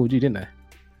 Nash. I called you, didn't I?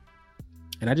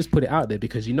 And I just put it out there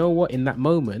because you know what? In that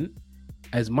moment,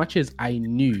 as much as I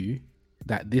knew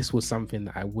that this was something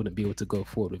that I wouldn't be able to go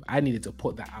forward with. I needed to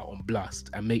put that out on blast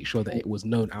and make sure that it was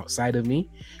known outside of me,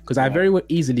 because I very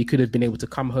easily could have been able to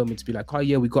come home and to be like, oh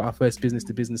yeah, we got our first business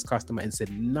to business customer, and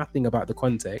said nothing about the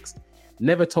context,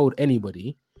 never told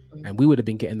anybody, and we would have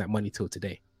been getting that money till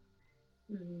today.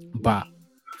 But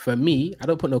for me, I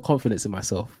don't put no confidence in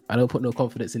myself. I don't put no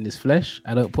confidence in this flesh.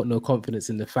 I don't put no confidence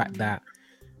in the fact that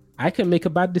I can make a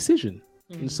bad decision.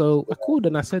 And so I called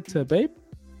and I said to her, babe,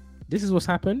 this is what's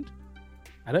happened.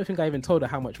 I don't think I even told her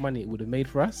how much money it would have made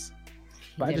for us.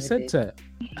 But I just said to her,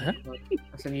 huh?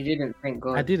 So you didn't, thank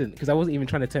God. I didn't, because I wasn't even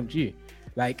trying to tempt you.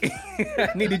 Like, I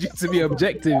needed you to be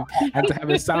objective and to have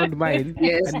a sound mind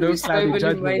and no clouded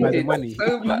judgment by the money.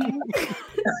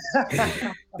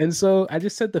 And so I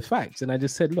just said the facts, and I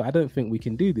just said, look, I don't think we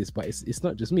can do this, but it's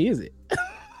not just me, is it?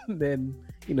 Then,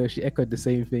 you know, she echoed the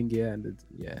same thing,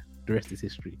 the rest is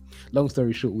history. Long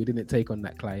story short, we didn't take on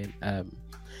that client.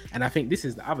 And I think this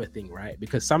is the other thing, right?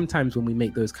 Because sometimes when we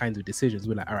make those kinds of decisions,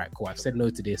 we're like, all right, cool, I've said no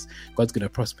to this. God's going to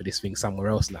prosper this thing somewhere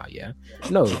else now, yeah?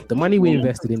 No, the money we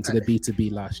invested into the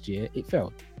B2B last year, it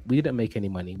failed. We didn't make any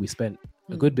money. We spent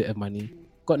a good bit of money,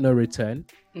 got no return.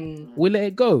 We let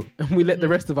it go, and we let the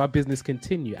rest of our business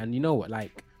continue. And you know what?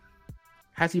 Like,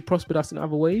 has he prospered us in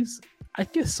other ways? I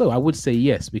guess so. I would say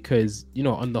yes, because, you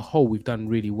know, on the whole, we've done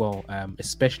really well,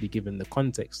 especially given the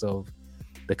context of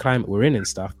the climate we're in and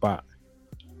stuff. But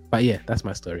yeah, that's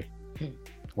my story.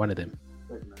 One of them.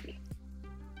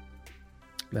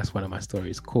 That's one of my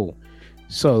stories. Cool.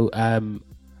 So I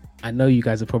know you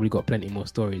guys have probably got plenty more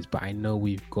stories, but I know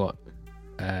we've got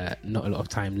not a lot of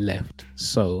time left.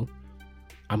 So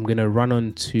I'm going to run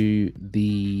on to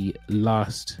the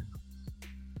last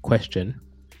question.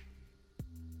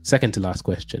 Second to last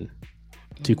question.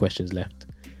 2 questions left.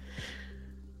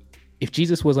 If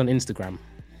Jesus was on Instagram,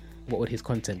 what would his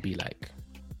content be like?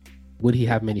 Would he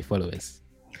have many followers?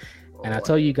 And I'll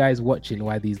tell you guys watching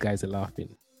why these guys are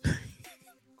laughing.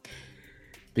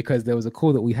 Because there was a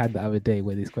call that we had the other day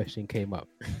where this question came up.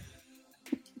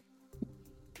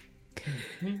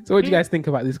 So what do you guys think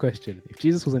about this question? If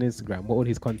Jesus was on Instagram, what would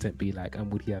his content be like,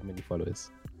 and would he have many followers?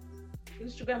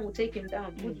 Instagram will take him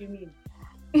down. What do you mean?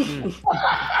 Instagram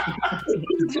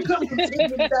will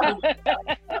take him down.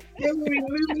 They will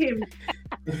remove him.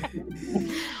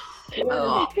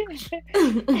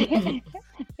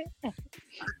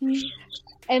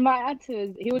 And my answer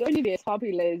is, he would only be as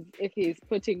popular as if he's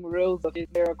putting reels of his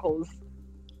miracles.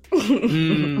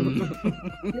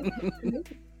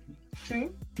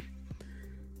 True.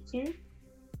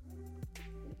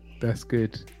 That's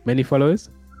good. Many followers?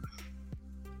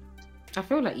 I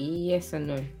feel like yes and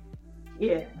no.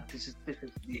 Yeah. This is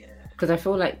different. Yeah. Because I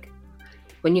feel like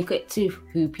when you get to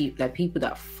who people, like people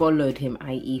that followed him,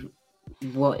 i.e.,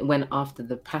 what went after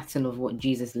the pattern of what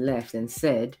Jesus left and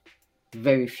said,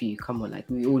 very few. Come on, like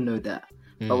we all know that.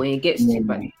 But when it gets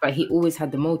to, but he always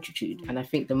had the multitude, and I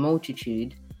think the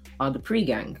multitude are the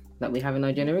pre-gang that we have in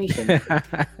our generation.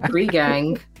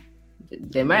 Pre-gang,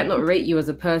 they might not rate you as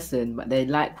a person, but they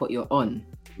like what you're on.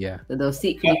 Yeah. So they'll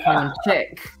secretly come and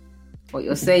check what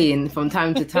you're saying from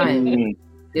time to time,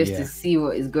 just to see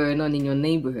what is going on in your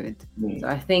neighborhood. So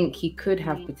I think he could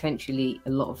have potentially a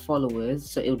lot of followers,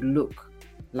 so it would look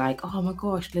like, oh my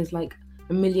gosh, there's like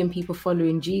 1 million people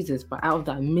following Jesus, but out of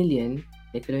that 1 million,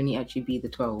 there could only actually be the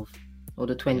 12 or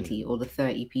the 20 or the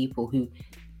 30 people who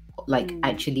like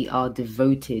actually are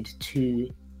devoted to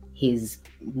his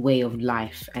way of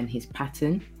life and his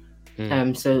pattern.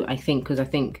 So I think, because I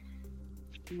think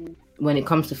when it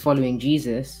comes to following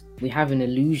Jesus, we have an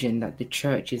illusion that the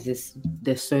church is this,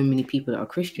 there's so many people that are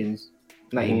Christians,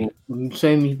 like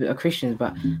so many people are Christians,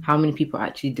 but how many people are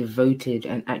actually devoted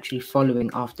and actually following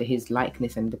after his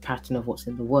likeness and the pattern of what's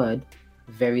in the word?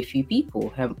 Very few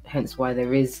people. Hence why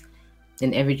there is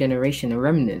in every generation a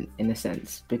remnant, in a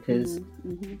sense, because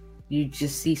you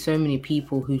just see so many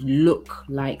people who look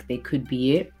like they could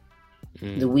be it,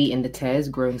 the wheat and the tares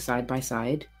growing side by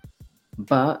side,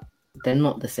 but they're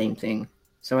not the same thing.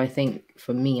 So I think,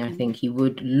 for me, I think he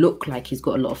would look like he's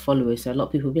got a lot of followers. So a lot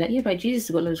of people will be like, yeah, but Jesus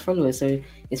has got loads of followers, so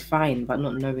it's fine, but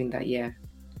not knowing that,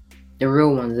 the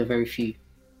real ones are very few.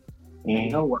 You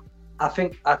know what? I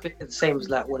think it's the same as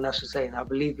like what Nash was saying. I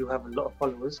believe you have a lot of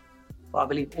followers, but I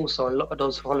believe also a lot of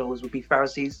those followers would be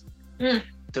Pharisees. The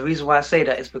reason why I say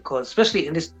that is because, especially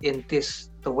in this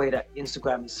the way that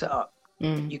Instagram is set up,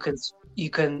 you can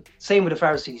same with the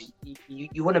Pharisees.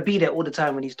 You want to be there all the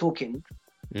time when he's talking,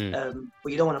 but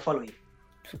you don't want to follow him.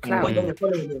 But then you're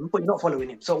following him, but you're not following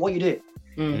him. So what you do?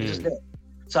 You're just there.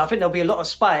 So I think there'll be a lot of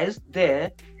spies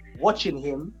there watching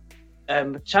him,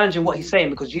 challenging what he's saying,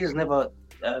 because Jesus never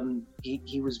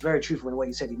he was very truthful in what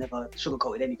he said. He never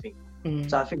sugarcoated anything. Mm.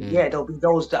 So I think there'll be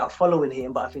those that are following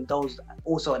him, but I think those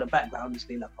also at the background is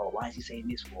being like, oh, why is he saying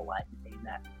this for? Why is he saying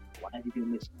that? Why is he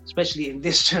doing this? Especially in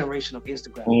this generation of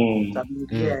Instagram. So I mean,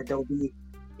 there'll be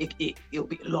it'll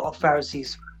be a lot of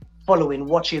Pharisees following,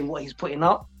 watching what he's putting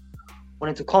up,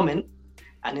 wanting to comment,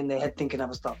 and in their head thinking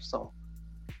other stuff. So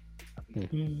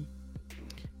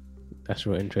that's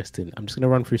real interesting. I'm just going to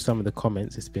run through some of the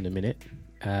comments. It's been a minute.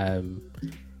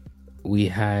 We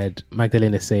had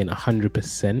Magdalena saying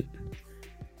 100%,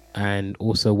 and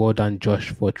also well done,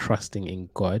 Josh, for trusting in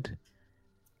God.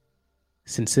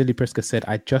 Sincerely Priska said,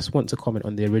 I just want to comment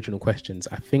on the original questions.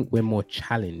 I think we're more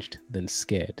challenged than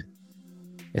scared,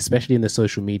 especially in the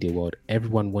social media world.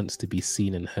 Everyone wants to be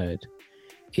seen and heard.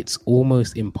 It's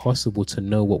almost impossible to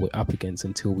know what we're up against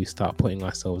until we start putting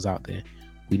ourselves out there.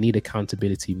 We need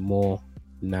accountability more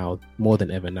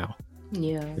than ever now.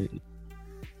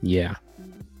 Yeah.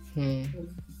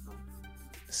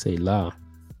 Say la.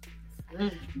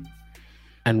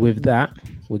 And with that,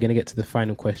 we're going to get to the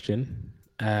final question.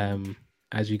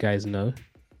 As you guys know,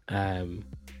 I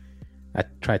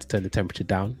tried to turn the temperature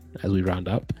down as we round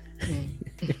up.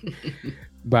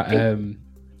 But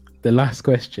the last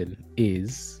question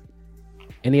is,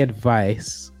 any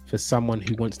advice for someone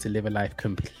who wants to live a life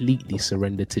completely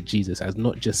surrendered to Jesus as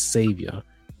not just Savior,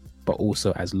 but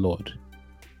also as Lord?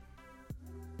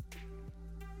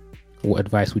 What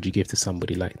advice would you give to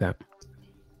somebody like that?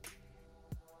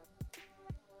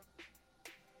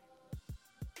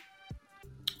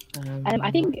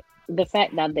 I think the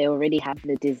fact that they already have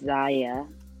the desire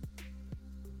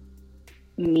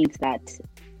means that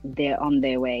they're on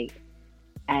their way.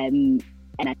 And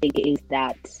I think it is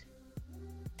that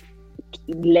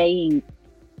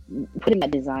putting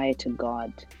that desire to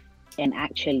God and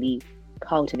actually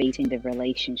cultivating the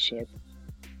relationship.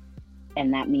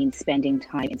 And that means spending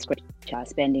time in scripture,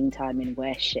 spending time in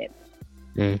worship,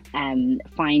 and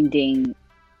finding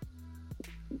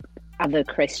other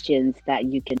Christians that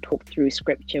you can talk through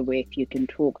scripture with, you can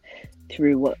talk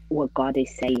through what God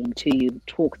is saying to you,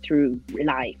 talk through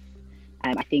life.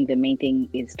 I think the main thing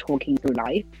is talking through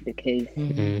life, because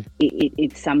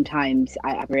it sometimes,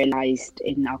 I've realized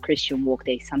in our Christian walk,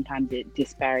 there's sometimes a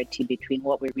disparity between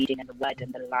what we're reading in the Word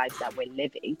and the lives that we're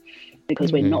living,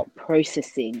 because we're not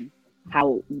processing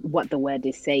what the Word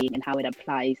is saying and how it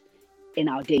applies in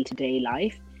our day-to-day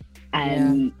life.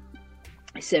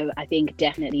 So I think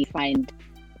definitely find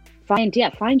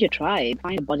your tribe,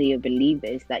 find a body of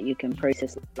believers that you can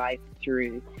process life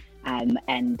through. And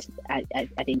I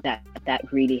think that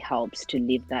really helps to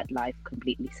live that life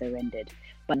completely surrendered.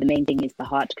 But the main thing is the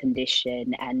heart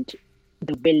condition and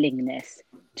the willingness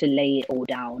to lay it all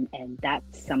down. And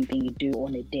that's something you do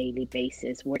on a daily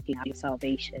basis, working out your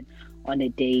salvation on a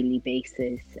daily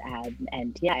basis.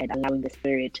 And allowing the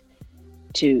Spirit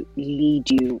to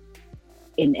lead you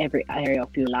in every area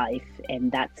of your life.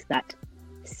 And that's that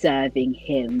serving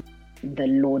Him, the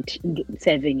Lord,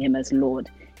 serving Him as Lord,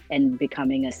 and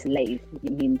becoming a slave.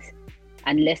 It means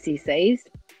unless He says,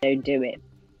 don't do it.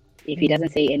 If He doesn't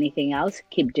say anything else,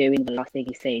 keep doing the last thing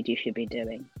He said you should be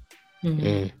doing.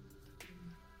 I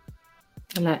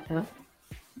like that.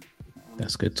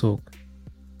 That's good talk.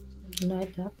 I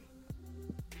like that.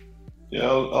 Yeah,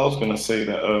 I was going to say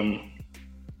that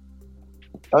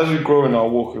as we grow in our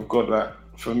walk with God, like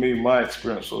for me, my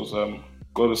experience was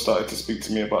God has started to speak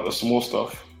to me about the small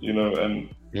stuff, and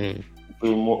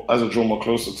as I draw more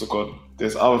closer to God,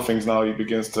 there's other things now He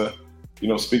begins to,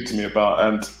 speak to me about.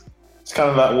 And it's kind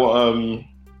of like what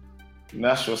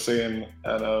Nash was saying,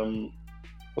 and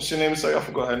what's your name? Sorry, I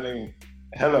forgot her name.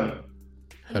 Helen.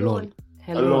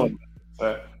 Hello.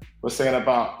 We're saying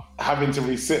about having to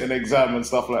resit an exam and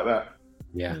stuff like that.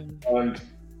 Yeah. And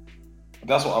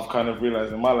that's what I've kind of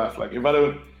realized in my life. Like if I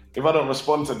don't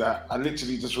respond to that, I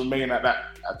literally just remain at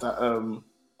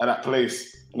that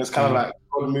place. And it's kind of like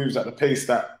God moves at the pace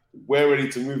that we're ready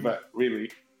to move at, really.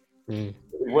 If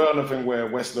we're on a thing where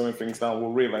we're slowing things down,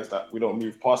 we'll realize that we don't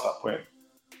move past that point.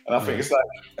 And I think it's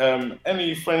like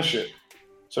any friendship.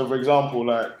 So for example,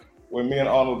 like when me and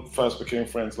Arnold first became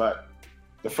friends, like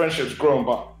the friendship's grown,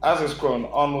 but as it's grown,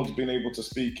 Arnold's been able to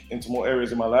speak into more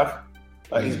areas in my life.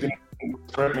 Like he's been able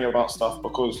to correct me about stuff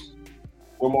because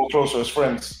we're more closer as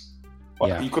friends.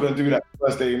 But he couldn't do that the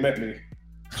first day he met me.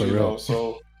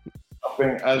 So I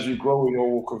think as you grow in your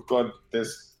walk with God,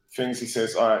 there's things He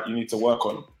says, all right, you need to work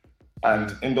on.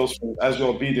 And in those things, as you're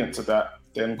obedient to that,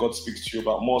 then God speaks to you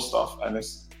about more stuff. And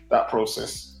it's that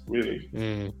process, really.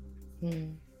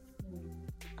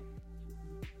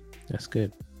 That's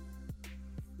good.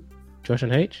 Josh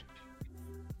and H?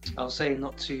 I'll say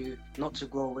not to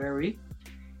grow weary.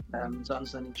 to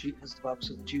understanding as the Bible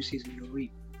says, the due season you'll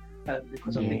reap.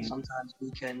 Because I think sometimes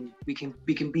we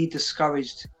can be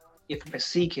discouraged if we're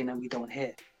seeking and we don't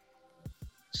hear.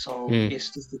 So it's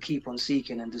just to keep on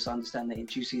seeking and just understand that in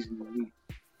due season you'll reap.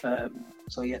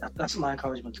 So yeah, that's my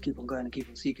encouragement, to keep on going and keep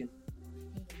on seeking.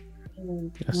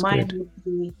 Mine would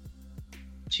be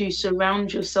to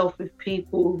surround yourself with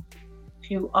people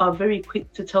who are very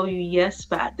quick to tell you yes,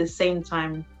 but at the same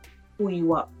time pull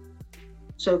you up.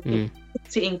 So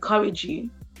to encourage you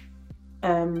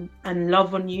and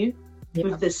love on you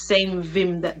with the same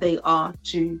vim that they are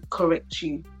to correct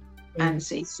you and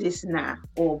say, sis, nah,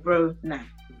 or bro, nah.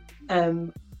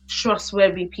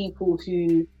 Trustworthy people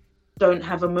who don't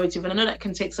have a motive. And I know that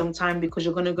can take some time because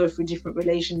you're going to go through different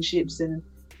relationships and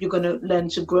you're going to learn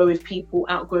to grow with people,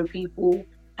 outgrow people.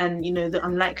 And, you know, the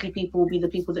unlikely people will be the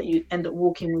people that you end up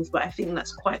walking with. But I think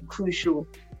that's quite crucial,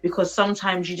 because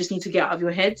sometimes you just need to get out of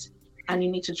your head and you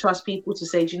need to trust people to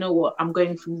say, do you know what, I'm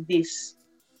going through this.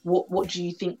 What do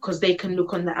you think? Because they can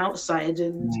look on the outside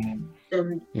and,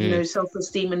 you know,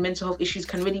 self-esteem and mental health issues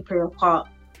can really play a part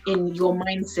in your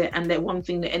mindset. And that one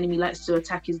thing the enemy likes to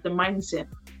attack is the mindset.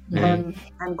 And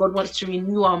God wants to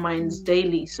renew our minds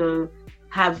daily. So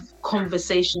have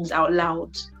conversations out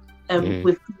loud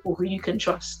with people who you can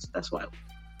trust. That's why.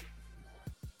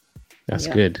 That's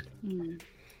good.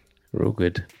 Real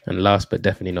good. And last but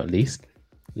definitely not least,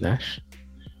 Nash.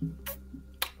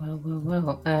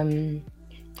 Well.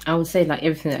 I would say, like,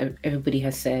 everything that everybody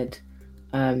has said.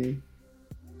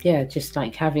 Just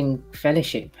like having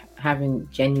fellowship, having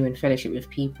genuine fellowship with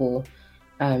people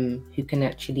who can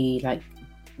actually like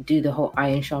do the whole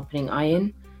iron sharpening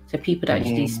iron. So people that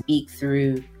actually speak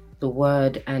through the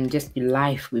word and just be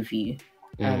life with you.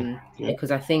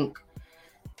 Because I think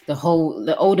the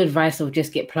old advice of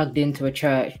just get plugged into a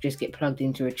church,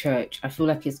 I feel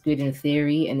like it's good in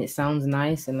theory and it sounds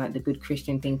nice and like the good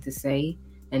Christian thing to say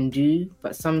and do,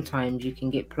 but sometimes you can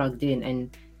get plugged in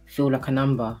and feel like a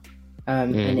number.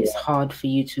 And it's hard for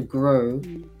you to grow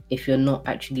if you're not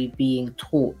actually being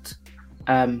taught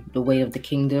the way of the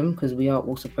kingdom, because we are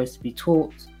all supposed to be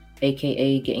taught,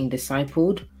 aka getting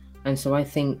discipled. And so I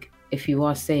think if you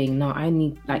are saying, no,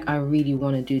 I really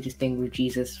want to do this thing with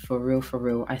Jesus for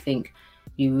real, I think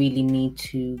you really need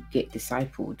to get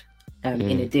discipled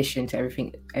in addition to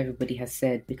everything everybody has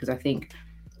said, because I think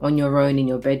on your own in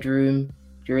your bedroom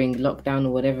during lockdown or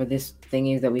whatever this thing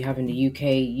is that we have in the UK,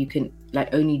 you can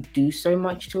like only do so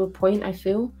much to a point, I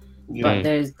feel. But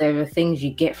there are things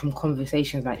you get from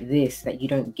conversations like this that you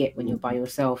don't get when you're by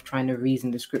yourself trying to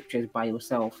reason the scriptures by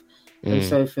yourself. And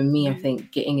so for me, I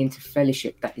think getting into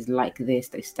fellowship that is like this,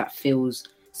 that feels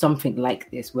something like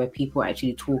this, where people are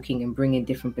actually talking and bringing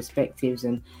different perspectives,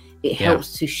 and it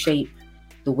helps to shape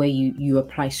the way you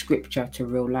apply scripture to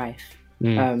real life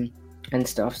and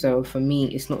stuff. So for me,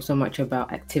 it's not so much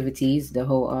about activities, the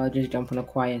whole just jump on a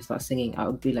choir and start singing. I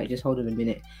would be like, just hold on a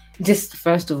minute. Just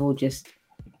first of all, just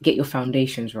get your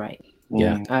foundations right.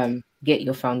 Get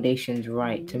your foundations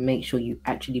right to make sure you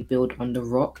actually build on the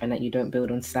rock and that you don't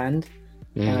build on sand.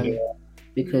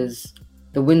 Because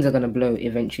the winds are going to blow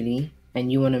eventually,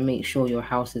 and you want to make sure your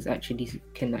house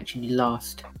can actually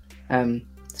last.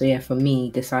 So yeah, for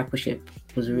me, discipleship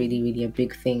was really, really a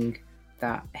big thing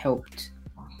that helped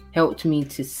me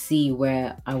to see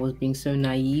where I was being so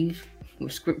naive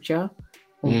with scripture,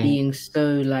 or being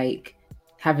so like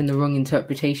having the wrong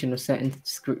interpretation of certain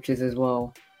scriptures as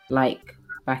well. Like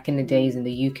back in the days in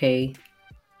the UK,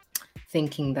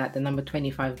 thinking that the number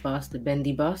 25 bus, the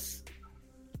bendy bus,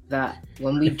 that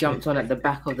when we jumped on at the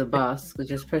back of the bus, because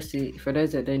you're supposed to, for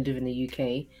those that don't live in the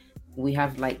UK, we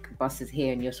have like buses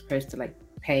here and you're supposed to like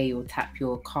pay or tap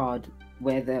your card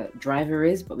where the driver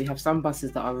is, but we have some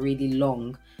buses that are really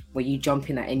long where you jump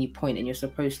in at any point and you're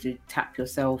supposed to tap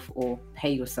yourself or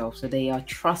pay yourself. So they are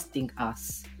trusting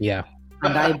us. Yeah.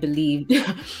 And I believed,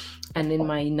 and in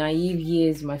my naive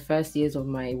years, my first years of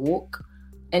my walk,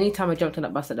 anytime I jumped on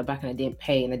that bus at the back and I didn't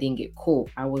pay and I didn't get caught,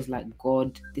 I was like,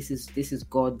 God, this is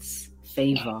God's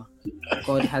favor.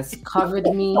 God has covered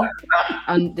me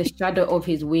on the shadow of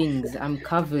his wings. I'm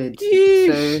covered. So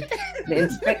the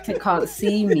inspector can't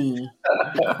see me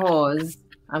because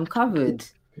I'm covered.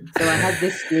 So I had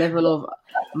this level of,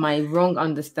 my wrong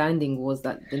understanding was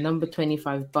that the number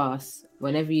 25 bus,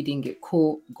 whenever you didn't get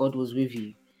caught, God was with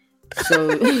you.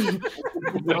 So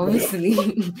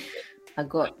obviously I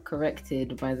got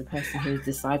corrected by the person who was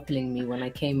discipling me when I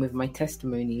came with my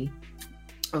testimony.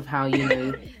 of how, you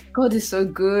know, God is so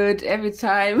good every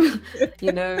time,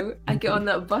 you know, I get on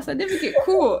that bus, I never get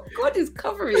caught. God is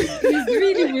covering. He's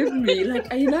really with me.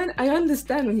 Like, you know, I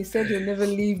understand when he said he'll never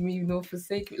leave me nor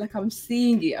forsake me. Like, I'm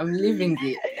seeing it, I'm living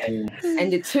it.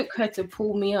 And it took her to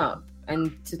pull me up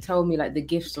and to tell me, like, the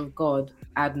gifts of God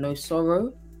add no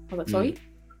sorrow. I was like, sorry?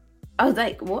 I was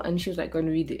like, what? And she was like, go and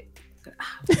read it. I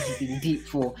was like, what are you being deep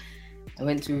for? I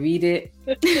went to read it.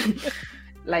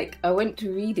 I went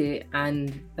to read it,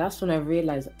 and that's when I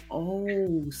realized,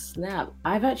 oh snap,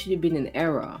 I've actually been in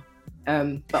error.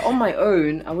 But on my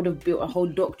own, I would have built a whole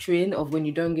doctrine of when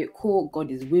you don't get caught, God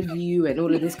is with you and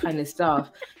all of this kind of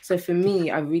stuff. So for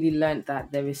me, I really learned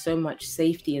that there is so much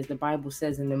safety, as the Bible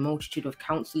says, in the multitude of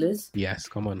counselors. Yes,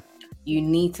 come on. You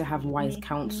need to have wise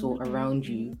counsel around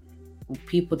you,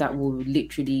 people that will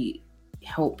literally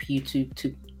help you to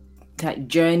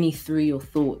journey through your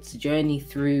thoughts, journey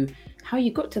through how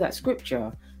you got to that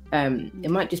scripture. It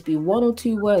might just be one or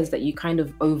two words that you kind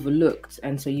of overlooked,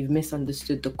 and so you've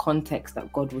misunderstood the context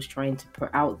that God was trying to put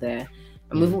out there.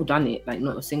 And we've all done it. Like,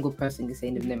 not a single person is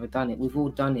saying they've never done it. We've all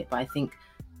done it. But I think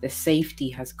the safety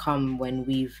has come when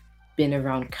we've been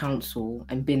around counsel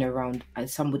and been around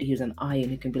somebody who's an iron,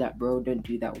 who can be like, bro, don't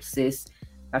do that, or sis,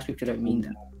 that scripture don't mean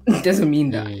that. It doesn't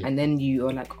mean that. And then you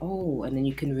are like, oh, and then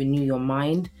you can renew your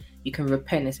mind. You can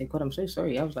repent and say, God, I'm so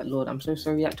sorry. I was like, Lord, I'm so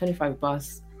sorry. That 25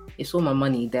 bus, it's all my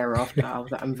money thereafter. I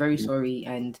was like, I'm very sorry.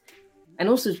 And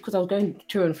also because I was going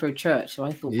to and fro church, so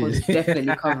I thought God is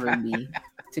definitely covering me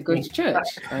to go to church.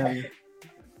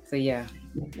 So yeah,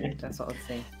 that's what I'd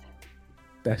say.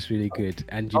 That's really good.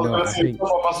 And you know, I think some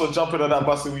of us were jumping on that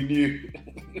bus and we knew.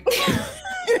 You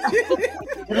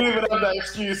didn't even have that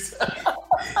excuse.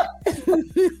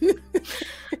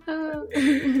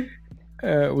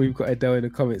 We've got Adele in the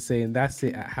comments saying that's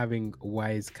it, at having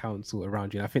wise counsel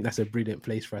around you. And I think that's a brilliant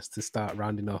place for us to start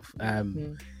rounding off.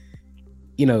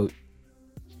 You know,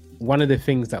 one of the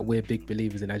things that we're big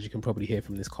believers in, as you can probably hear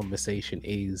from this conversation,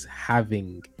 is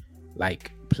having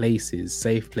like places,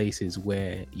 safe places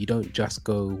where you don't just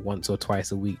go once or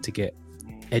twice a week to get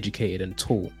educated and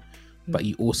taught, but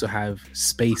you also have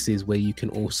spaces where you can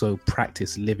also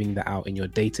practice living that out in your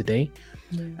day-to-day.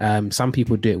 Some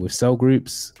people do it with cell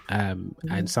groups,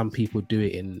 and some people do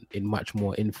it in much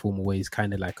more informal ways,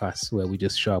 kind of like us, where we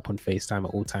just show up on FaceTime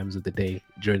at all times of the day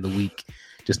during the week,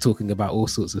 just talking about all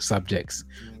sorts of subjects.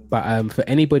 But for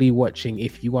anybody watching,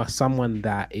 if you are someone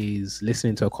that is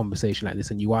listening to a conversation like this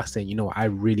and you are saying, you know, I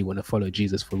really want to follow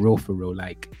Jesus for real,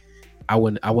 like I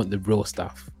want the real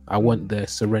stuff. I want the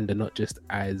surrender, not just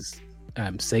as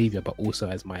savior, but also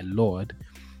as my Lord.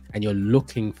 And you're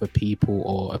looking for people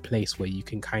or a place where you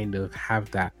can kind of have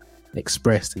that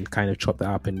expressed and kind of chop that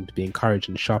up and be encouraged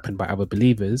and sharpened by other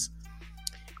believers,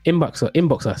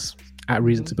 inbox us at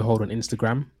Reason to Behold on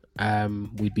Instagram.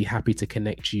 We'd be happy to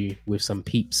connect you with some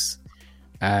peeps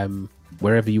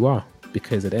wherever you are,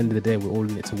 because at the end of the day, we're all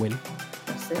in it to win.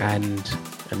 And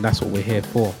that's what we're here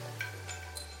for.